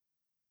about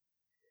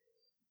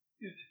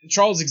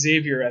Charles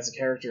Xavier as a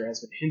character has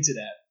been hinted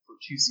at for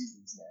 2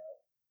 seasons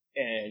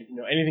now. And, you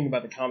know, anything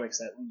about the comics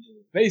that Legion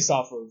is based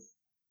off of,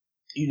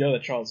 you know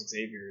that Charles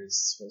Xavier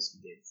is supposed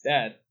to be David's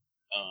dad.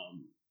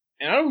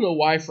 And I don't know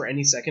why for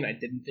any second I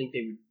didn't think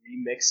they would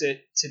remix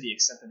it to the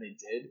extent that they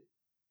did.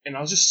 And I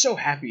was just so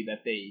happy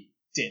that they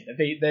did.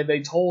 That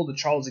they told the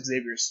Charles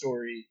Xavier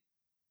story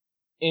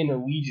in a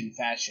Legion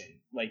fashion.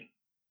 Like,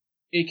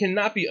 it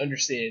cannot be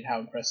understated how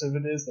impressive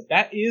it is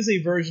that is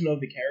a version of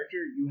the character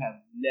you have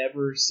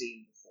never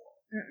seen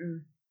before.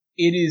 Mm-mm.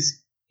 It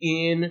is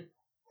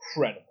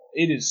incredible.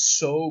 It is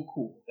so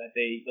cool that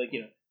they, like,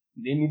 you know,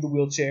 we didn't need the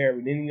wheelchair,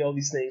 we didn't need all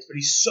these things, but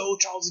he's so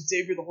Charles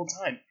Xavier the whole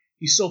time.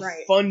 He's so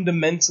Right.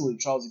 fundamentally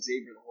Charles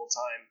Xavier the whole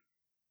time.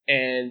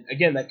 And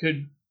again, that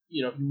could,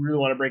 you know, if you really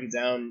want to break it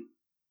down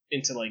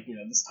into, like, you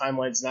know, this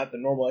timeline's not the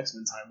normal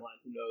X-Men timeline,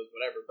 who knows,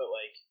 whatever, but,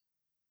 like,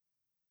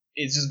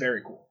 it's just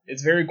very cool.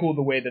 It's very cool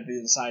the way that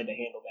they decided to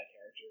handle that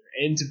character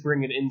and to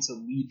bring it into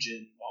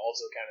Legion while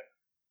also kind of,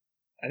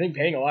 I think,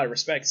 paying a lot of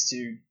respects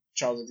to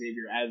Charles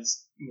Xavier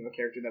as, you know, a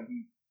character that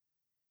we've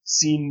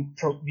seen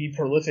be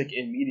prolific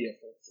in media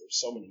for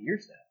so many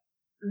years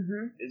now.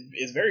 Mm-hmm.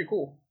 It's very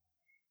cool.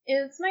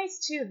 It's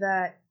nice too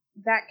that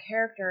that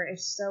character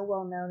is so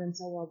well known and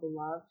so well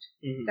beloved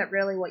Mm-hmm. that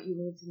really what you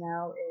need to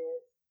know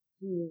is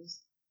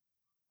he's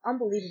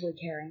unbelievably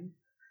caring,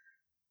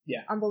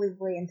 Yeah.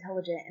 unbelievably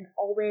intelligent, and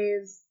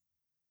always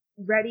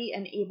ready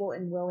and able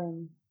and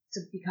willing to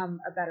become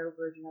a better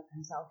version of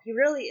himself. He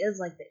really is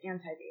like the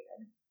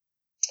anti-David.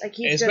 Like,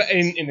 he's just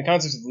in the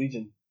context of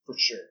Legion, for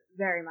sure.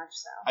 very much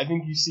so. I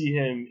think you see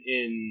him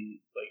in,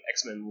 like,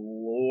 X-Men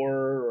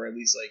lore, or at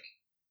least, like,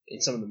 in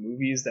some of the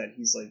movies, that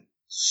he's, like,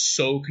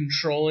 so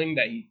controlling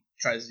that he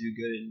tries to do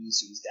good and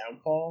leads to his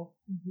downfall.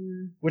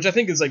 Mm-hmm. Which I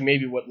think is, like,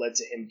 maybe what led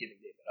to him giving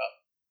David up.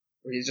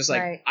 Where he's just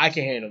like, Right. I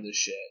can handle this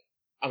shit.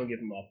 I'm gonna give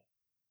him up.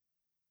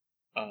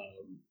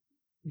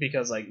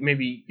 Because, like,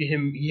 maybe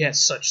he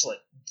has such, like,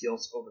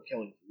 guilt over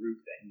killing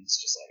Farouk that he's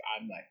just like,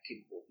 I'm not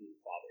capable of being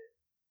a father.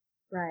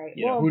 Right.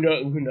 You know,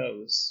 who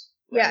knows?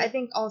 Yeah, right? I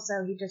think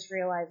also he just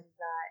realizes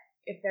that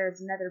if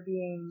there's another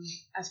being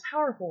as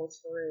powerful as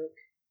Farouk,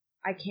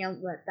 I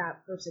can't let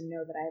that person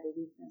know that I have a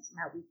weakness, and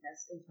that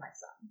weakness is my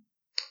son.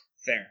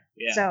 Fair.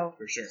 Yeah, So,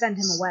 for sure. send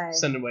him away.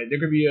 Send him away. There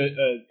could be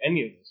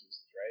any of those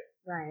reasons,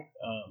 right? Right.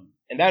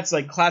 And that's,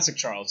 like, classic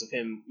Charles, of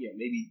him, you know,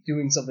 maybe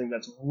doing something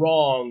that's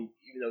wrong,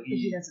 even though But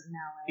he doesn't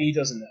know it. he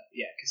doesn't know.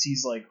 Yeah, because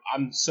he's like,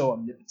 I'm so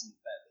omnipotent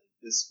that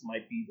this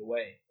might be the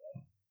way.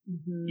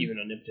 Mm-hmm. Even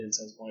omnipotence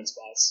has blind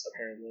spots,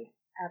 apparently.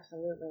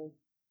 Absolutely.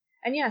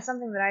 And yeah,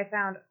 something that I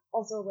found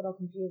also a little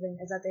confusing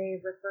is that they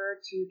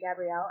refer to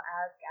Gabrielle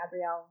as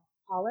Gabrielle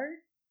Holler,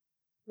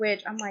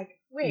 which I'm like,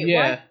 wait,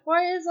 Yeah.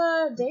 why is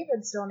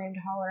David still named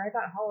Holler? I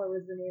thought Holler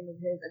was the name of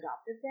his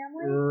adopted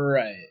family.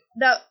 Right.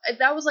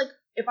 That was like,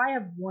 if I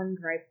have one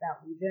gripe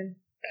about Legion,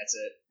 That's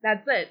it.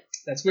 that's it.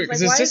 That's weird, Like,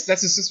 because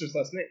that's his sister's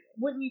last name.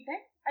 Wouldn't you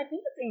think? I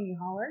think it's Amy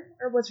Holler,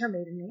 or was her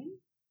maiden name?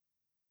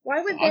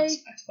 Why would I they?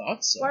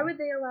 thought so. Why would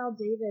they allow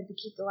David to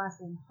keep the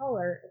last name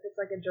Holler if it's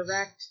like a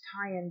direct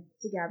tie-in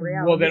to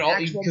Gabrielle, Well, then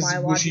his actual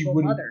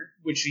biological mother?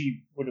 which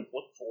he would have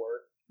looked for.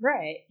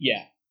 Right.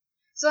 Yeah.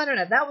 So I don't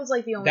know. That was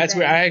like the only. That's thing.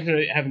 weird. I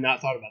actually have not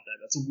thought about that.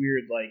 That's a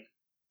weird, like,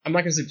 I'm not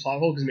gonna say plot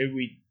hole because maybe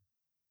we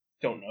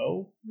don't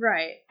know.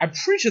 Right. I'm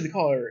pretty sure they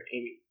call her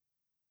Amy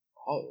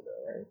Holler,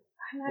 though, right?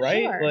 I'm not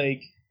Right? sure.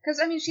 Like, Because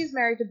I mean, she's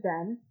married to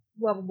Ben,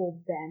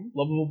 lovable Ben.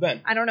 Lovable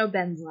Ben. I don't know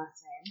Ben's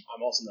last name,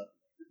 I'm also not.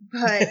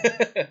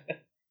 but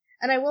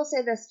and I will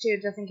say this too,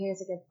 just in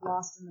case it gets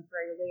lost in the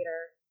fray later,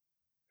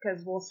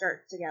 because we'll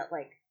start to get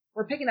like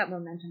we're picking up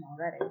momentum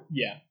already.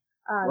 Yeah.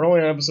 We're only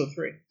on episode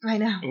 3. I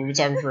know. And we've been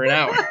talking for an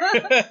hour.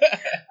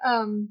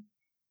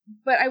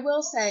 But I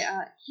will say,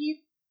 Heath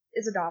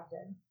is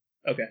adopted.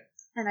 Okay.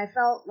 And I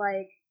felt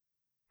like,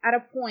 at a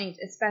point,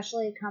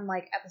 especially come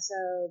like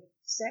episode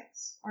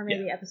 6, or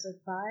maybe episode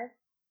 5,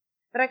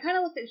 that I kind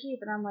of looked at Heath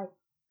and I'm like,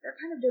 they're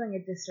kind of doing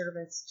a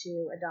disservice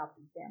to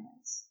adopted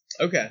families.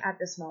 Okay. At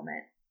this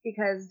moment.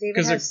 Because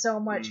David has so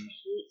much Mm.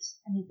 hate,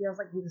 and he feels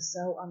like he was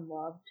so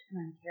unloved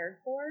and uncared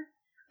for.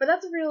 But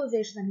that's a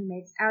realization that he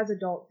makes as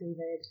adult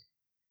David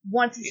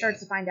once he starts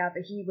to find out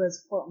that he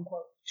was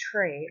quote-unquote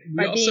betrayed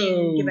by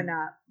being given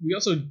up. We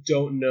also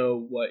don't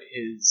know what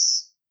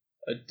his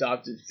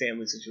adopted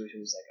family situation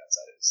was like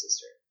outside of his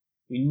sister.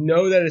 We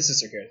know that his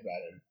sister cares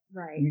about him.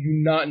 Right. We do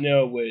not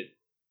know what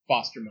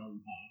foster mom and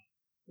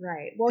pop.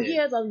 Right. Well, he did.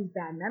 has all these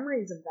bad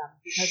memories of them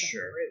because of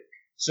Farouk.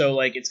 So,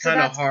 like, it's So kind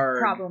of that's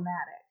hard.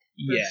 problematic.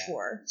 For Yeah.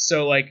 sure.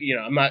 So, like, you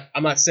know,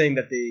 I'm not saying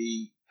that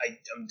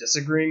I'm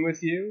disagreeing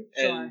with you,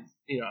 and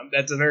you know,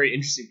 that's a very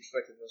interesting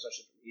perspective,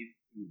 especially from you,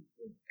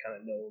 who kind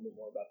of know a little bit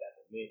more about that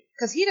than me.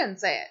 Because he didn't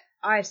say it.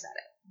 I said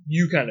it.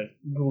 you kind of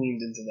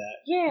gleaned into that.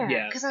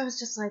 Yeah, because I was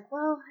just like,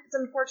 well, it's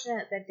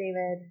unfortunate that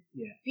David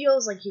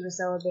feels like he was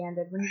so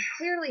abandoned when he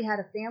clearly had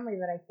a family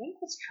that I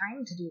think was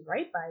trying to do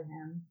right by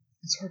him.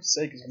 It's hard to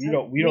say because we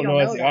don't know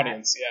as the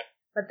audience,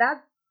 But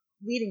that,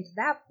 leading to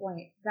that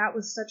point, that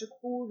was such a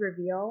cool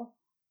reveal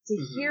to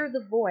hear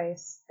the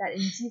voice that in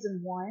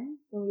season 1,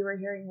 when we were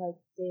hearing, like,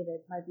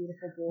 David, my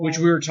beautiful boy. Which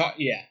we were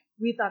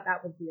we thought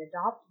that was the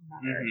adopted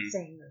mother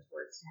saying those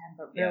words to him,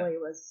 but really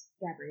it was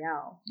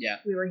Gabrielle. Yeah.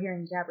 We were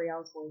hearing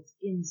Gabrielle's voice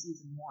in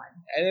season 1.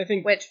 And I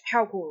think... Which,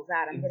 how cool is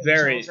that? I'm getting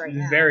chills right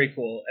now. Very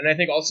cool. And I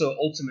think also,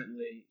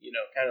 ultimately,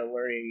 kind of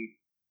learning...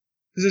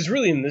 Because it's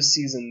really in this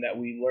season that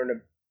we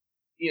learn...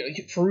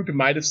 Farouk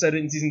might have said it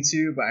in season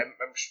 2, but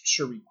I'm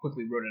sure we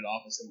quickly wrote it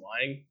off as him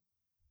lying.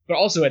 But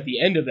also at the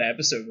end of the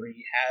episode where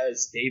he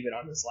has David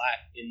on his lap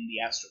in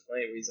the astral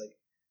plane, where he's like,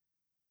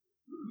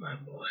 my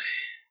boy...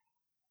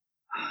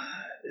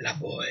 la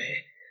boy,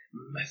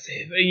 my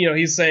favorite.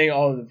 He's saying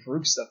all of the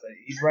Farouk stuff.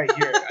 He's right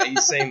here.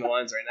 He's saying the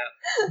lines right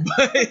now.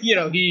 But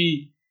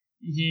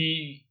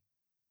he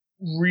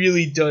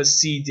really does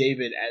see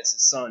David as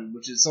his son,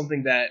 which is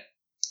something that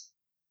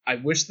I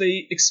wish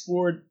they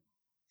explored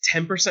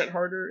 10%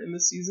 harder in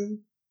this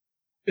season,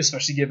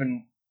 especially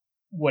given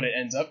what it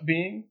ends up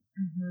being.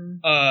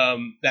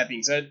 That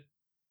being said,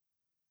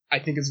 I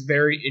think it's a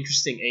very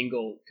interesting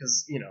angle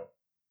because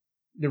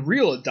the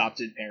real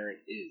adopted parent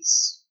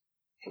is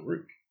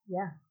Farouk.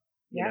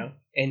 Yeah.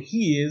 And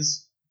he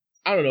is,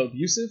 I don't know,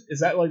 abusive?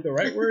 Is that like the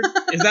right word?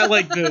 Is that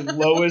like the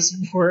lowest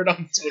word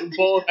on the totem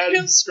pole of how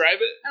to describe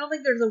it? I don't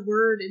think there's a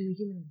word in the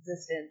human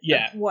existence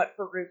that's what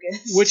Farouk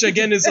is. Which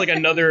again is like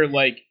another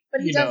like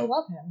But he does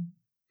love him.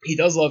 He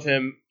does love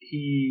him.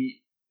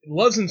 He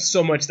loves him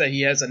so much that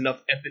he has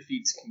enough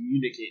empathy to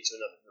communicate to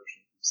another version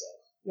of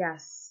himself.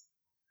 Yes.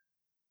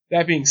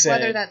 That being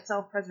said, whether that's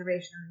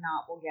self-preservation or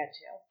not, we'll get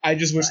to. I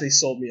just wish they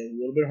sold me a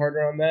little bit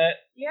harder on that.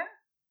 Yeah.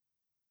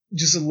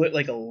 Just a little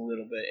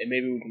bit, and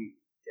maybe we can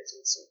get to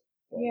it soon.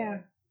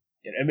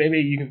 And maybe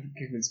you can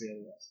convince me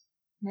otherwise.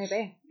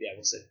 Maybe. Yeah,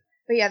 we'll see.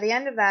 But yeah, the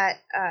end of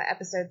that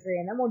episode 3,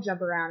 and then we'll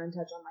jump around and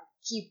touch on like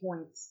key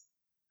points.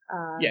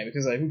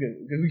 Because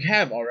we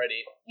have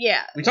already.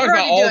 Yeah. We talked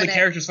about all the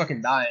characters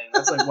fucking dying.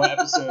 That's like what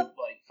episode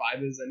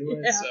 5 is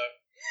anyway. Yeah. So.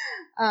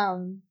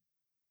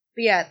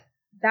 But yeah,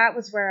 that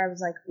was where I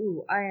was like,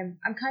 ooh, I'm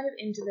kind of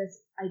into this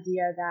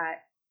idea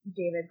that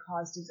David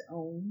caused his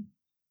own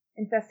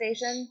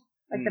infestation.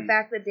 Like the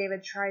fact that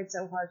David tried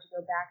so hard to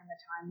go back in the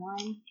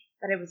timeline,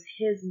 that it was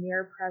his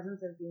mere presence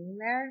of being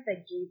there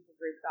that gave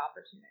Farouk the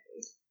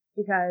opportunity.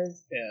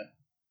 Because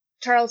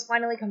Charles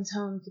finally comes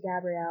home to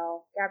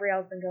Gabrielle.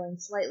 Gabrielle's been going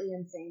slightly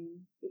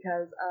insane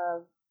because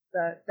of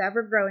the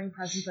ever-growing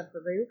presence of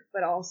Farouk,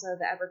 but also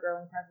the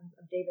ever-growing presence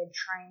of David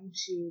trying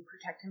to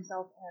protect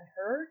himself and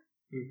her,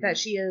 that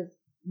she is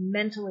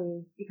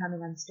mentally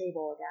becoming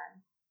unstable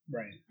again.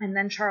 Right. And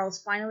then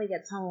Charles finally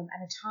gets home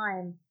at a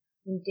time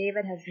when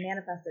David has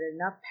manifested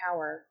enough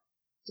power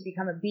to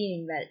become a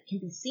being that can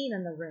be seen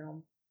in the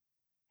room.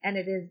 And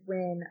it is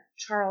when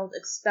Charles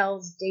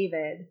expels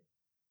David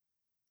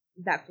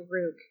that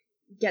Farouk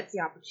gets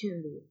the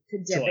opportunity to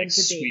dip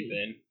into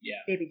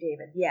baby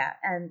David. Yeah.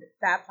 And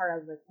that part I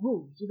was like,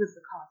 ooh, he was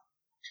the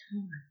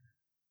cause.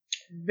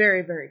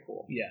 Very, very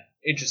cool. Yeah.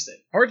 Interesting.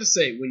 Hard to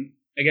say when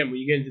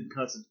you get into the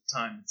concept of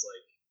time, it's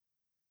like,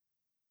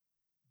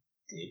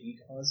 did he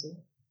cause it?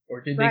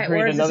 Or did they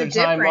create another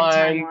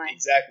timeline?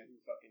 Exactly.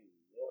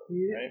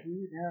 Right?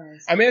 Who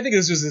knows? I mean, I think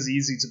it's just as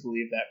easy to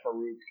believe that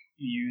Farouk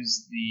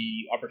used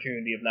the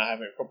opportunity of not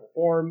having a corporal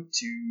form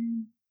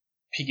to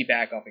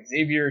piggyback off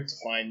Xavier to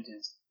find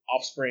his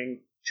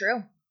offspring.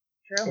 True.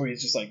 Or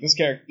he's just like,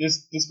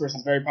 this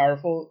person's very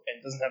powerful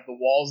and doesn't have the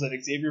walls that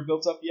Xavier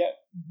built up yet.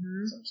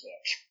 So I'm just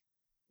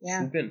like,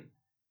 swoop in.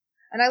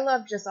 And I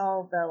love just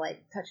all the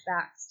like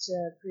touchbacks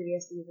to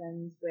previous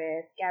seasons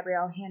with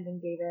Gabrielle handing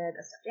David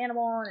a stuffed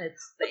animal, and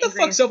it's what the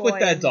fuck's up with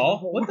that doll?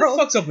 What the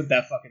fuck's up with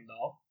that fucking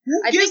doll?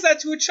 Who gives that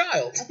to a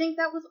child? I think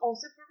that was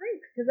also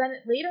Farouk, because then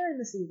later in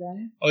the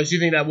season. Oh, so you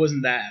think that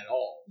wasn't that at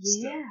all?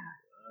 Yeah.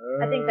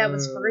 I think that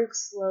was Farouk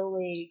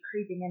slowly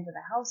creeping into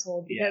the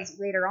household, because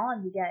later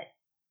on we get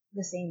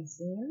the same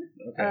scene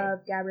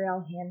of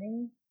Gabrielle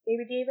handing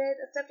baby David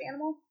a stuffed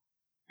animal,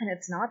 and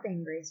it's not the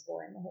angriest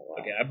boy in the whole world.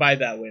 Okay, I buy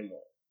that way more.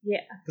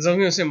 Yeah. Because I was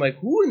going to say, I'm like,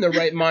 who in the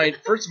right mind,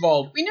 first of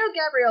all... we know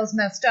Gabrielle's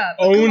messed up,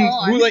 but come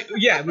on.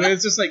 But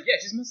it's just like,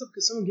 she's messed up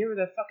because someone gave her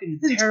that fucking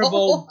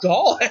terrible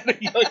doll at a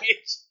young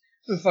age.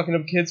 Been fucking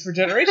up kids for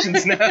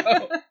generations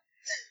now.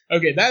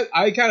 Okay, that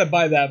I kind of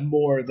buy that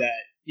more that,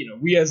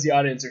 we as the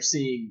audience are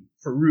seeing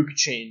Farouk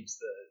change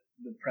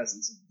the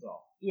presence of the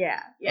doll. Yeah.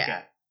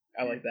 Okay,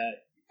 I like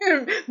that.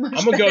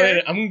 I'm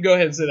gonna go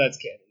ahead and say that's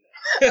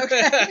canon.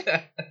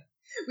 Okay.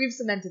 We've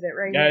cemented it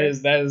right here.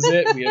 That is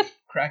it. We have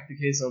cracked the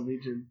case on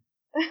Legion.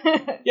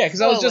 Yeah, because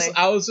I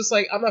was just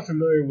like, I'm not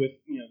familiar with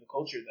the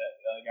culture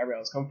that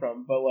Gabrielle's come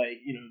from, but like,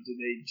 do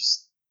they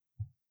just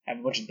have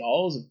a bunch of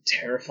dolls of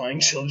terrifying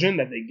children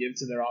that they give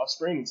to their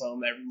offspring and tell them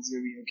that everything's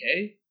gonna be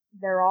okay?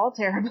 They're all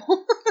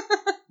terrible.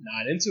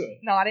 Not into it.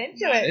 Not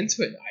into it. I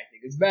think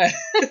it's bad.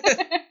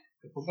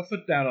 I put my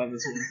foot down on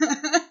this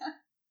one.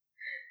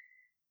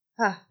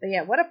 But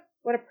yeah, what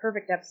a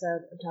perfect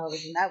episode of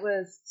television. That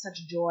was such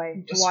a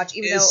joy to watch,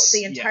 even though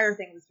the entire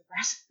thing was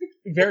depressing.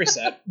 Very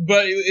sad,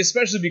 but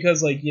especially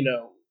because, like, you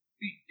know,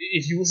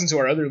 if you listen to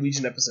our other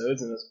Legion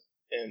episodes,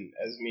 and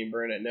as me and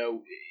Bernadette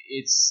know,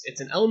 it's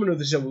an element of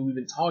the show that we've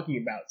been talking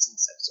about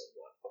since episode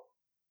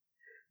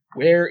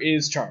 1. Where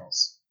is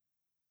Charles?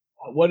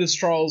 What is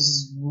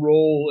Charles'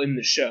 role in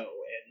the show?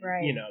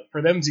 And you know,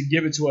 for them to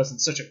give it to us in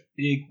such a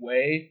big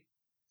way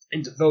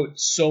and devote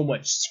so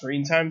much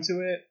screen time to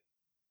it,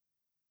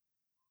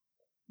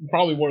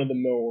 probably one of the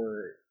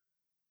more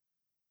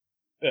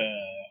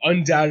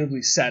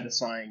undoubtedly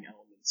satisfying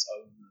elements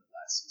of the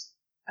last season.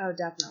 Oh,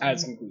 definitely.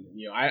 As concluded,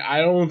 you know,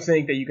 I don't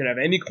think that you can have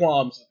any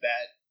qualms with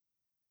that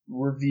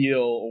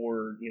reveal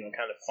or, you know,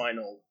 kind of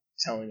final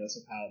telling us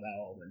of how that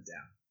all went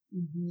down.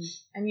 Mm-hmm.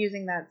 And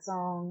using that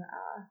song,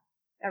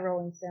 that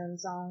Rolling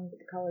Stones song with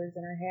the colors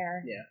in her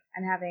hair,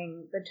 and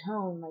having the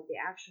tone, like the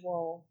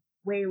actual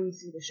way we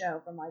see the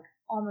show, from like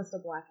almost a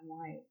black and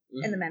white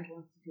in the mental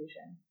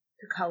institution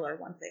to color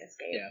once they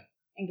escape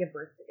and give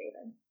birth to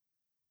David.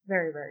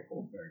 Very, very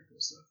cool. Very cool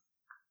stuff.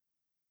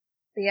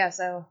 But yeah,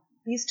 so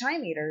these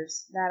Time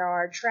Eaters that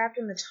are trapped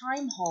in the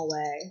time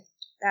hallway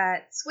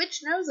that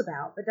Switch knows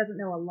about, but doesn't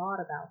know a lot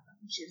about them.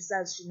 She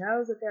says she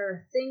knows that there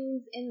are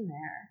things in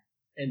there.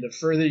 And the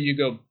further you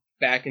go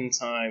back in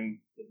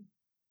time, the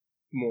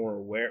more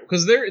aware,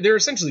 because they're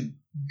essentially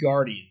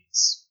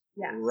guardians,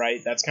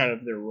 right? That's kind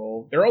of their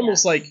role. They're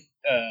almost like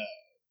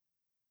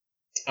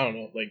I don't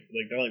know, like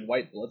they're like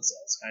white blood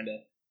cells, kind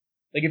of.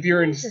 Like if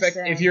you're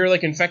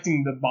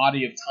infecting the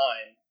body of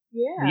time,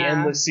 the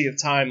endless sea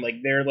of time, like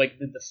they're like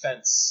the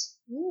defense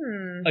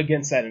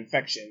against that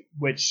infection,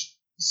 which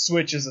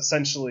Switch is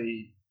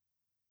essentially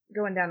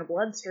going down a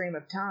bloodstream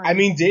of time. I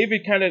mean,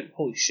 David kind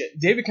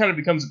of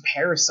becomes a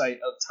parasite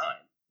of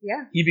time.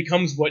 Yeah. He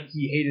becomes what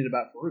he hated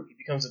about Farouk. He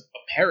becomes a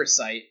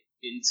parasite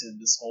into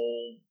this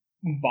whole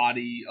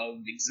body of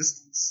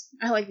existence.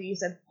 I like that you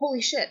said,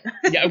 holy shit.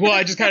 Yeah, well,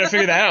 I just kind of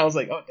figured that out. I was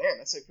like, oh, damn,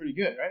 that's like pretty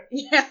good, right?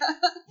 Yeah.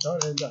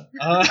 Done.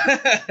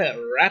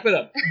 Wrap it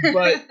up.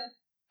 But,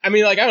 I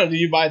mean, like, I don't know, do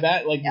you buy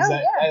that? Like,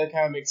 that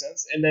kind of makes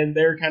sense? And then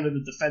they're kind of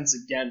the defense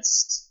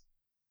against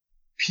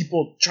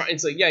people trying.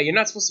 It's like, yeah, you're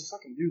not supposed to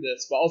fucking do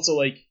this, but also,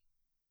 like,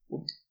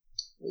 we'll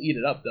eat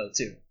it up, though,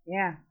 too.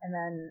 Yeah, and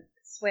then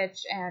Switch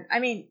and, I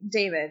mean,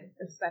 David,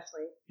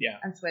 especially. Yeah.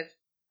 And Switch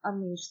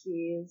unleash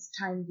these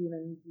time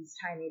demons, these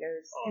time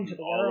eaters into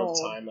the all world.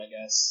 Of time, I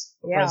guess.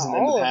 The present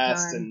and the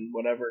past and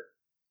whatever.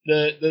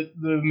 The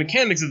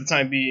mechanics of the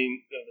time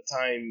being the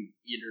time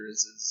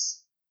eaters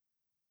is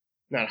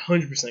not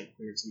 100%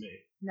 clear to me.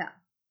 No.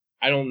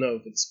 I don't know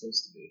if it's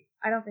supposed to be.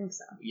 I don't think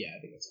so. Yeah, I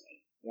think that's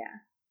right. Yeah.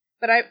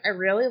 But I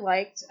really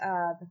liked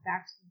the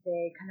fact that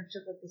they kind of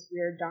took like this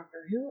weird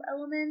Doctor Who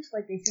element.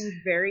 Like they seemed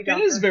very Doctor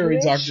Who. It is very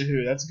Doctor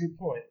Who. That's a good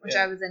point. Which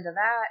I was into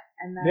that.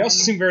 And then they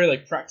also seem very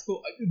like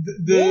practical.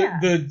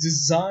 The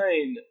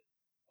design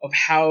of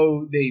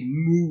how they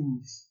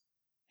move,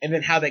 and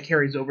then how that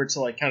carries over to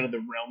like kind of the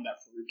realm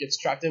that Farouk gets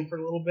trapped in for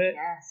a little bit.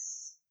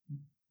 Yes.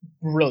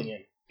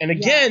 Brilliant. And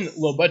again,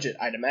 low budget,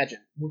 I'd imagine.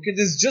 Because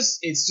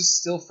it's just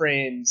still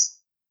frames.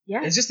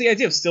 Yeah. It's just the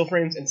idea of still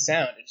frames and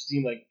sound. It just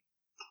seemed like.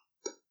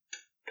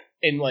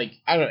 And, like,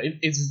 I don't know,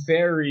 it's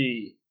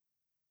very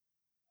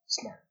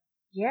smart.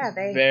 Yeah,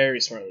 they... Very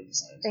smartly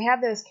designed. They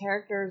had those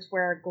characters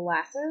wear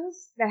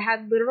glasses that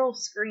had literal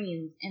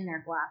screens in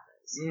their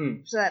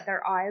glasses. So that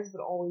their eyes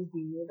would always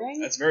be moving.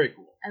 That's very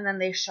cool. And then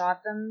they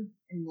shot them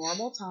in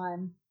normal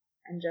time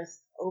and just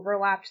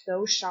overlapped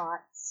those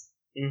shots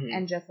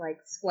and just, like,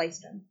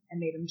 spliced them and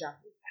made them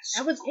jumpy.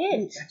 That was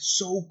it. That's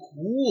so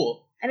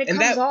cool. And it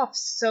comes off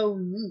so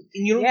neat.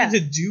 And you don't need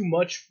to do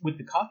much with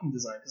the costume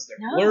design because they're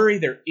blurry,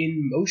 they're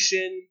in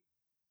motion.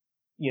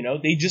 You know,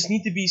 they just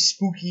need to be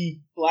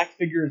spooky black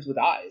figures with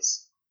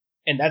eyes.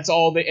 And that's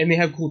all they... And they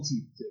have cool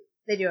teeth, too.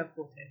 They do have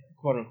cool teeth.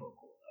 Quote unquote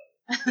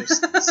cool.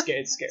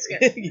 It's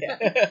scary. Yeah.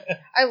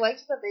 I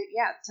liked that they,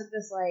 took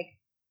this, like,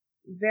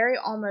 very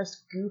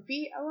almost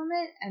goofy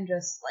element and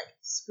just, like,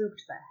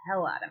 spooked the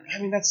hell out of me.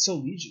 I mean, that's so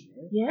Legion,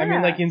 right? Yeah. I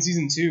mean, like, in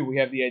Season 2, we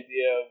have the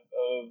idea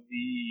of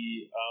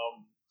the...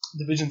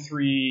 Division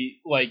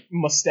 3, like,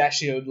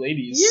 mustachioed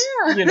ladies.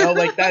 Yeah. You know,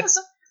 like, that's...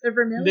 They're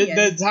vermilion.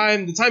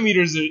 The time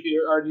eaters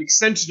are an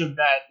extension of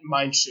that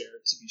mind share,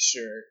 to be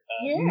sure.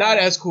 Not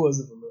as cool as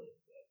the vermilion,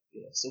 but,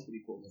 you know, still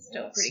pretty cool.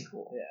 Still pretty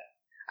cool.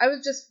 Yeah. I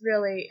was just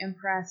really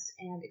impressed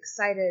and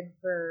excited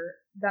for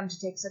them to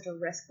take such a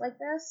risk like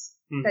this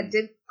that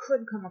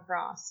could come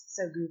across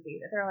so goofy.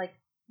 That they're like,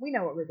 we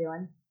know what we're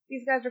doing.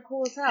 These guys are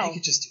cool as hell. They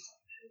could just do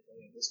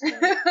anything at this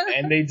point.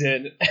 And they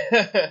did.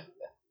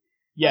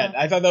 Yeah,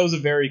 I thought that was a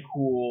very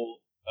cool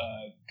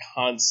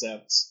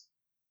concept.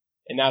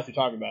 And now if you're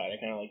talking about it, I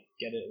kind of like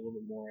get it a little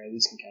bit more. I at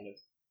least can kind of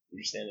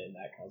understand it in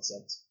that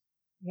concept.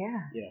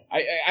 Yeah. You know,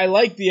 I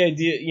like the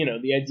idea, you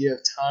know, the idea of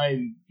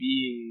time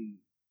being...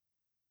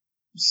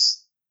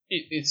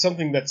 It's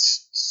something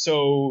that's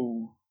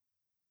so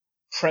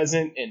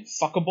present and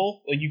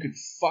fuckable. Like, you could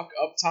fuck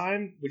up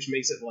time, which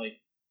makes it, like,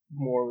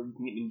 more you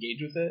can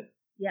engage with it.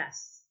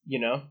 Yes. You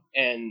know,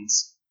 and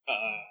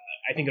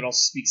I think it also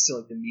speaks to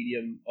like the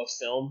medium of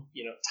film.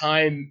 You know,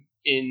 time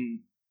in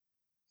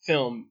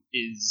film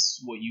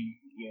is what you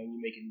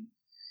make in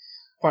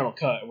Final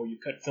Cut, where you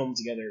cut film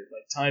together.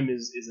 Like time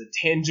is a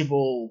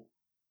tangible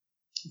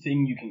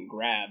thing you can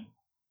grab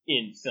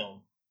in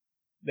film.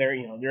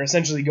 They're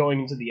essentially going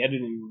into the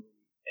editing room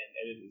and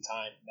editing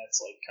time.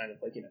 That's like kind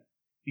of like, you know,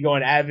 you go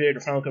on Avid or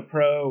Final Cut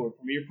Pro or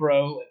Premiere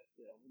Pro, like,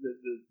 you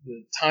know,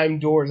 the time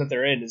doors that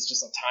they're in is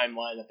just a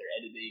timeline that they're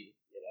editing.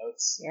 You know,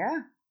 it's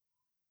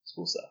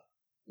cool stuff.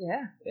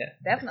 Yeah. Yeah.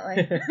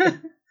 Definitely.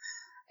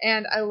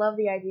 And I love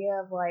the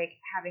idea of like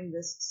having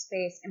this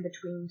space in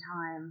between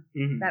time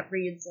that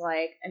reads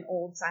like an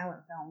old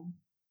silent film.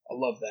 I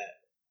love that.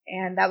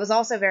 And that was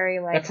also very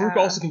like that Farouk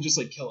also can just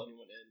like kill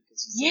anyone in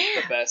because he's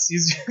like, the best.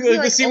 He's He,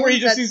 like the scene where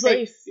he's just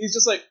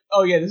space. like,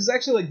 oh yeah, this is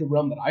actually like the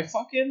realm that I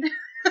fuck in.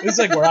 This is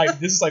like where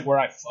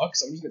I fuck.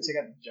 So I'm just gonna take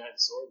out the giant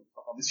sword and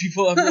fuck all these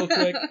people up real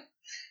quick.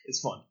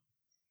 It's fun.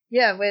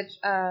 Yeah, which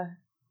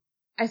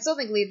I still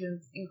think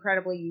Legion's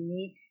incredibly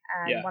unique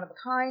and one of a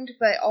kind,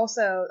 but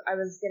also I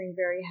was getting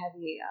very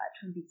heavy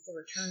Twin Peaks: The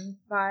Return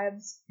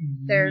vibes.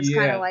 There's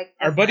kind of like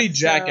our buddy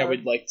Jack. I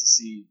would like to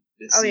see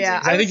this. Oh season,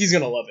 yeah, I think he's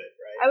gonna love it.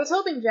 Right? I was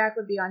hoping Jack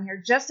would be on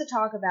here just to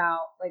talk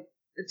about like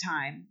the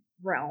time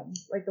realm,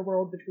 like the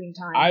world between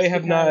times. I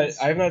have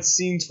not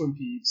seen Twin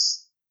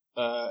Peaks,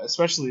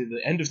 especially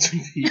the end of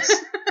Twin Peaks.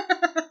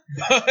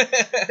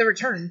 The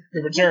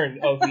return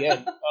of the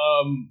end.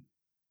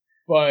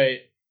 But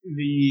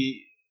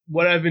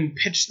what I've been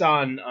pitched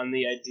on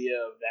the idea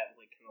of that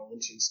like kind of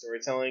Lynchian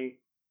storytelling,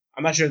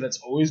 I'm not sure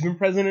that's always been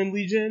present in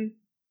Legion,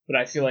 but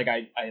I feel like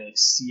I like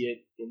see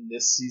it in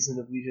this season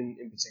of Legion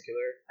in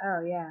particular.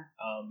 Oh yeah.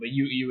 But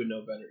you would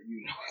know better.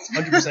 You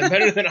know 100%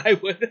 better than I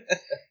would.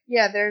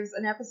 Yeah, there's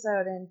an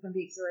episode in Twin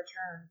Peaks: The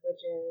Return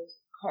which is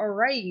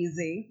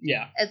crazy.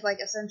 Yeah. It's like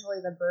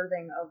essentially the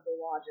birthing of the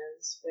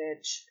Lodges,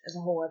 which is a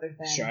whole other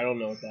thing. Sure, I don't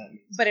know what that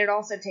means. But it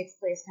also takes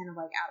place kind of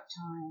like out of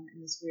time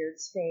in this weird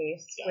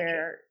space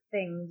where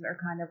things are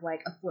kind of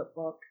like a flip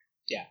book.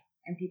 Yeah.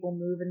 And people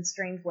move in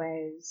strange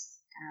ways,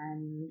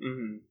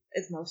 and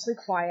it's mostly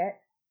quiet.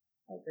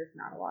 Like there's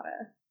not a lot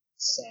of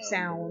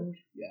sound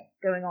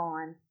going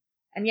on.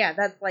 And yeah,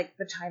 that's like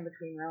the time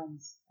between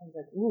realms. I was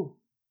like, ooh,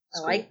 I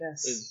like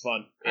this. It's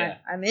fun. Yeah.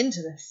 I'm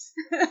into this.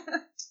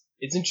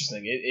 It's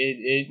interesting.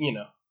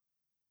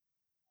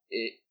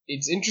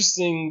 It's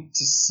interesting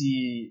to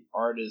see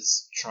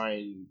artists try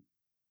and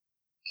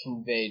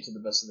convey to the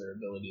best of their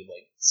ability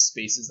like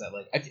spaces that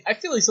like I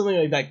feel like something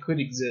like that could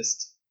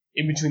exist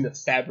in between the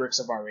fabrics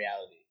of our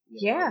reality.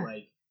 You know?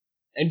 Like,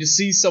 and to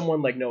see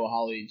someone like Noah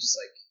Hawley just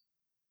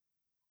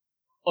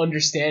like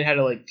understand how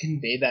to like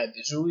convey that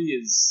visually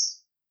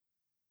is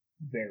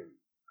very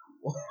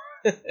cool.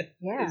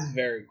 Yeah. It's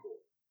very cool.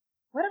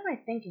 What am I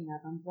thinking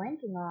of? I'm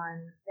blanking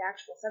on the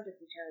actual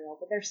subject material,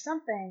 but there's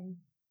something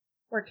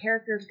where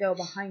characters go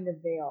behind a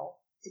veil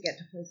to get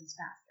to places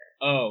faster.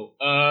 Oh,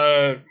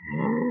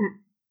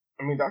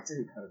 I mean, Doctor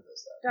Who kind of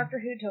does that. Doctor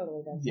Who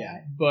totally does that.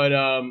 Yeah, but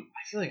I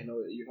feel like I know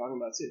what you're talking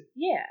about too.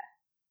 Yeah.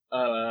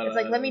 It's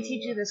like, let me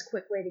teach you this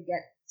quick way to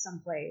get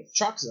someplace.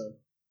 Chalk Zone.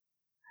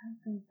 I don't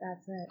think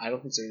that's it. I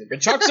don't think so either. But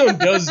Chalk Zone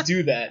does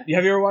do that. Have you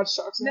ever watched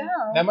Chalk Zone?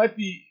 No. That might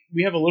be.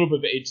 We have a little bit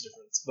of age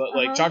difference, but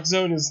like Chalk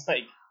Zone is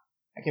like.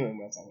 I can't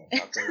remember what I'm talking about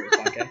Chalk Zone in this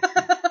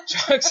podcast.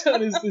 Chalk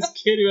Zone is this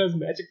kid who has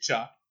magic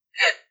chalk.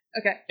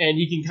 Okay. And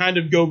he can kind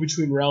of go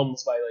between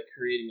realms by like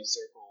creating a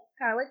circle.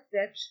 Kind of like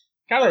Stitch.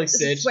 Kind of like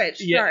Stitch. Switch.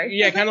 Yeah, Sorry.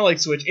 Yeah, kind of like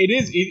Switch. It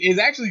is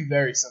actually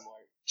very similar.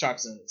 Chalk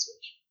Zone and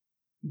Switch.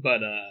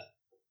 But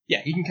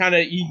yeah, he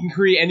can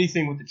create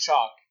anything with the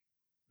chalk,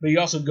 but you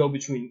also go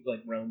between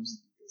like realms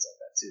and things like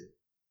that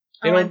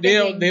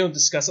too. They don't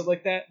discuss it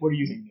like that. What are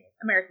you thinking of?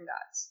 American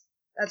Gods.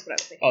 That's what I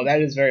was thinking. Oh, that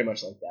is very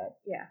much like that.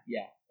 Yeah.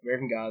 Yeah.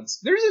 American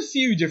Gods. There's a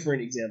few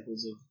different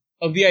examples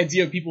of the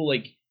idea of people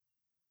like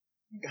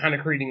kind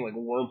of creating like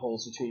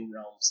wormholes between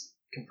realms,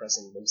 and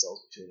compressing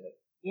themselves between it.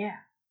 Yeah.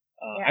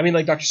 I mean,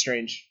 like Doctor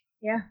Strange.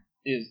 Yeah.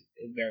 Is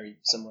a very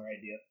similar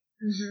idea.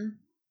 Mm-hmm.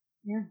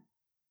 Yeah.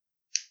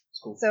 It's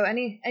cool. So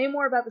any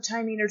more about the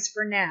Time Eaters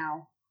for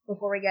now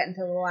before we get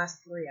into the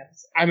last 3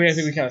 episodes? I mean, I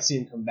think we kind of see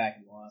them come back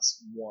in the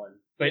last one.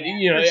 But,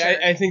 sure.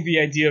 I think the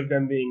idea of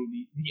them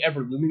being the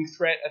ever-looming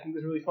threat, I think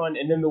is really fun.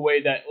 And then the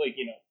way that, like,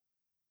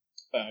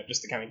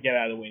 just to kind of get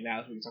out of the way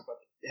now, so we can talk about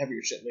the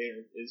heavier shit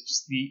later, is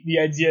just the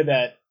idea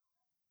that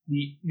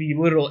the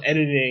literal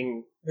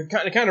editing, the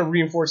kind of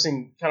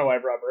reinforcing kind of what I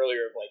brought up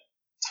earlier of, like,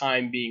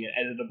 time being an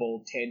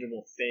editable,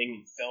 tangible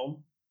thing in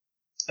film,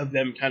 of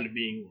them kind of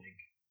being, like,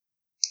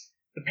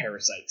 the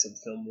parasites of the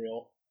film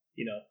reel,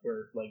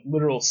 where, like,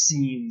 literal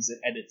scenes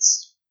and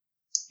edits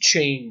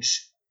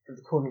change for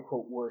the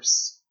quote-unquote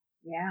worse.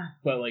 Yeah.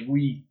 But, like,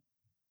 we,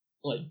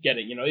 like, get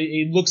it,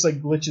 it looks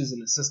like glitches in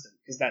the system,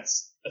 because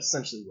that's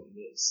essentially what it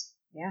is.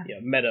 Yeah. Yeah,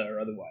 meta or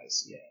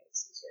otherwise. Yeah,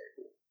 it's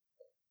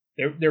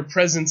very cool. Their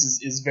presence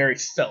is very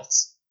felt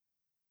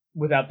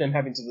without them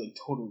having to, like,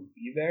 totally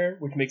be there,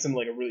 which makes them,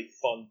 like, a really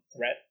fun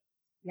threat.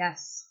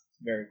 Yes.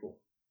 Very cool.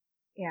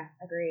 Yeah,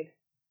 agreed.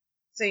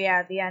 So yeah,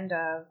 at the end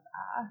of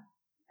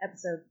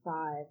episode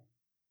 5,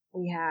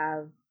 we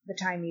have the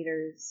Time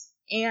Eaters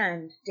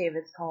and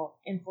David's cult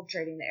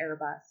infiltrating the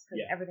Airbus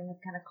because everything is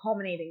kind of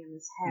culminating in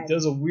his head. He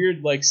does a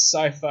weird, like,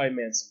 sci-fi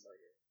Manson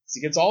murder. So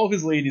he gets all of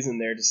his ladies in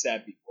there to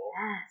stab people.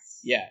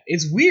 Yes. Yeah,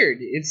 it's weird.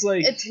 It's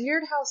like... It's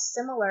weird how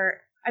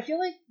similar... I feel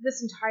like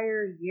this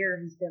entire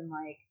year has been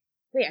like,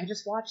 wait, I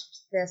just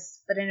watched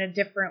this, but in a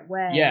different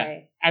way. Yeah.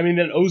 I mean,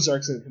 then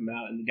Ozark's going to come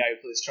out, and the guy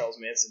who plays Charles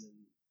Manson...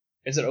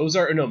 Is it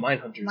Ozark? Or no,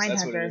 Mindhunters.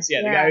 That's what it is.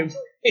 Yeah, the guy who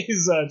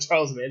plays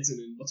Charles Manson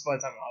in Once Upon a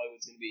Time in Hollywood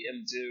is going to be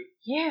him, too.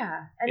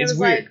 Yeah. And it's it was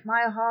weird. like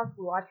Maya Hawke,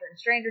 we watched her in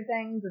Stranger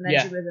Things, and then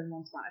she was in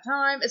Once Upon a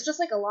Time. It's just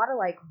like a lot of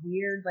like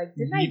weird, like,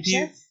 didn't I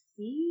just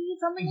see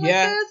something like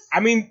this?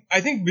 I mean,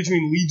 I think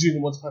between Legion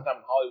and Once Upon a Time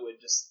in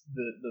Hollywood, just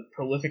the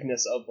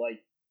prolificness of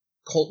like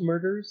cult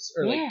murders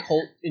or like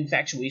cult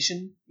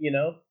infatuation, you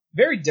know?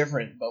 Very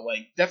different, but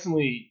like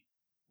definitely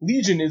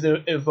Legion is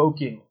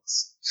evoking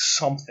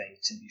something,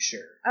 to be sure.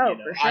 Oh, you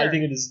know? for sure. I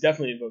think it is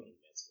definitely evoking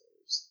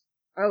murders.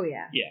 Oh,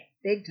 yeah. Yeah.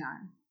 Big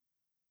time.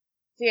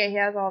 So yeah, he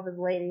has all of his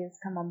ladies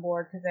come on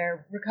board because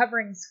they're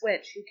recovering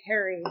Switch, who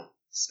Carrie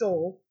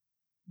stole.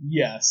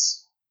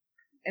 Yes.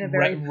 In a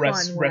very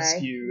fun way.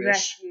 Rescued.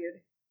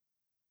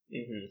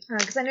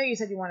 Because I know you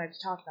said you wanted to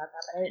talk about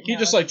that, but I didn't know. He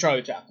just like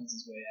Charlie Chaplin's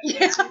his way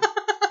out of Yeah.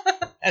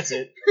 That's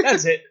it.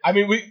 That's it. I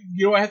mean,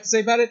 you know what I have to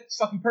say about it? It's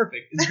fucking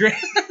perfect. It's great.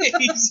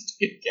 He's such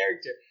a good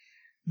character.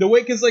 The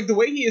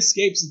way he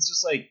escapes, it's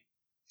just like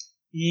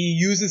he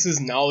uses his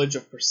knowledge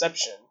of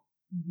perception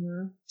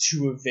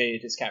to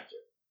evade his captor.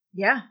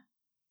 Yeah.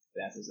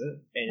 That is it.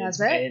 And That's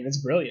it. And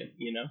it's brilliant,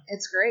 you know?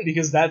 It's great.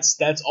 Because that's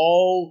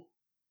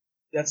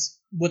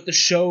what the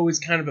show is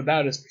kind of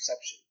about, is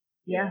perception.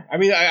 Yeah. I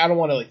mean, I don't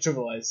want to like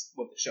trivialize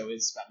what the show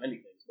is about many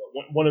things,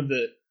 but one of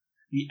the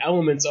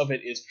elements of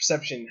it is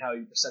perception, how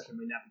your perception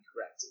may not be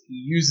correct. He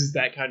uses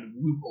that kind of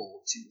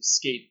loophole to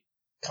escape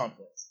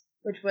conflict.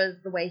 Which was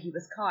the way he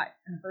was caught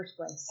in the first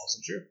place. Also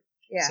true.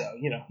 Yeah. So,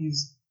 you know,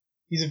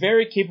 he's a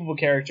very capable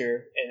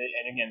character,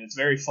 and again, it's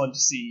very fun to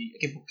see a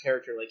capable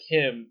character like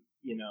him,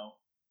 you know,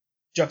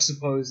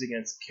 juxtaposed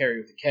against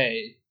Carrie with a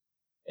K,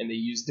 and they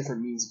use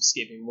different means of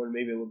escaping. One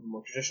maybe a little bit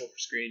more traditional for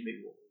screen, maybe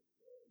a little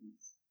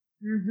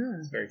bit.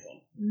 It's very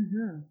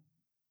fun.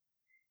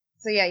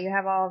 So yeah, you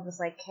have all of this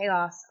like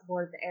chaos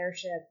aboard the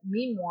airship.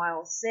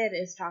 Meanwhile, Sid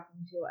is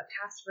talking to a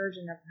past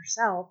version of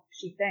herself,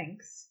 she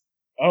thinks.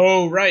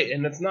 Oh, right,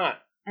 and it's not.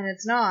 And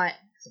it's not.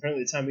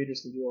 Apparently the Time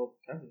Eaters can do all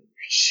kinds of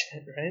weird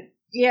shit, right?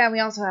 Yeah,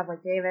 we also have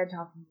like David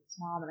talking to his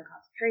mom in a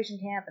concentration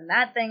camp, and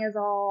that thing is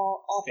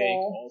all awful. Fake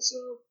also.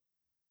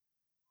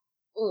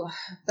 Ugh.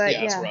 But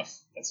yeah, it's rough.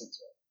 That's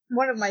rough.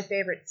 One of my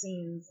favorite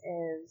scenes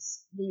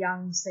is the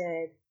young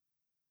Sid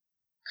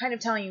kind of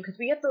telling you, because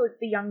we get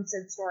the young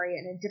Sid story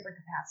in a different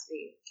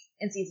capacity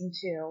in season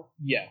 2.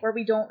 Yeah. Where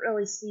we don't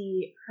really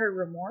see her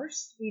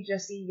remorse. We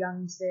just see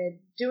young Sid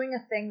doing a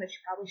thing that she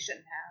probably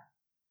shouldn't have.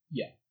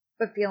 Yeah.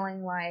 But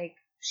feeling like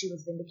she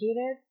was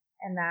vindicated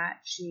and that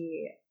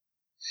she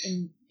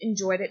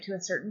enjoyed it to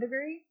a certain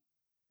degree.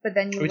 But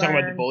then Are we talking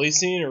about the bully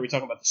scene, or are we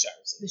talking about the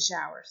shower scene? The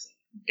shower scene.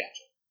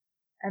 Gotcha.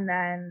 And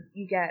then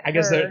you get I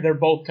guess they're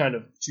both kind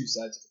of two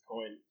sides of the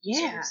coin.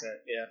 Yeah.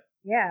 Yeah.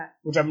 Yeah.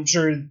 Which I'm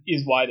sure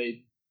is why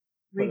they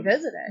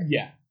revisit it.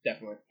 Yeah,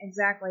 definitely.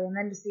 Exactly. And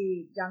then to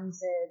see young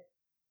Sid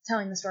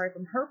telling the story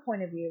from her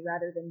point of view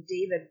rather than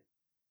David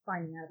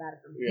finding out about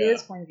it from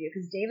his point of view.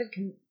 Because David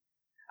can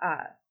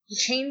he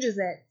changes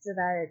it so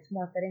that it's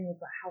more fitting with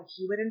how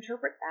he would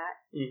interpret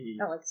that.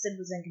 That like Sid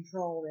was in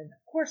control, and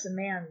of course a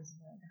man was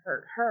going to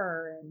hurt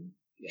her, and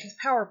she's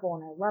powerful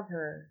and I love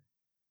her.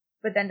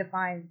 But then to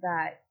find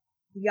that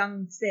the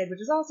young Sid,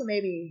 which is also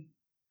maybe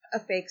a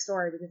fake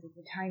story because it's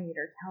a Time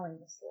Eater telling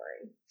the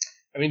story.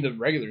 I mean, the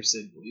regular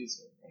Sid believes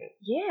it, right?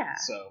 Yeah.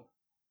 So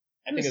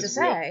I think it's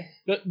real.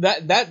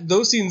 That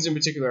those scenes in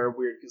particular are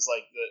weird because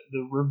like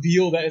the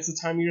reveal that it's the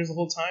Time Eaters the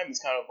whole time is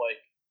kind of like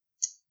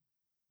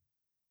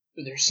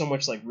there's so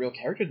much like real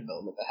character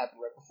development that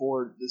happened right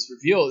before this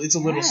reveal. It's a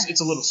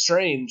little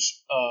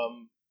strange.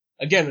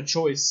 Again, a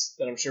choice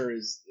that I'm sure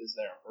is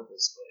there on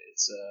purpose, but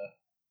it's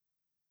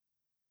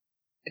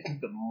I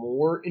think the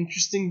more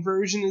interesting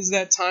version is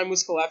that time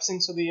was collapsing,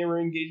 so they were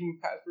engaging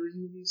with past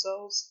versions of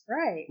themselves.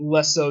 Right.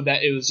 Less so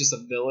that it was just a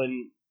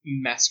villain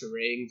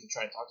masquerading to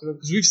try and talk to them,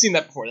 because we've seen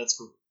that before. That's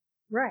proven.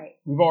 Right.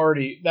 We've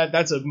already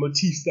that's a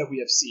motif that we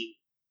have seen.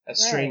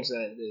 As strange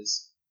that it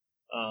is.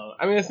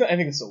 I mean, I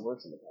think it still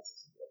works in the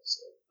context of the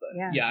episode,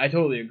 but yeah, I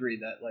totally agree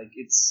that like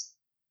it's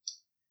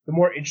the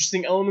more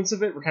interesting elements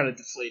of it were kind of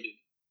deflated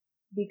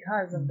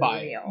because of the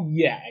reveal.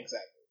 Yeah,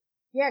 exactly.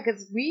 Yeah,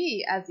 because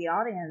we, as the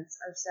audience,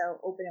 are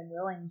so open and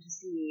willing to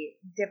see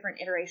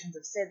different iterations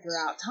of Sid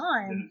throughout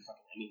time.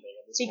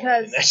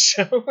 Because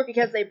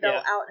they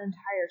built out an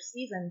entire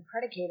season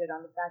predicated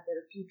on the fact that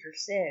a future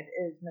Sid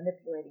is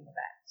manipulating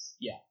events.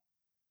 Yeah.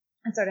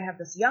 And so to have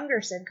this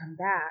younger Sid come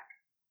back,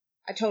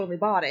 I totally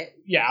bought it.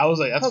 Yeah, I was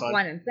like, that's fine. Hook,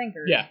 line, and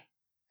sinker. Yeah.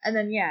 And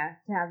then,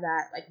 to have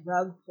that, like,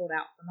 rug pulled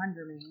out from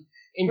under me.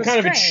 In kind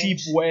of a cheap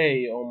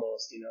way,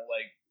 almost, you know,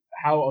 like,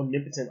 how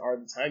omnipotent are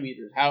the Time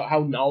Eaters?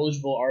 How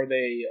knowledgeable are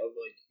they of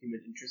like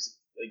human interests?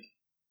 Like,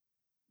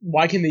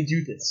 why can they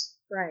do this?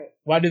 Right.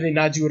 Why do they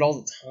not do it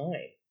all the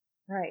time?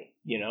 Right.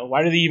 You know,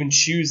 why do they even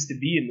choose to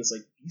be in this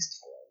like beast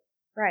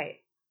form? Right.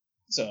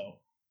 So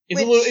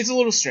it's a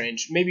little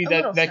strange. Maybe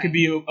that could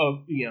be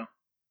a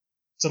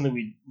something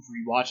we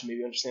rewatch and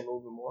maybe understand a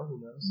little bit more. Who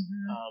knows?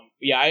 Mm-hmm.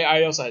 But yeah,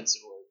 I also had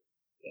similar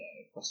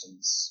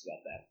questions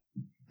about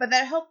that. But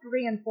that helped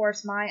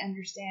reinforce my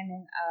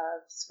understanding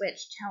of Switch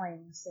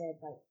telling Sid,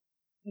 like,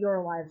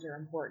 your lives are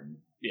important.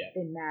 Yeah.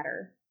 They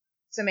matter.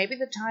 So maybe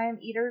the Time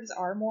Eaters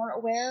are more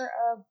aware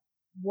of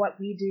what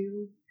we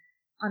do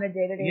on a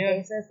day-to-day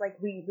basis. Like,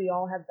 we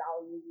all have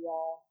value. We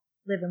all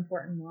live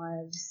important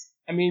lives.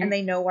 I mean... And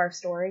they know our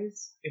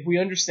stories. If we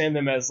understand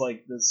them as,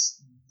 like,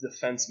 this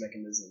defense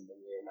mechanism, then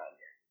they're not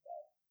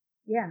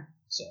here. Yeah.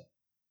 So...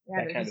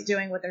 Yeah, they're just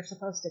doing what they're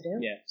supposed to do.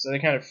 Yeah, so they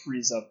kind of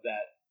frees up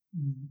that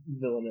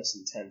villainous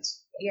intent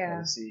that we kind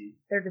of see.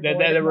 They're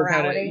devoid of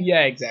morality.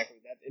 Yeah, exactly.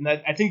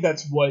 I think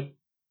that's what,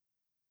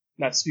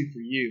 not to speak for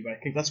you, but I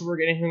think that's what we're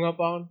getting hung up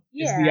on.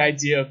 Yeah. Is the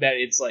idea of that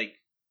it's like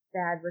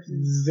bad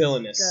versus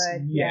villainous.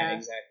 Good. Yeah,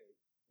 exactly.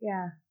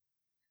 Yeah.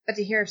 But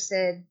to hear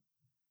Sid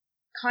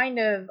kind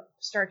of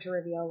start to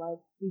reveal, like,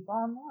 we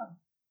fall in love.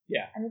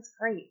 Yeah. And it's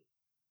great.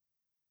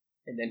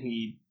 And then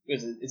he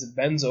is it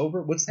bends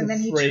over? What's the phrase?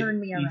 And then he turned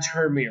me around. He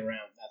turned me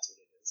around. That's what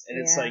it is. And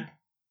it's like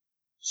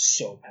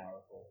so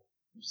powerful.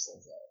 Just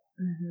like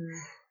that. Mm-hmm.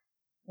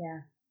 Yeah.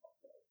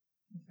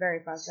 It's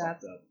very fucked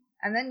up.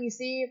 And then you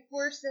see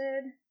poor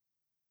Sid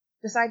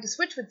decide to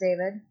switch with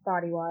David,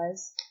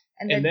 body-wise,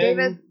 and then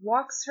David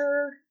walks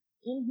her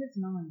in his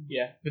mind.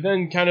 Yeah, but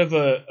then kind of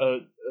a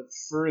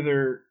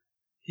further...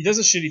 He does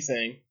a shitty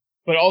thing,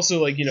 but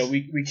also, like, you know,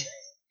 we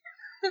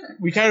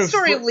kind of...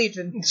 Story of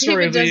Legion.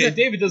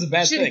 David does a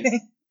bad thing.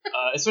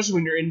 Especially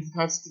when you're in the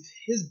context of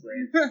his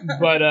brain.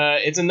 But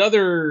it's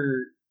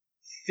another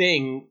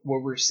thing where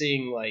we're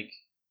seeing, like...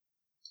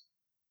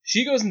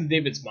 She goes into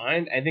David's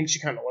mind. I think she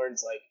kind of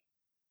learns, like,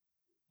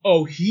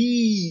 oh,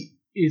 he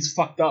is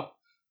fucked up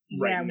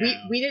right now.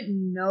 We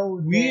didn't know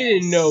this. We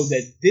didn't know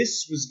that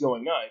this was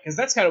going on. Because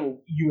that's kind of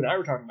what you and I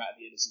were talking about at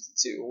the end of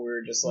season 2. Where we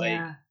were just like...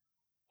 Yeah.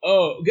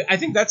 Oh, I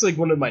think that's like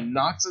one of my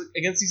knocks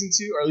against season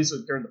 2, or at least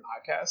like during the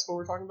podcast what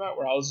we're talking about,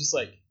 where I was just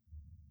like,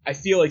 I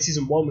feel like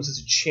season 1 was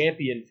such a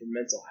champion for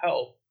mental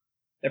health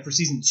that for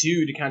season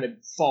 2 to kind of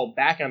fall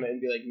back on it and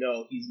be like,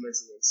 no, he's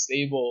mentally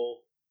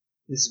unstable.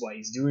 This is why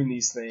he's doing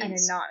these things, and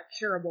in not a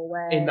curable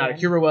way.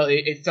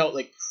 It felt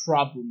like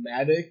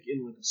problematic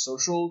in like a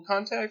social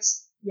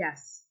context.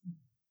 Yes,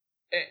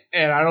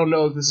 and I don't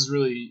know if this is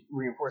really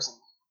reinforcing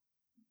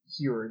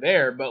here or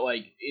there, but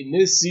like in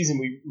this season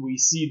we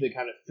see the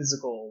kind of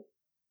physical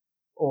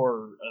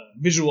or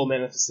visual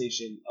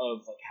manifestation of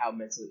like how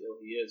mentally ill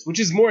he is, which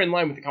is more in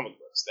line with the comic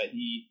books, that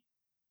he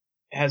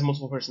has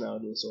multiple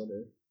personality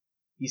disorder,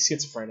 he's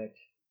schizophrenic.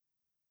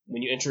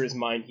 When you enter his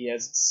mind, he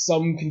has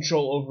some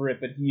control over it,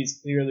 but he is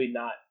clearly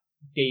not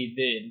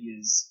David, he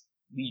is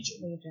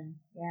Legion.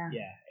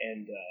 Yeah,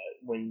 and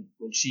when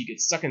she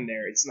gets stuck in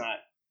there, it's not,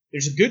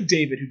 there's a good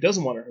David who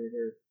doesn't want to hurt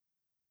her,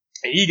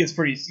 and he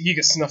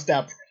gets snuffed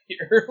out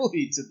pretty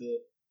early to the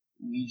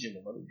legion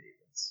of other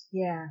Davids.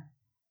 Yeah.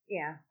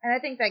 And I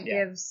think that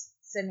gives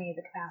Sydney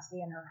the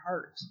capacity in her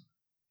heart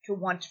to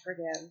want to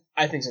forgive.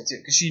 I think so too,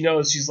 because she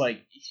knows, she's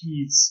like,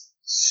 he's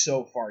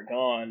so far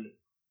gone,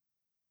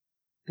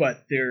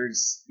 but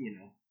there's, you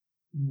know,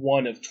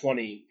 1 of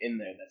 20 in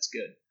there that's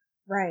good.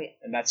 Right.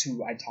 And that's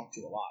who I talk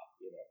to a lot,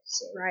 you know.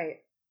 So right.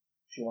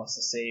 She wants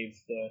to save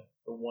the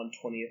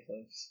 1/20th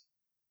of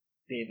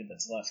David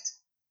that's left.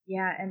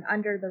 Yeah, and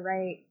under the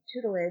right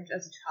tutelage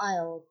as a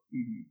child,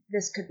 mm-hmm.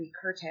 this could be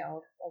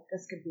curtailed. Like,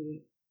 this could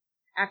be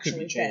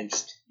actually changed.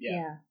 Fixed.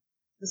 Yeah.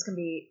 This can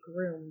be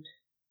groomed.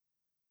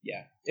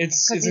 Yeah.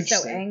 It's because he's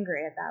interesting. so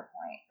angry at that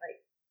point.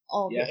 Like,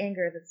 all the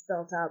anger that's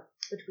built up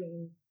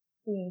between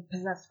being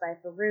possessed by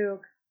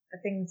Farouk, the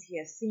things he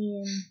has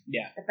seen,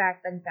 the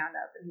fact that he found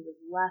out that he was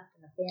left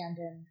and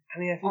abandoned. I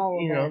mean, I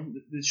think, you know,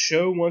 the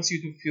show wants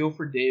you to feel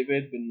for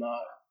David, but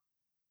not...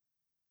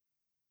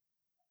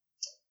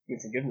 I mean,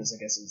 forgiveness,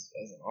 I guess,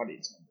 as an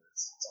audience member,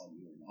 it's on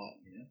you or not,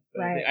 you know?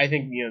 But right. I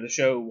think, you know, the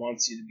show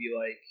wants you to be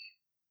like...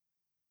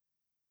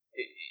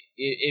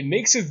 It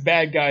makes its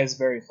bad guys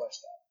very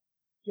fleshed out.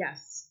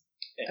 Yes.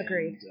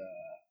 Agreed.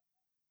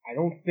 I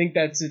don't think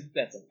that's a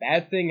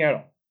bad thing at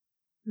all.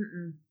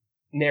 Mm-mm.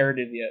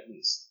 Narratively, at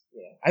least.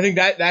 You know, I think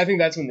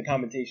that's when the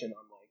commentation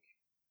on like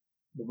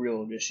the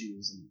real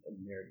issues and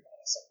narrative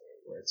kind of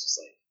separate, where it's just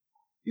like,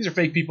 these are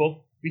fake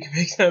people. We can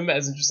make them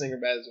as interesting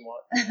or bad as we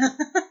want.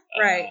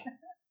 Right.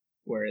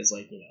 Whereas,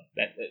 like, you know,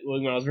 that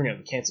when I was bringing up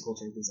the cancel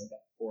culture and things like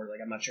that before,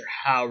 like, I'm not sure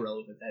how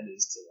relevant that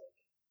is to like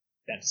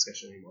that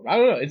discussion anymore. But I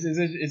don't know.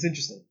 It's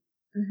interesting.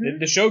 Mm-hmm.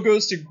 The show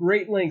goes to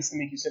great lengths to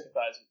make you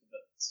sympathize with the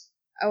villains.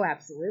 Oh,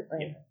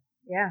 absolutely.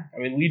 Yeah. I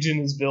mean, Legion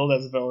is billed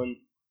as a villain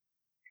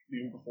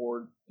even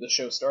before the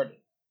show started.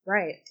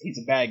 Right. He's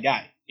a bad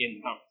guy in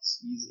the comics.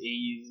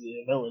 He's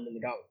a villain in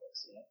the comic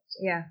books. You know? So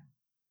yeah.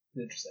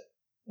 It's interesting.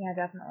 Yeah,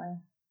 definitely.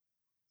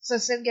 So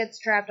Sid gets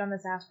trapped on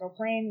this astral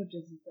plane, which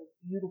is this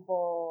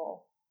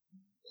beautiful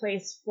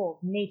place full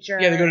of nature.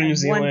 Yeah, they go to New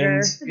Zealand.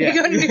 Wonder. Yeah. They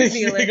go to New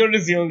Zealand. They go to New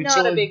Zealand. Not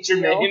chill a big deal.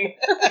 Jermaine.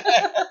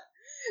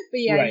 But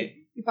yeah, Right.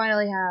 you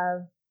finally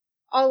have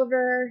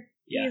Oliver.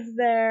 Yeah. He's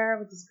there,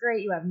 which is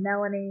great. You have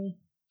Melanie.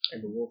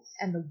 And the wolf.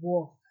 And the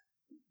wolf.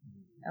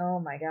 Oh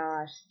my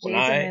gosh. When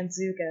Jason I-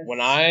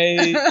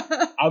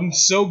 Mantzoukas. I'm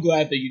so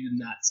glad that you did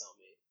not tell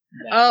me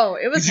that. Oh,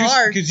 it was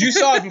hard. Because you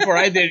saw it before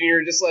I did, and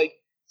you're just like,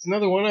 it's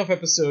another one-off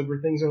episode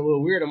where things are a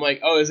little weird. I'm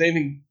like, oh, is it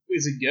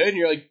good? And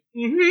you're like,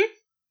 mm-hmm.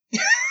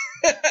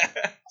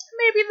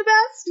 Maybe the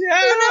best. Yeah,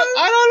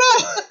 I don't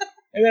know.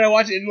 And then I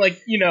watch it, and like,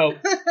 you know,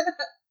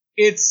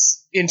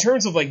 it's in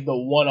terms of like the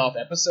one-off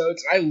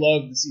episodes. I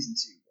love the season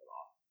 2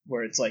 one-off,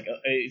 where it's like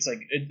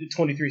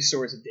 23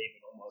 stories of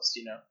David almost,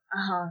 you know.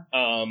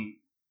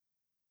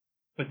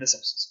 But this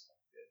episode's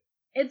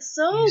good. It's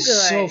so It's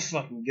good. so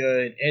fucking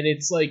good, and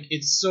it's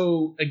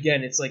so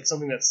again, it's like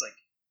something that's like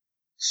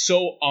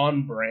so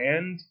on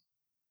brand,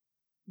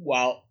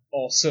 while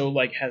also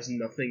like has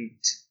nothing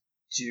to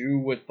do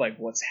with like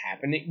what's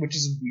happening, which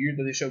is weird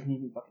that the show can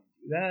even fucking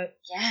do that.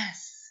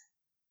 Yes.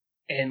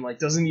 And like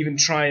doesn't even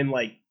try and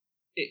like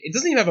it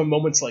doesn't even have a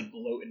moment to like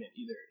gloat in it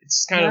either. It's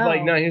just kind of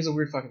like, no, here's a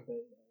weird fucking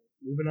thing.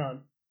 Moving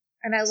on.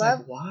 And I It's love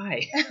like,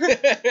 why?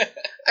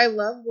 I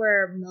love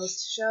where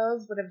most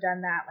shows would have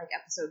done that, like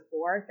episode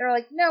 4. They're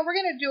like, no, we're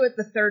gonna do it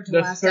the third to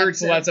last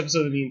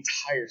episode of the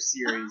entire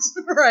series.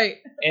 Right.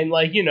 And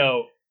like, you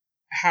know,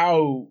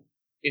 how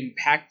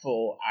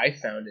impactful I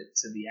found it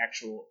to the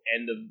actual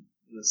end of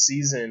the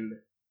season.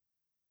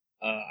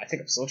 I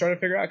think I'm still trying to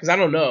figure out, because I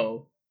don't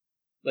know,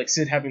 like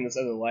Sid having this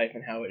other life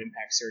and how it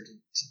impacts her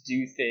to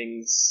do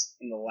things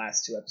in the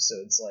last 2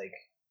 episodes. Like,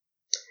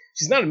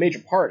 she's not a major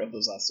part of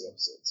those last 2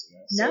 episodes, you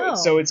know?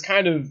 So it's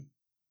kind of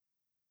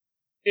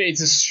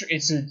it's a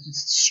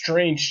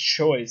strange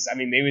choice. I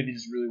mean, maybe they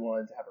just really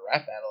wanted to have a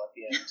rap battle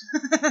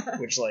at the end,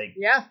 which like,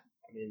 yeah.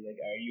 I mean, like,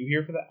 are you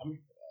here for that? I'm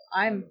here for that.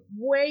 I'm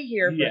way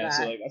here for that. Yeah,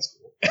 so like that's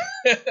cool.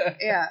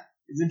 Yeah.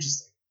 It's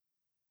interesting.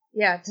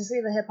 Yeah, to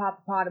see the hip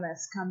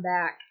hoppopotamus come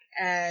back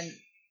and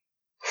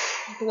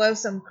blow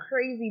some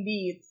crazy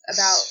beats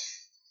about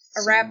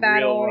a rap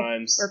battle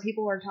where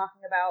people are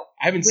talking about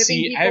I haven't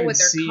seen 8 Mile, but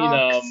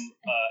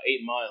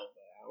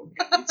I don't think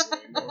I need to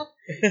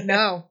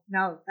anymore.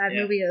 No, that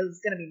movie is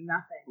gonna be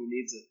nothing. Who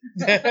needs it?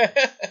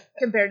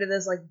 Compared to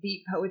this like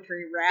beat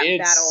poetry rap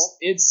battle.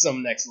 It's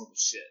some next level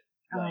shit.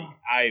 Like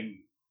I'm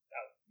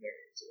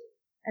very into it.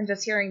 And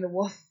just hearing the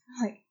wolf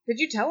like, did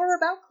you tell her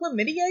about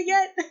chlamydia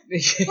yet?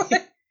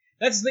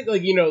 That's the thing,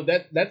 like, you know,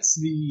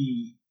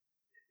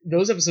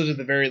 those episodes are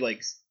the very,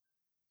 like,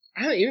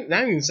 not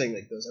even saying,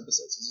 like, those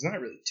episodes, because there's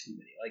not really too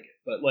many like it,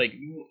 but, like,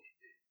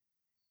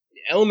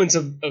 elements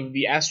of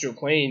the astral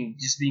plane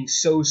just being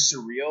so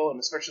surreal, and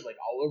especially, like,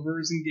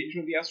 Oliver's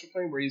engagement with the astral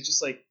plane, where he's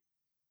just like,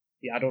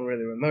 yeah, I don't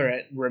really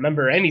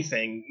remember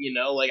anything, you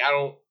know, like,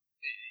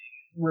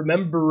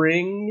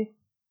 remembering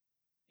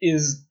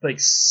is, like,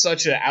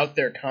 such an out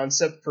there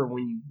concept for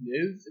when you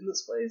live in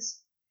this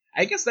place.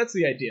 I guess that's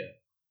the idea,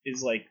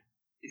 is, like,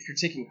 if you're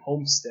taking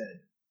Homestead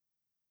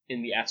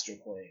in the astral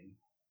plane,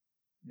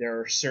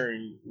 there are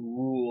certain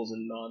rules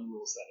and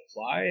non-rules that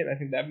apply, and I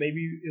think that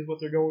maybe is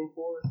what they're going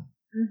for.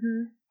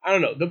 Mm-hmm. I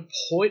don't know. The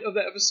point of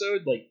the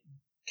episode, like,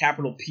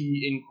 capital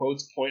P in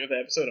quotes, point of the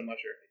episode, I'm not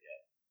sure if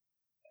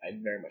I get.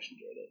 I very much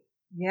enjoyed it.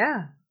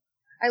 Yeah.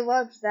 I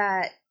loved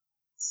that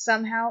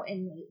somehow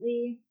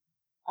innately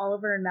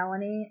Oliver and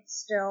Melanie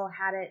still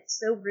had it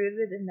so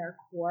rooted in their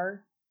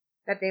core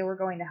that they were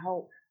going to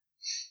help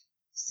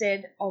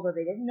Sid, although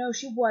they didn't know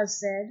she was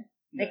Sid.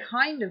 They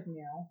kind of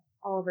knew.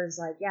 Oliver's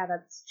like, yeah,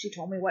 she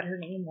told me what her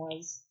name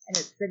was, and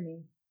it's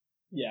Sydney.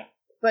 Yeah.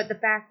 But the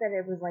fact that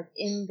it was, like,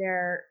 in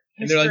their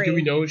history... And they're like, do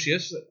we know who she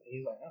is?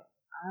 He's like, oh.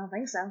 I don't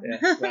think so. Yeah,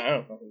 I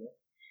don't fucking know.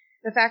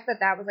 The fact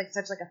that was, like,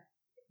 such, like,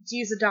 to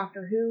use a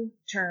Doctor Who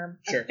term,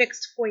 a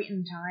fixed point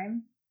in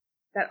time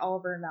that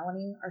Oliver and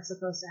Melanie are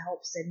supposed to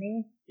help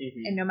Sydney,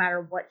 and no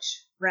matter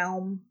which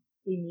realm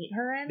we meet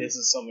her in... This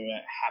is something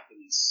that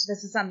happens.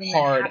 This is something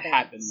hard that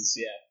happens,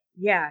 yeah.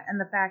 Yeah, and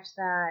the fact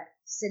that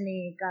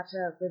Sydney got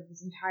to live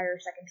this entire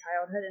second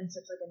childhood in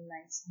such, like, a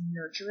nice,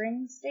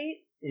 nurturing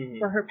state,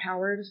 where her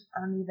powers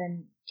aren't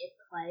even at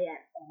play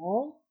at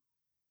all.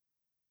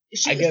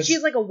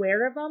 She's, like,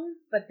 aware of them,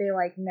 but they,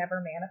 like,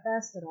 never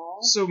manifest at all.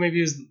 So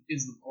maybe is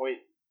the point,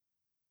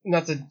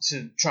 not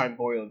to try and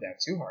boil it down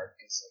too hard,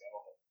 because I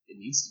don't think it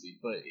needs to be,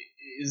 but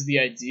is the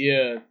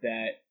idea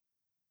that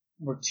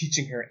we're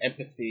teaching her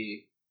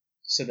empathy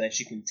so that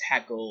she can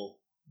tackle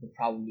the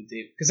problem with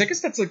David. Because I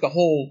guess that's like the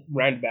whole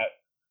roundabout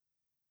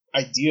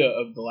idea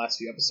of the last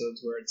few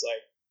episodes, where it's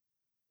like,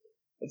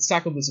 let's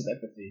tackle this with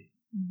empathy.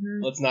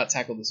 Mm-hmm. Let's not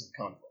tackle this with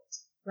conflict.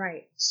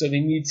 Right. So they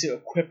need to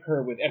equip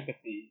her with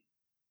empathy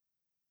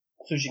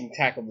so she can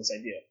tackle this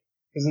idea.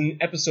 Because in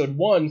episode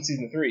 1,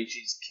 season 3,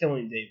 she's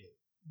killing David,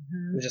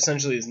 which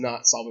essentially is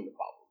not solving the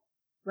problem.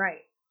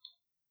 Right.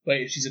 But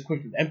if she's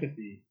equipped with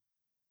empathy,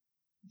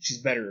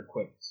 she's better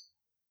equipped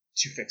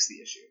to fix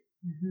the issue,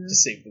 to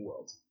save the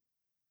world.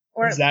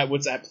 Or is that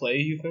what's at play,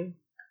 you think?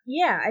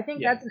 Yeah, I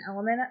think Yeah. that's an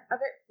element of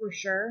it for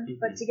sure. Mhm.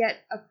 But to get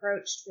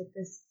approached with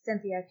this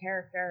Cynthia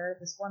character,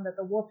 this one that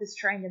the wolf is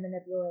trying to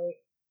manipulate,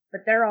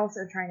 but they're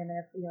also trying to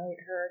manipulate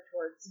her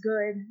towards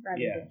good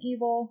rather Yeah. than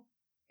evil,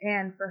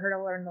 and for her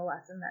to learn the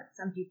lesson that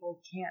some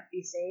people can't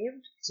be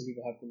saved. Some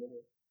people have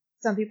chlamydia.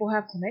 Some people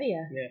have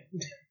chlamydia.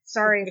 Yeah.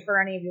 Sorry for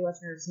any of you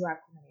listeners who have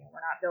chlamydia. We're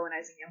not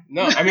villainizing you.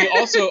 No, I mean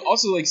also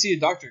like see a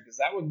doctor because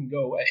that one can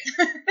go away.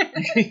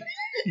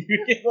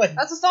 You can, like,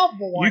 That's a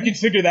solvable one. you can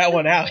figure that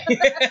one out.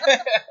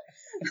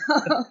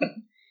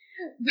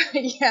 But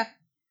yeah,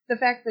 the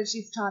fact that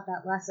she's taught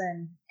that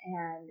lesson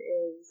and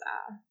is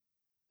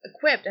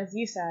equipped, as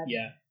you said,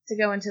 Yeah. to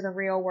go into the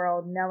real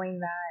world, knowing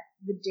that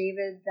the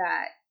David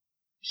that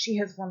she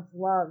has once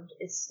loved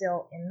is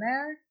still in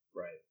there,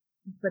 Right.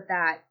 but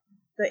that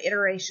the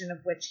iteration of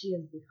which he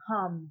has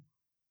become,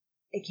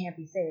 it can't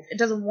be saved. It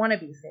doesn't want to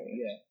be saved.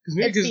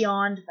 Yeah. It's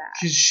beyond that.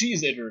 Because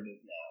she's iterative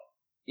now.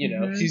 You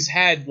know, Mhm. she's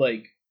had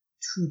like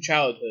 2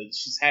 childhoods.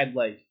 She's had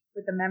like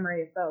With the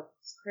memory of both.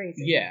 It's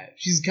crazy. yeah.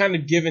 She's kind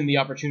of given the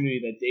opportunity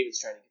that David's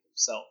trying to give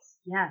himself.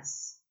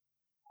 Yes.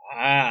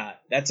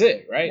 That's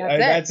it, right? That's it.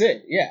 That's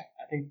it. Yeah,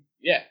 I think.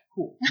 Yeah,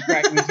 cool.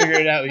 We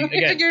figured it out We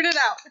again. figured it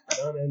out.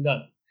 Done and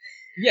done.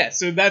 Yeah,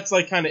 so that's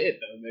like kind of it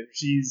though. That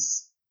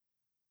she's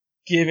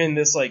given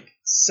this like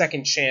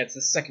second chance,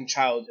 this second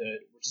childhood,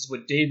 which is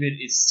what David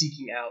is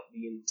seeking out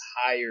the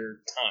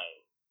entire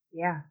time.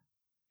 Yeah.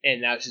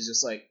 And now she's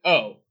just like,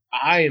 oh,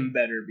 I am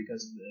better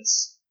because of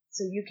this.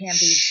 So you can be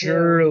too.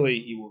 Surely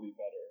he will be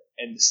better.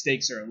 And the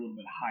stakes are a little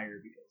bit higher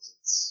because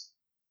it's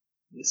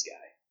this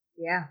guy.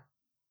 Yeah.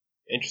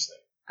 Interesting.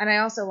 And I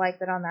also like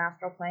that on the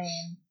astral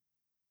plane,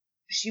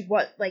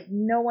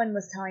 no one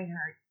was telling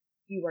her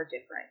you are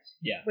different.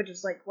 Yeah. Which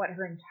is like what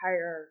her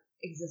entire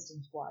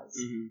existence was.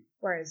 Mm-hmm.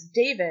 Whereas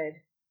David,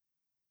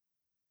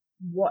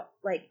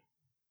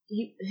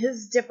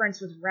 his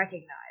difference was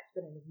recognized,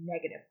 but in a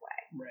negative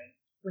way Right.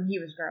 when he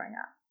was growing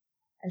up.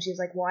 And she's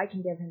like, well, I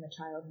can give him a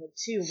childhood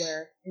too,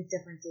 where his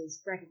difference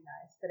is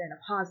recognized, but in a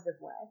positive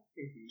way,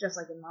 Mm-hmm. just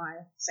like in my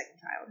second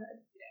childhood.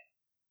 Yeah.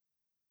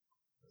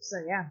 So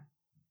yeah.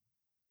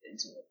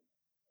 Into it.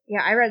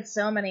 Yeah, I read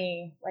so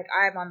many, like,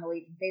 I'm on the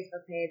Legion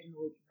Facebook page and the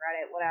Legion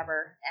Reddit,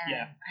 whatever, and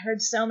Yeah. I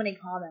heard so many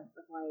comments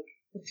of, like,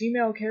 the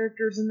female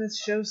characters in this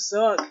show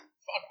suck. Fuck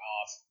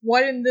off.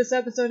 Why didn't this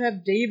episode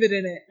have David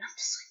in it? I'm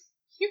just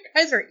like, you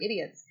guys are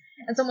idiots.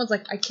 And someone's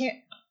like,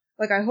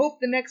 I hope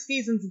the next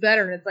season's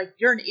better, and it's like,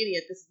 you're an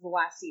idiot, this is the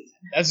last season.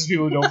 That's just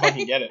people who don't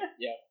fucking get it.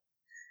 Yeah.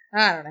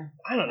 I don't know.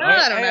 I don't know.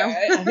 I don't know.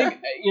 I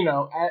think, you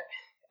know,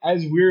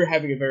 as we're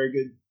having a very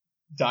good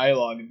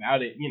dialogue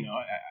about it, you know,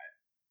 I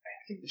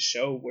think the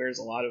show wears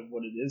a lot of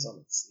what it is on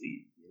its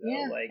sleeve. You know?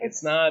 Yeah, like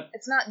it's not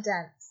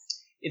dense.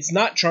 it's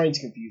not trying to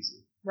confuse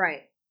you.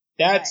 Right.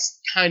 That's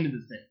kind of the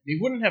thing. They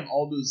wouldn't have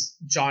all those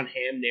John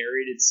Hamm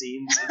narrated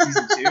scenes in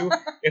season 2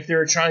 if they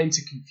were trying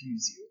to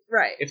confuse you.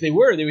 Right. If they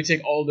were, they would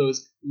take all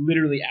those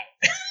literally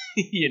out.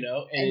 You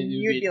know, and it would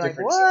you'd be a like,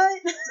 different show.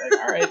 what? It's like,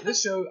 all right,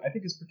 this show I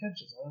think is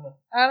pretentious. I don't know.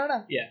 I don't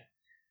know. Yeah.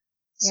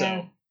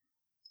 So,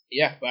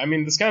 yeah, but I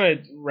mean, this kind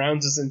of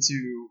rounds us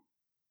into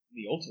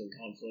the ultimate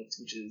conflict,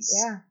 which is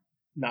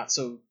not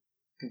so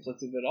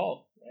conflicted at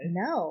all, right?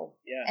 No.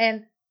 Yeah.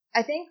 And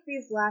I think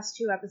these last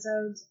 2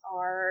 episodes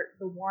are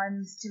the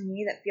ones, to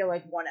me, that feel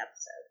like one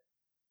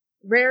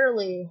episode.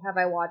 Rarely have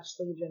I watched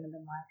Legion and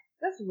been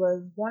like, this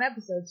was one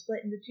episode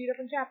split into 2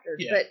 different chapters.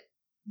 Yeah. But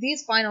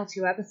these final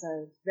 2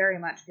 episodes very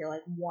much feel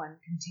like one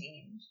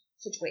contained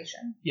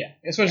situation. Yeah,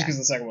 especially because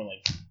the second one,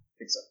 like,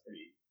 picks up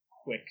pretty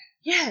quick.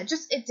 Yeah,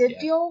 it did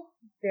feel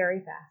very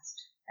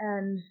fast.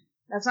 And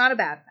that's not a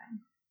bad thing.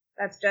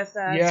 That's just,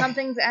 some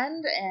things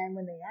end, and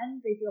when they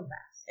end, they feel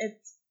fast.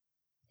 It's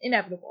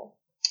inevitable.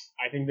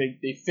 I think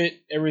they fit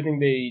everything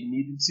they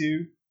needed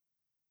to.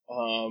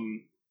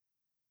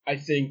 I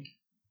think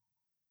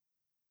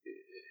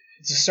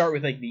to start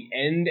with, like, the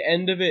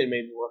end of it and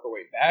maybe work our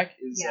way back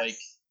is, like,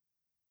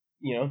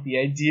 you know, the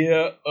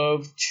idea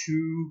of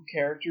 2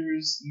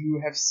 characters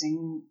you have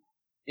seen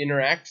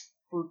interact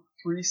for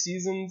 3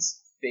 seasons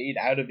fade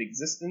out of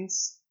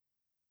existence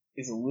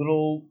is a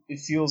little, it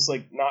feels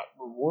like not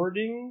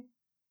rewarding,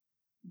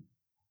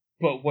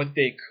 but what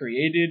they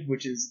created,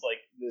 which is like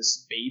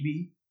this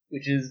baby,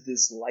 which is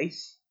this life,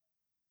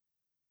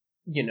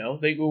 you know,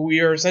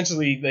 we are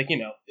essentially, like, you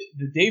know,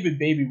 the David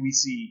baby we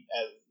see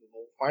as the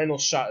final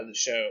shot of the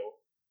show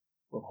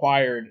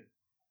required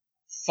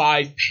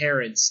 5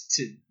 parents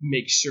to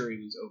make sure he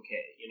was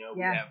okay. You know,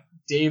 we have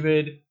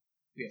David,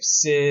 we have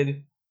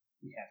Sid,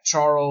 we have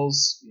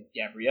Charles, we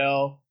have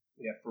Gabrielle,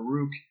 we have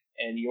Farouk,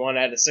 and you want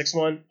to add a 6th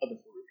one? Other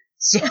Farouk.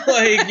 So,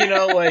 like, you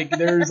know, like,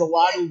 there's a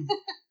lot of,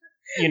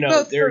 you know,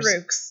 both there's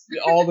Farouks.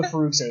 all the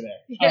Farouks are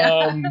there.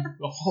 Yeah.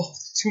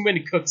 Too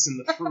many cooks in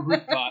the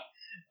Farouk pot.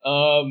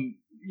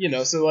 You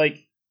know, so, like,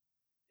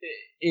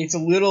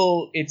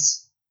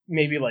 it's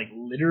maybe, like,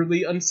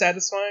 literally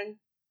unsatisfying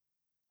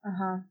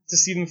to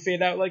see them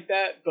fade out like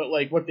that, but,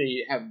 like, what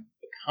they have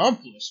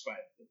accomplished by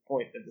the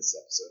point that this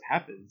episode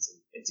happens,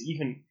 and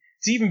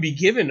to even be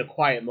given a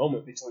quiet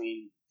moment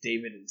between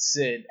David and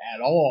Sid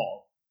at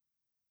all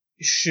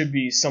should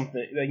be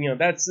something that, you know,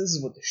 this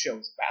is what the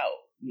show's about,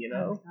 you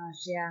know. Oh my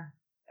gosh, yeah.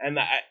 And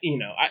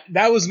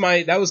that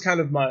was kind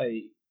of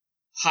my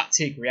hot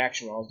take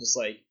reaction. I was just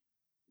like,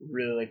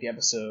 really like the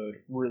episode,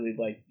 really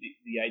like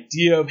the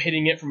idea of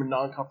hitting it from a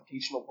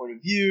non-confrontational point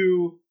of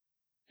view,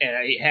 and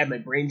I had my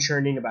brain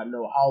churning about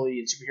Noah Hawley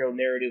and superhero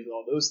narratives and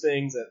all those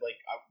things that like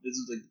this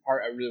is like the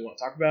part I really want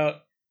to talk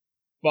about.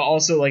 But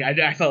also like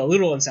I felt a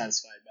little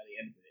unsatisfied by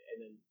the end of it,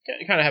 and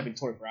then kind of having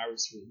 24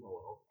 hours to really roll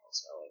it over.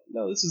 So like,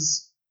 no, this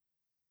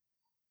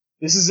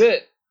is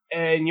it.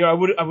 And you know,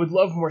 I would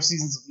love more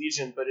seasons of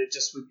Legion, but it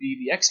just would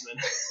be the X-Men.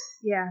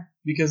 Yeah.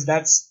 Because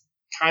that's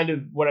kind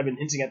of what I've been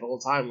hinting at the whole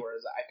time,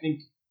 whereas I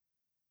think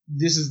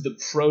this is the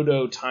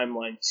proto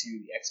timeline to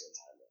the X-Men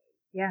timeline.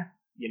 Yeah.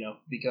 You know,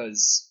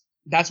 because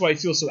that's why it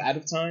feels so out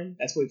of time.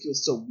 That's why it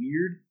feels so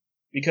weird.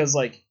 Because,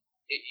 like,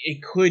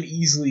 it could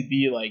easily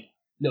be like,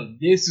 no,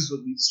 this is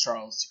what leads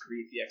Charles to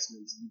create the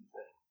X-Men to do the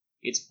thing.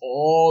 It's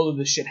all of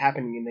the shit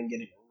happening and then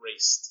getting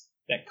erased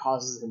that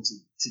causes him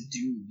to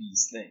do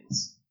these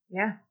things.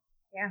 Yeah.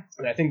 Yeah.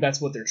 And I think that's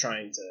what they're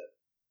trying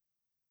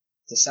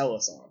to sell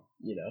us on,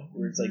 you know?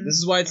 Where it's like, this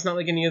is why it's not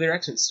like any other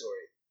X-Men story.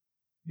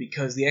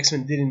 Because the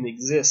X-Men didn't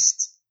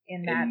exist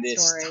in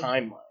this story.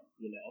 timeline,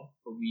 you know?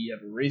 But we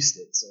have erased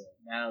it, so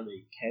now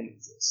they can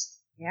exist.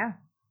 Yeah.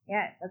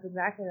 Yeah, that's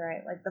exactly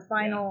right. Like the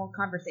final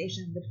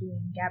conversation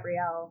between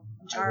Gabrielle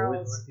and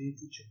Charles.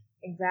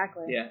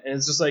 Exactly. Yeah, and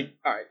it's just like,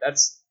 alright,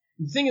 that's...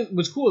 The thing is,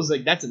 what's cool is,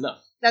 like, that's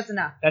enough. That's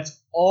enough.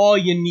 That's all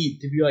you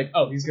need to be like,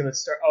 oh, he's gonna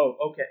start... Oh,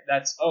 okay,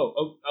 that's...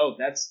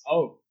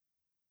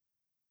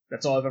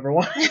 that's all I've ever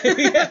wanted.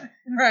 Yeah.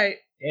 Right.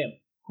 Damn,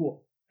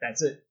 cool.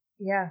 That's it.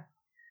 Yeah.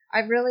 I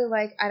really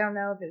like, I don't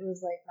know if it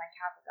was like my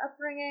Catholic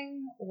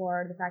upbringing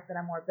or the fact that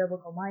I'm more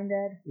biblical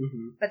minded,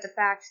 but the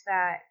fact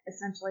that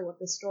essentially what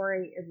the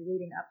story is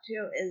leading up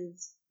to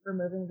is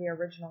removing the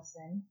original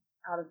sin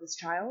out of this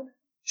child.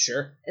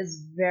 Sure.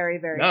 Is very,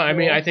 very No, cool. I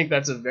mean, I think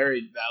that's a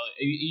very valid,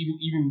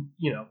 even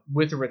you know,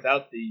 with or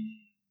without the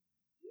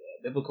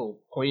biblical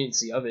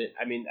poignancy of it,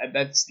 I mean,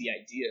 that's the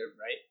idea,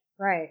 right?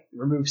 Right.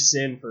 Remove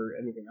sin for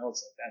anything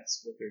else. Like,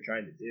 that's what they're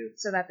trying to do.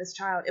 So that this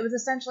child, it was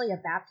essentially a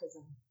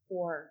baptism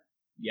for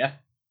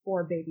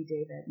baby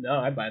David. No,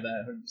 I buy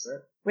that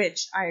 100%.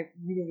 Which I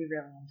really,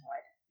 really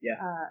enjoyed. Yeah.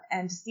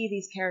 And to see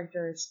these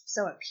characters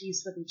so at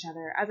peace with each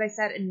other. As I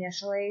said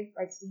initially,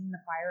 like seeing the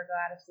fire go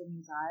out of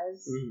Sydney's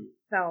eyes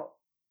felt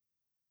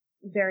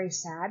very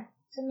sad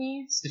to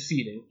me. It's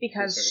defeating.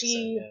 Because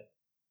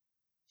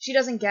she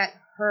doesn't get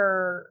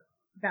her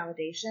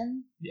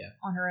validation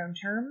on her own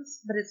terms,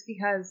 but it's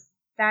because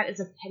that is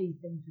a petty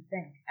thing to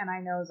think. And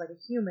I know as like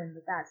a human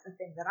that that's the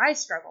thing that I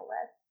struggle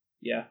with.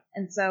 Yeah.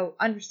 And so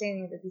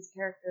understanding that these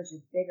characters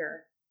are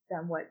bigger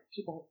than what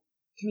people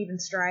can even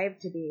strive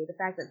to be, the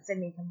fact that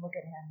Sydney can look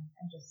at him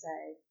and just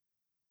say,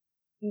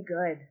 be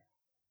good.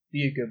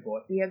 Be a good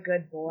boy. Be a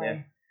good boy.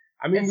 Yeah.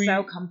 I mean, it's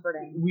so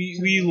comforting.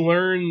 We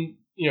learn,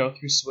 you know,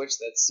 through Switch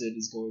that Sid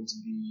is going to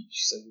be,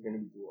 she's like, you're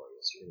going to be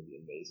glorious, you're going to be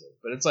amazing.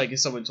 But it's like if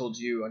someone told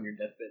you on your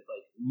deathbed,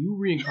 like, when you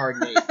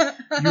reincarnate,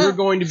 you're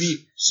going to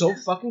be so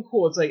fucking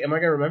cool. It's like, am I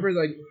going to remember?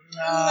 Like,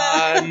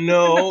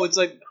 no. It's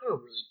like, I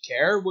don't really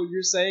care what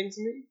you're saying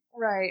to me.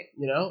 Right.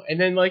 You know? And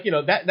then, like, you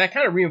know, that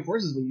kind of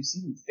reinforces when you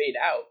see them fade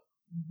out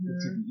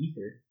into the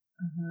ether.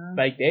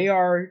 Like, they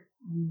are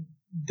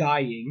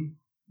dying.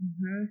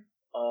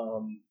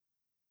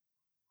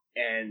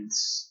 And,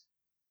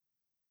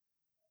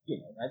 you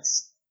know,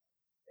 that's...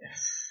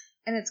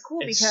 And it's cool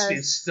because...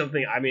 It's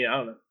something, I mean, I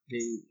don't know.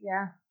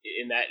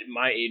 In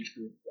my age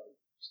group, like,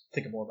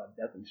 thinking more about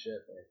death and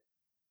shit. Like,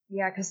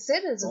 yeah, because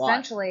Sid is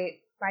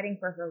essentially fighting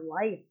for her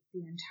life the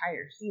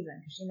entire season.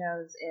 Because she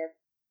knows if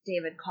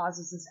David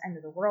causes this end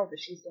of the world that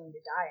she's going to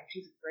die, and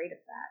she's afraid of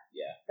that.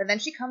 Yeah. But then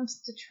she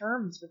comes to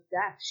terms with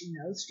death. She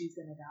knows she's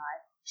going to die.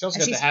 She also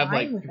got to have,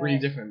 like, 3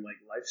 different, like,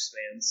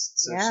 lifespans.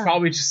 So she's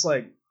probably just,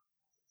 like...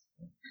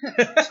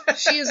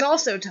 She is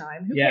also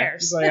time. Who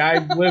cares? She's like,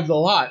 I've lived a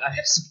lot, I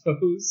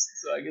suppose.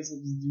 So I guess I'll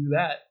just do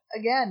that.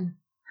 Again.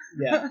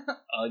 Yeah.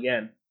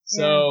 Again.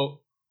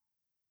 So,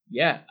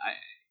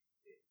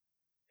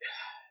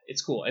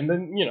 it's cool. And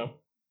then, you know,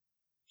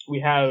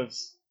 we have...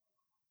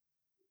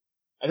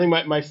 I think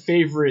my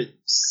favorite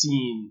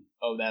scene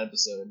of that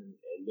episode, and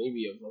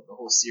maybe of like the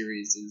whole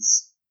series,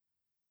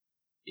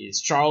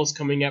 is Charles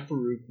coming at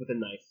Farouk with a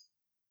knife,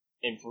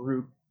 and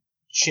Farouk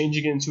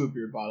changing it into a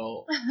beer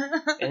bottle,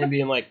 and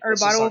being like, or a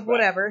bottle of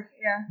whatever,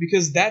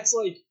 because that's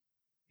like,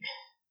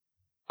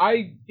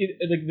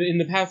 in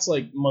the past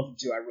like month or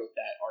two, I wrote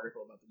that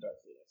article about the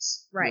Dark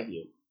Phoenix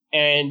review.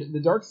 And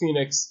the Dark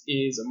Phoenix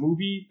is a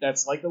movie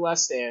that's like The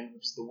Last Stand,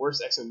 which is the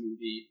worst X-Men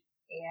movie.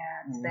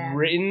 Yeah, it's bad.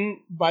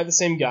 Written by the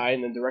same guy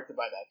and then directed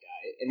by that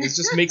guy, and it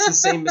just makes the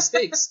same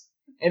mistakes.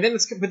 And then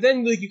but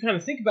then like you kind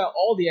of think about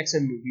all the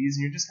X-Men movies,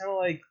 and you're just kind of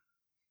like,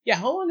 yeah,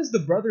 how long is the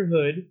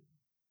Brotherhood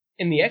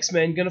and the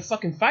X-Men gonna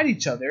fucking fight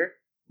each other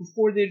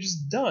before they're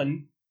just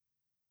done?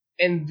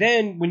 And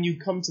then when you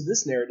come to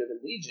this narrative in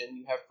Legion,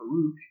 you have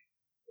Farouk,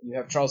 and you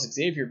have Charles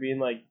Xavier being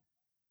like,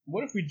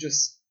 what if we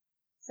just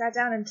sat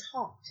down and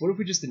talked? What if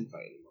we just didn't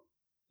fight anymore?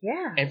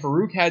 Yeah. And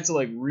Farouk had to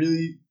like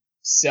really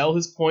sell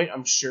his point,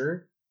 I'm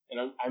sure.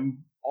 And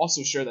I'm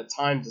also sure that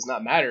time does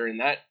not matter in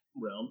that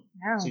realm.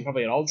 No. So he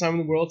probably had all the time in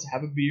the world to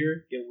have a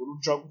beer, get a little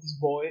drunk with his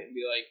boy, and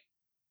be like,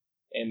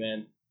 hey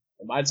man,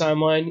 in my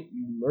timeline,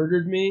 you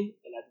murdered me,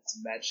 and I did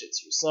some bad shit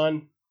to your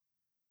son,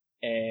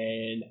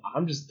 and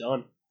I'm just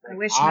done. I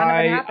wish none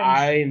of it happened.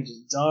 I am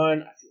just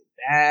done. I feel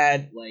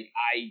bad. Like,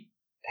 I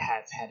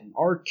have had an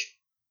arc.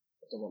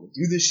 I don't want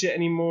to do this shit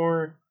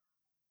anymore.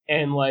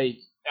 And, like,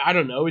 I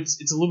don't know. It's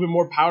a little bit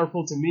more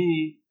powerful to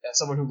me as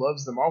someone who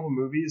loves the Marvel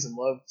movies and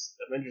loves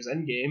Avengers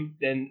Endgame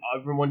than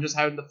everyone just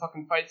having to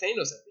fucking fight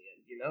Thanos at the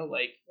end, you know?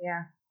 Like,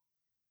 yeah.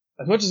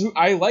 As much as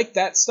I like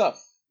that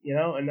stuff, you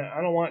know, and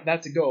I don't want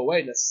that to go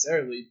away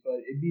necessarily, but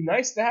it'd be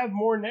nice to have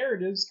more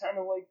narratives kind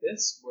of like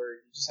this where you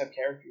just have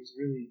characters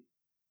really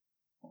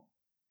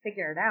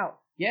figure it out.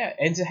 Yeah,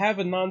 and to have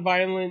a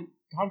non-violent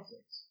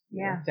conflict.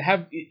 Yeah. Know? To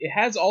have it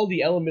has all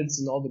the elements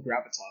and all the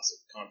gravitas of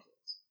conflict.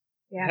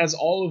 Yeah. It has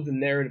all of the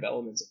narrative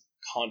elements of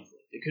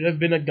conflict. It could have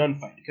been a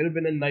gunfight. It could have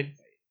been a knife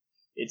fight.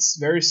 It's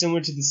very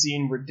similar to the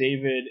scene where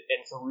David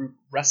and Farouk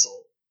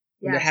wrestle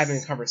when they're having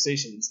a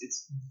conversation.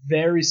 It's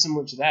very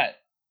similar to that.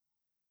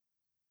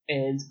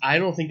 And I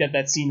don't think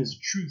that scene is a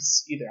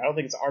truce either. I don't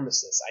think it's an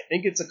armistice. I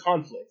think it's a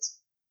conflict,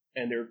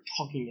 and they're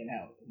talking it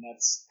out, and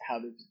that's how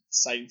they're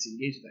deciding to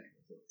engage in that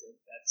conflict. And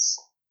that's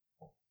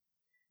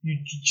you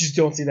just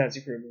don't see that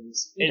in superhero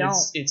movies. You don't.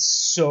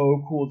 It's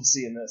so cool to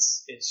see in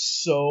this.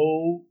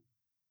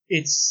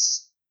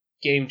 It's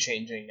game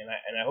changing, and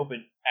I hope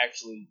it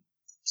actually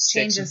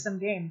changes some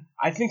game.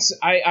 I think so.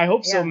 I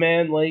hope so,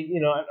 man. Like, you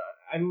know,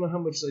 I don't know how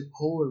much like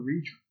Polar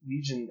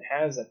Legion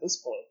has at this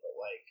point, but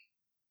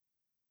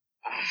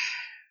like,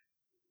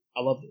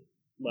 I loved it.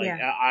 Like,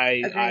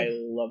 I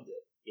loved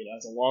it. You know,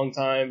 as a long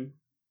time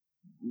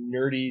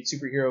nerdy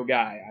superhero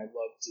guy, I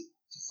loved to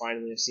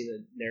finally have seen a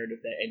narrative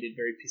that ended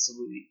very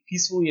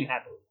peacefully and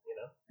happily. You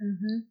know.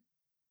 Mm-hmm.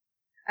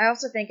 I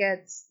also think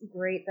it's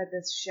great that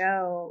this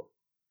show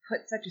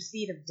put such a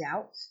seed of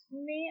doubt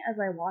in me as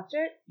I watch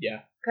it.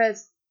 Yeah.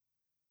 Because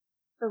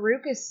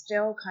Farouk is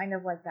still kind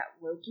of like that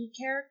Loki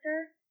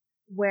character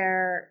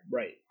where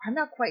right. I'm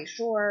not quite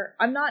sure.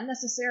 I'm not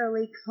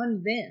necessarily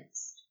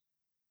convinced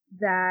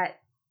that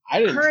I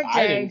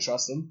didn't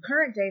trust him.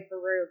 Current day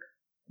Farouk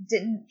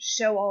didn't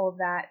show all of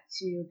that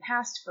to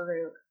past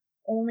Farouk,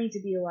 only to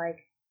be like,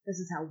 this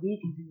is how we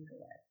continue to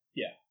live.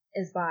 Yeah.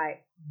 Is by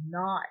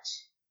not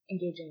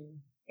engaging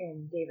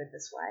in David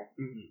this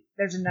way. Mm-hmm.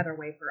 There's another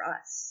way for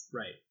us.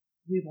 Right.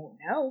 We won't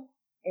know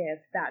if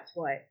that's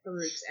what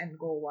Farouk's end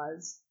goal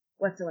was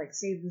to like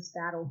save this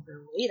battle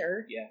for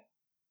later. Yeah.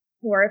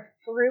 Or if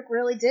Farouk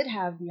really did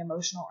have the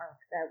emotional arc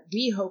that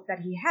we hope that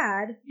he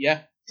had.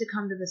 Yeah. To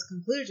come to this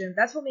conclusion.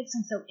 That's what makes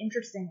him so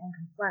interesting and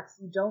complex.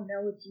 You don't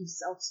know if he's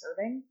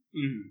self-serving.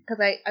 Because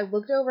I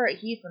looked over at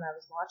Heath when I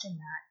was watching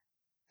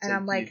that, and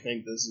I'm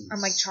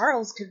like,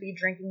 Charles could be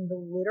drinking the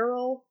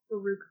literal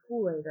Farouk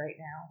Kool-Aid right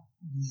now.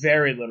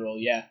 Very literal,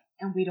 yeah.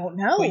 And we don't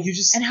know. But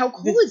and how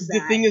cool is that?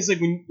 The thing is, like,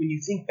 when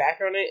you think back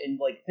on it, and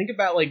like think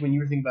about like when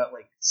you were thinking about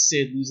like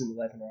Sid losing the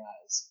life in her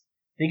eyes.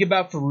 Think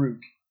about Farouk,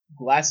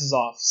 glasses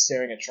off,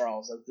 staring at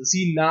Charles. Like, does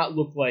he not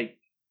look like?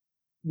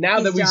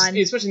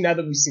 Especially now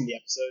that we've seen the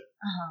episode,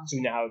 so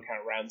we know how it kind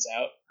of rounds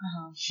out.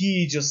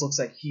 He just looks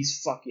like he's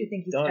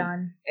fucking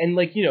done. And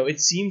like, you know, it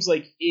seems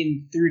like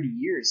in 30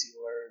 years he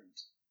learned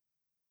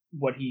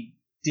what he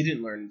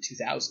didn't learn in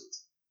 2000.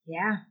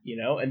 Yeah. You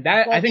know, and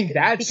that I think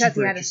that's because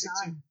super he had interesting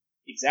a son. too.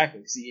 Exactly,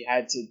 because he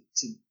had to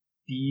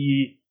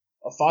be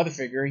a father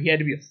figure. He had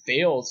to be a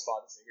failed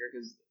father figure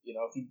because, you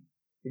know,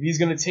 if he's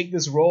going to take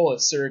this role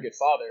as surrogate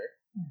father,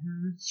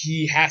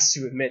 he has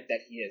to admit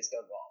that he has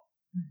done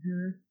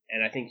wrong.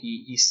 And I think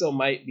he still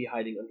might be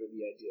hiding under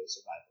the idea of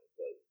survival,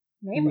 but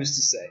maybe. Who's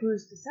to say?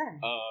 Who's to say?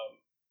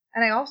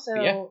 And I also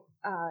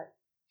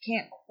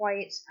can't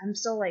quite. I'm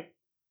still like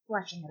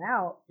fleshing it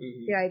out.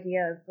 The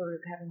idea of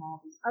Farouk having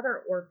all these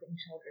other orphan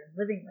children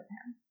living with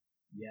him.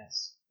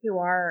 Yes. Who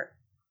are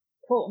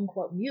quote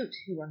unquote mute,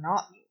 who are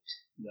not mute.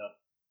 No.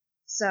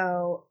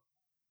 So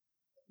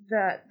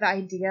the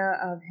idea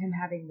of him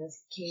having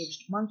this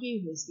caged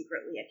monkey who is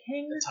secretly a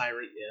king, a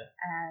tyrant,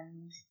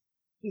 and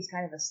he's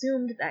kind of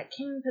assumed that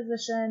king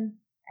position,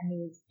 and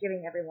he's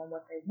giving everyone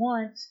what they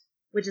want,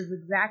 which is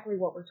exactly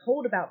what we're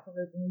told about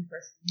Farouk when we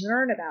first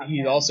learn about him.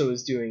 He also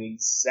is doing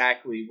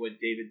exactly what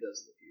David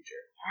does in the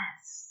future.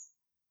 Yes.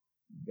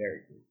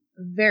 Very cool.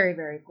 Very,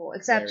 very cool.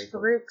 Except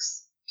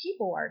Farouk's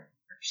people are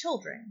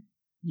children.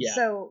 Yeah.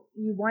 So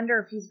you wonder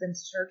if he's been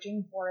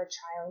searching for a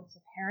child to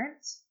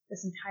parent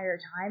this entire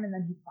time, and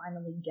then he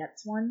finally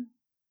gets one,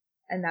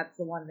 and that's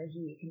the one that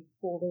he can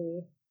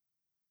fully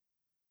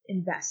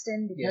invest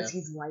in because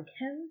he's like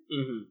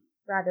him,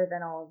 rather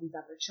than all of these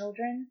other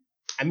children.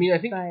 I mean, I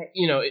think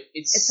you know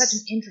it's such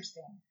an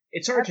interesting.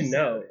 It's hard to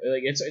know.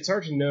 Like it's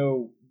hard to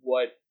know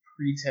what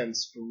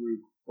pretense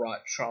Farouk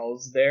brought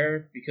Charles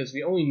there because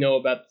we only know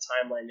about the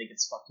timeline that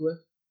gets fucked with.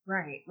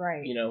 Right.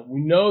 You know,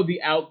 we know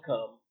the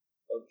outcome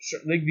of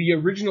like the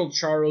original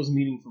Charles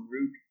meeting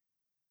Farouk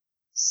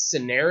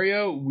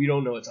scenario. We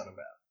don't know a ton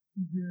about.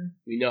 Mm-hmm.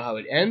 We know how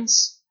it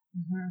ends,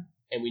 Mm-hmm.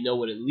 and we know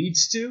what it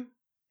leads to,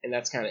 and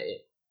that's kind of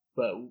it.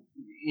 But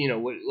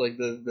what like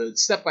the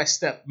step by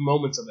step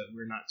moments of it,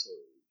 we're not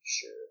totally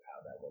sure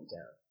how that went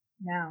down.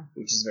 No.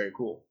 Which is very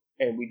cool.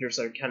 And we just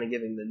are kind of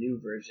giving the new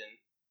version.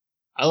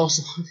 I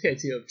also love the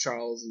idea of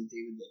Charles and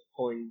David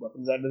pulling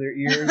weapons out of their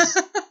ears.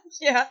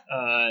 Yeah.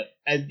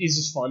 And it's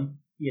just fun,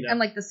 And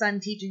like the son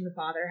teaching the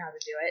father how to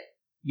do it.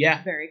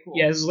 Yeah. Very cool.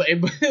 Yeah, this is like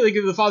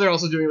the father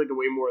also doing like a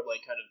way more like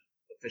kind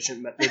of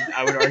efficient method,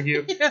 I would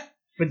argue. Yeah.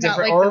 But Not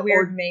different like the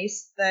weird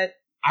mace that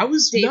I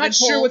was David not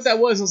sure pulls. what that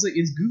was. I was like,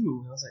 it's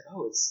goo. And I was like,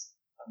 oh, it's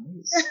a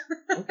mace.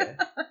 Okay.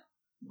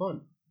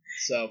 Fun.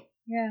 So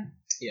yeah.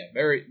 Yeah,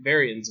 very,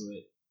 very into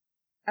it.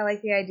 I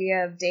like the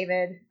idea of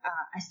David.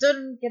 I still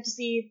didn't get to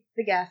see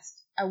The Guest.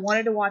 I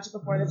wanted to watch it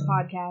before this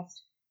podcast,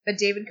 but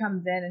David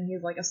comes in and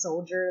he's like a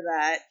soldier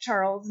that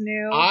Charles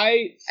knew.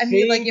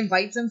 He like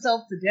invites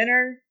himself to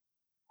dinner.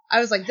 I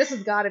was like, this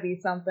has got to be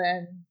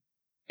something.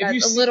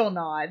 That's a little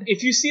nod.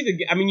 If you see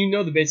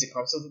the basic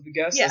concept of The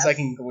Guest, Yes. as I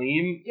can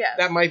glean. Yes.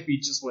 That might be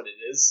just what it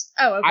is.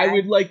 Oh, okay. I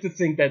would like to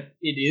think that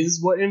it is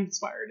what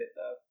inspired it,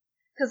 though.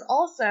 Because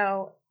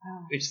also,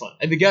 It's fun.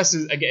 And The Guest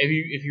is, again,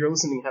 if you're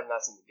listening and have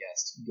not seen The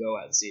Guest, go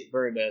out and see it.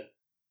 Very bad.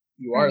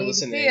 You are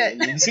listening and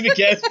you need to see The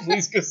Guest,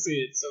 please go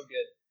see it. It's so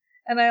good.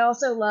 and I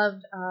also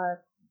loved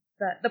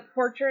the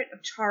portrait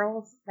of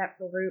Charles that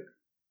Farouk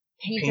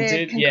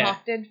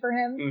concocted for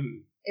him Mm-hmm.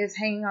 is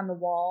hanging on the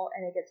wall,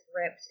 and it gets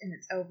ripped, and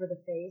it's over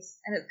the face,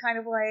 and it's kind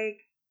of like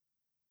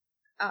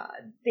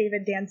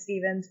David Dan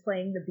Stevens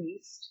playing the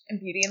Beast in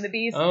Beauty and the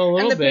Beast, Oh, a little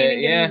and the bit,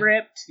 painting yeah. getting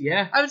ripped.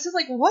 Yeah. I was just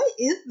like, what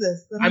is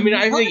this? that I I'm mean,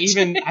 I think watching?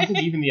 even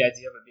the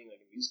idea of it being like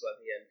a musical at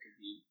the end could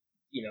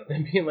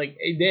be, them being like,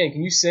 hey, Dan,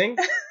 can you sing?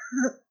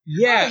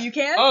 Yeah. Oh, you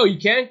can? Oh, you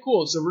can?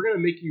 Cool. So we're going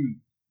to make you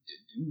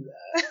do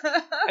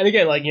that. And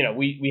again, like,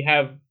 we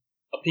have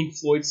a Pink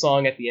Floyd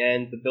song at the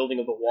end, The Building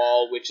of the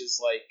Wall, which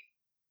is like,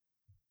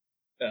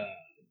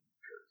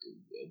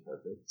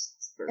 perfect.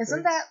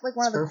 Isn't that like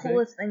one of the Perfect.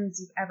 coolest things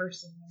you've ever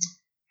seen?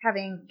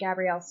 Having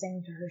Gabrielle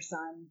sing to her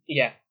son,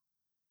 Yeah.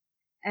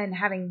 and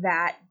having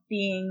that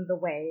being the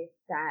way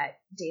that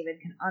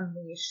David can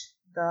unleash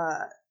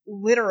the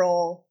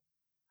literal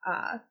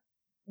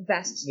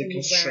vest The that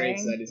he's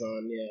constraints wearing. that he's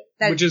on, yeah.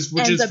 That Which is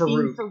ends up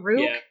being Farouk. Farouk.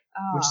 Yeah.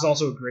 Which is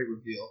also a great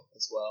reveal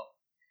as well.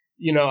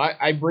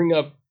 I bring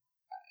up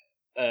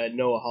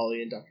Noah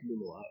Hawley and Dr.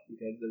 Doom a lot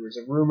because there was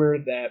a rumor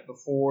that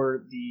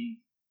before the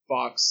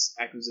Fox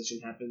acquisition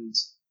happened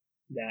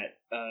that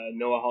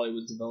Noah Hawley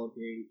was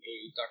developing a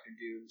Dr.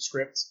 Doom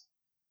script,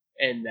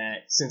 and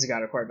that since it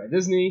got acquired by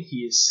Disney, he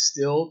is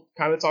still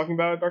kind of talking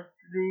about a Dr.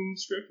 Doom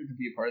script, which would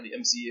be a part of the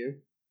MCU.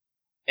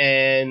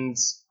 And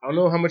I don't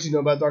know how much you know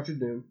about Dr.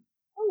 Doom.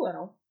 A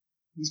little.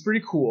 He's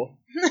pretty cool.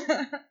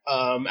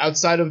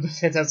 Outside of the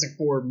Fantastic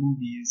Four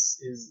movies,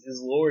 his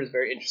lore is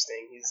very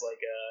interesting.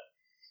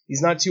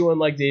 He's not too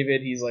unlike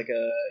David. He's like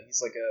a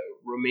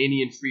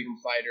Romanian freedom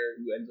fighter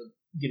who ends up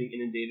getting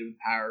inundated with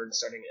power and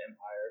starting an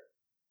empire.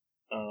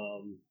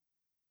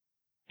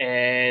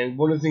 And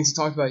one of the things he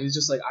talked about, he's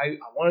just like, I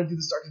want to do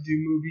this Doctor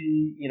Doom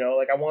movie.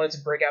 I wanted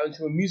to break out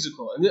into a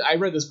musical. And I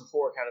read this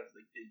before, kind of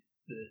like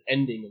the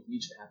ending of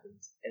Legion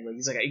happens, and like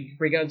he's like, I can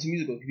break out into a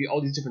musical. It could be all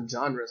these different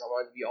genres. I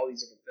want it to be all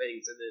these different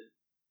things. And then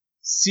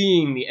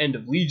seeing the end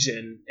of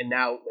Legion, and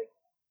now like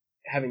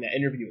having that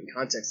interview in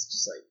context, it's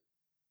just like,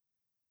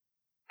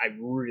 I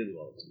really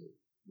want to make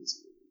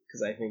this movie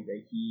because I think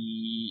that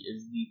he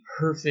is the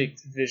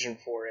perfect vision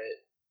for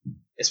it.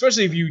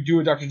 Especially if you do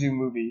a Doctor Doom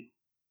movie,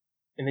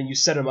 and then you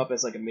set him up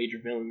as like a major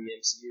villain in the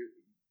MCU,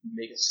 you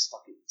make us just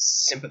fucking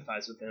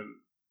sympathize with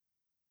him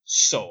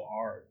so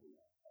hard.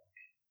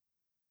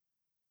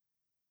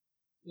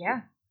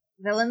 Yeah.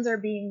 Villains are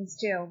beings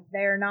too. They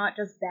are not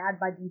just bad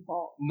by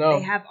default. No.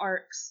 They have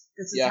arcs.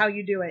 This is Yeah. how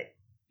you do it.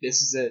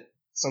 This is it.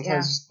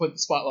 Sometimes just put the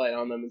spotlight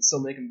on them and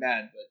still make them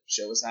bad, but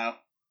show us how.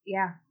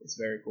 Yeah. It's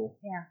very cool.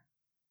 Yeah.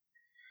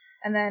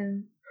 And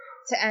then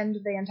to end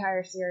the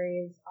entire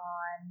series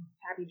on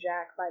Happy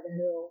Jack by The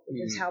Who,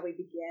 which is how we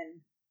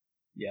begin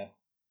Yeah.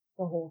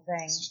 the whole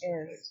thing, It's just is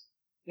perfect.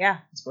 yeah,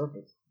 It's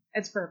perfect.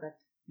 it's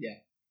perfect. Yeah.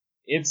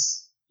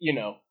 It's,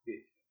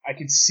 I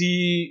could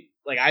see,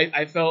 like,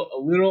 I felt a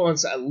little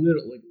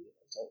bit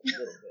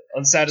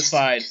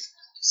unsatisfied.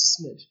 Just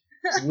a smidge.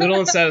 Just a little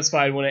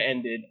unsatisfied when it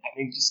ended. I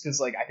think just because,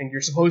 like, I think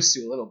you're supposed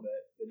to a little bit.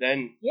 But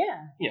then,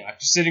 Yeah.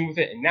 After sitting with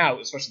it, and now,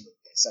 especially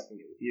dissecting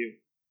it with you,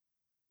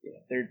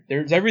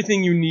 there's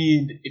everything you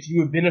need. If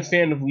you have been a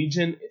fan of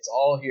Legion, it's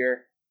all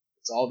here.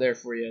 It's all there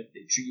for you.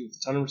 They treat you with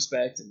a ton of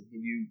respect and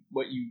give you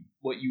what you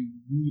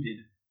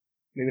needed.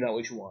 Maybe not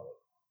what you wanted.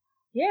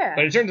 Yeah.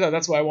 But it turns out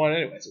that's what I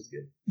wanted anyway, so it's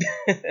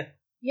good.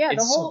 Yeah,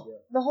 It's so good.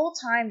 the whole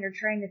time you're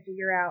trying to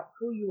figure out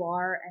who you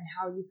are and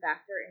how you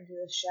factor into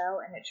the show,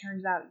 and it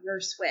turns out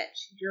you're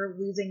Switch. You're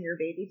losing your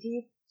baby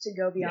teeth to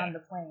go beyond the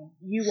plane.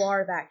 You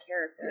are that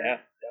character. Yeah,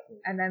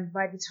 definitely. And then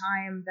by the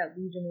time that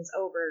Legion is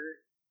over,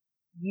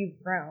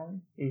 you've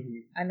grown,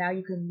 and now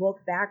you can look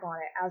back on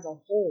it as a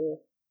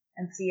whole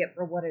and see it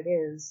for what it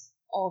is,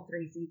 all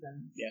 3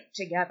 seasons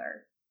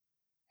together.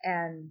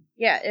 And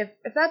yeah,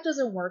 if that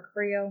doesn't work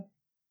for you,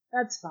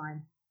 that's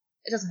fine.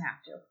 It doesn't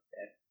have to.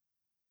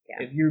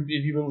 Yeah. If you've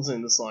been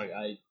listening this long,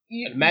 I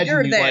You're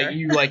imagine there.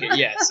 you like it.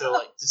 Yeah. So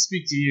like to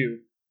speak to you.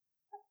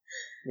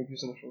 Thank you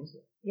so much for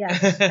listening.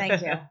 Yes,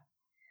 thank you.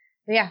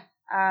 But yeah,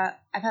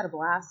 I've had a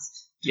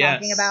blast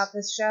talking Yes. about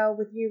this show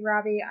with you,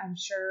 Robbie. I'm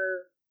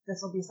sure this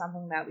will be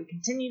something that we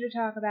continue to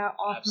talk about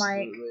off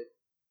mic. Absolutely.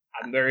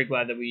 I'm very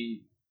glad that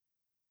we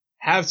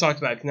have talked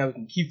about it, because now we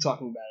can keep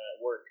talking about it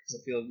at work, because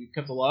I feel like we've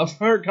kept a lot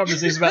of our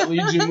conversations about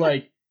Legion,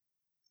 like,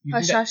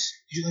 Hush, hush.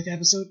 did you like the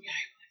episode?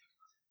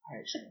 Yeah,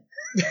 alright,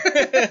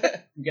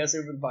 sure. You guys say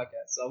for the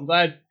podcast. So I'm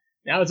glad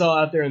now it's all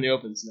out there in the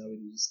open, so now we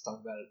can just talk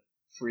about it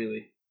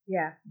freely,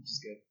 Yeah, which is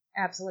good.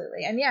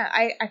 absolutely. And yeah,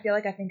 I feel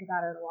like I think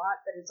about it a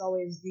lot, but it's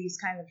always these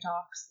kind of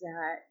talks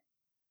that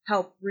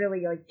help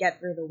really like get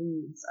through the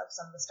weeds of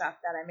some of the stuff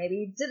that I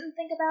maybe didn't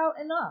think about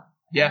enough.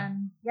 Yeah.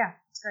 And yeah,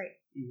 it's great.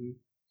 Mm-hmm.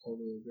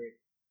 Totally agree.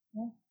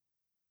 Yeah.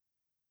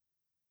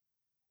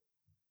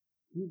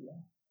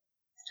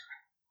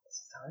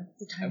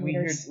 The time We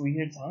meters.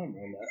 hear time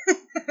right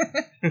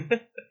now.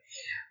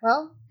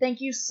 Well,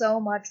 thank you so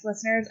much,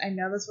 listeners. I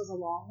know this was a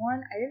long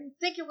one. I didn't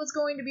think it was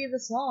going to be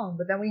this long,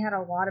 but then we had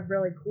a lot of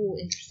really cool,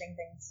 interesting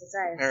things to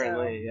say.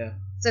 Apparently, yeah.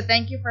 So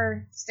thank you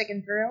for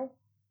sticking through,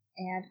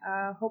 and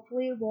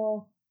hopefully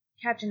we'll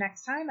catch you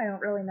next time. I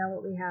don't really know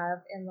what we have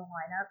in the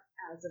lineup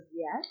as of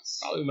yet.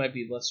 Probably might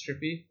be less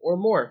trippy or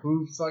more.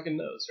 Who fucking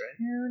knows, right?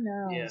 Who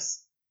knows? Yeah.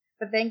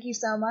 But thank you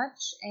so much,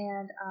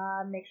 and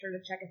make sure to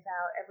check us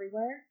out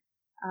everywhere.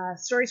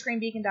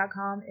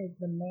 StoryScreenBeacon.com is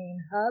the main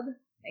hub.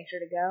 Make sure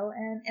to go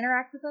and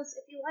interact with us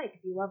if you like.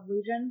 If you love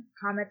Legion,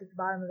 comment at the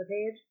bottom of the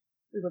page.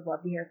 We would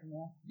love to hear from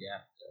you. Yeah,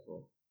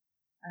 definitely.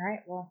 All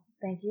right, well,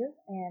 thank you,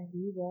 and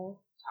we will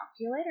talk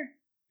to you later.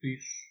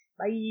 Peace.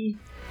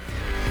 Bye.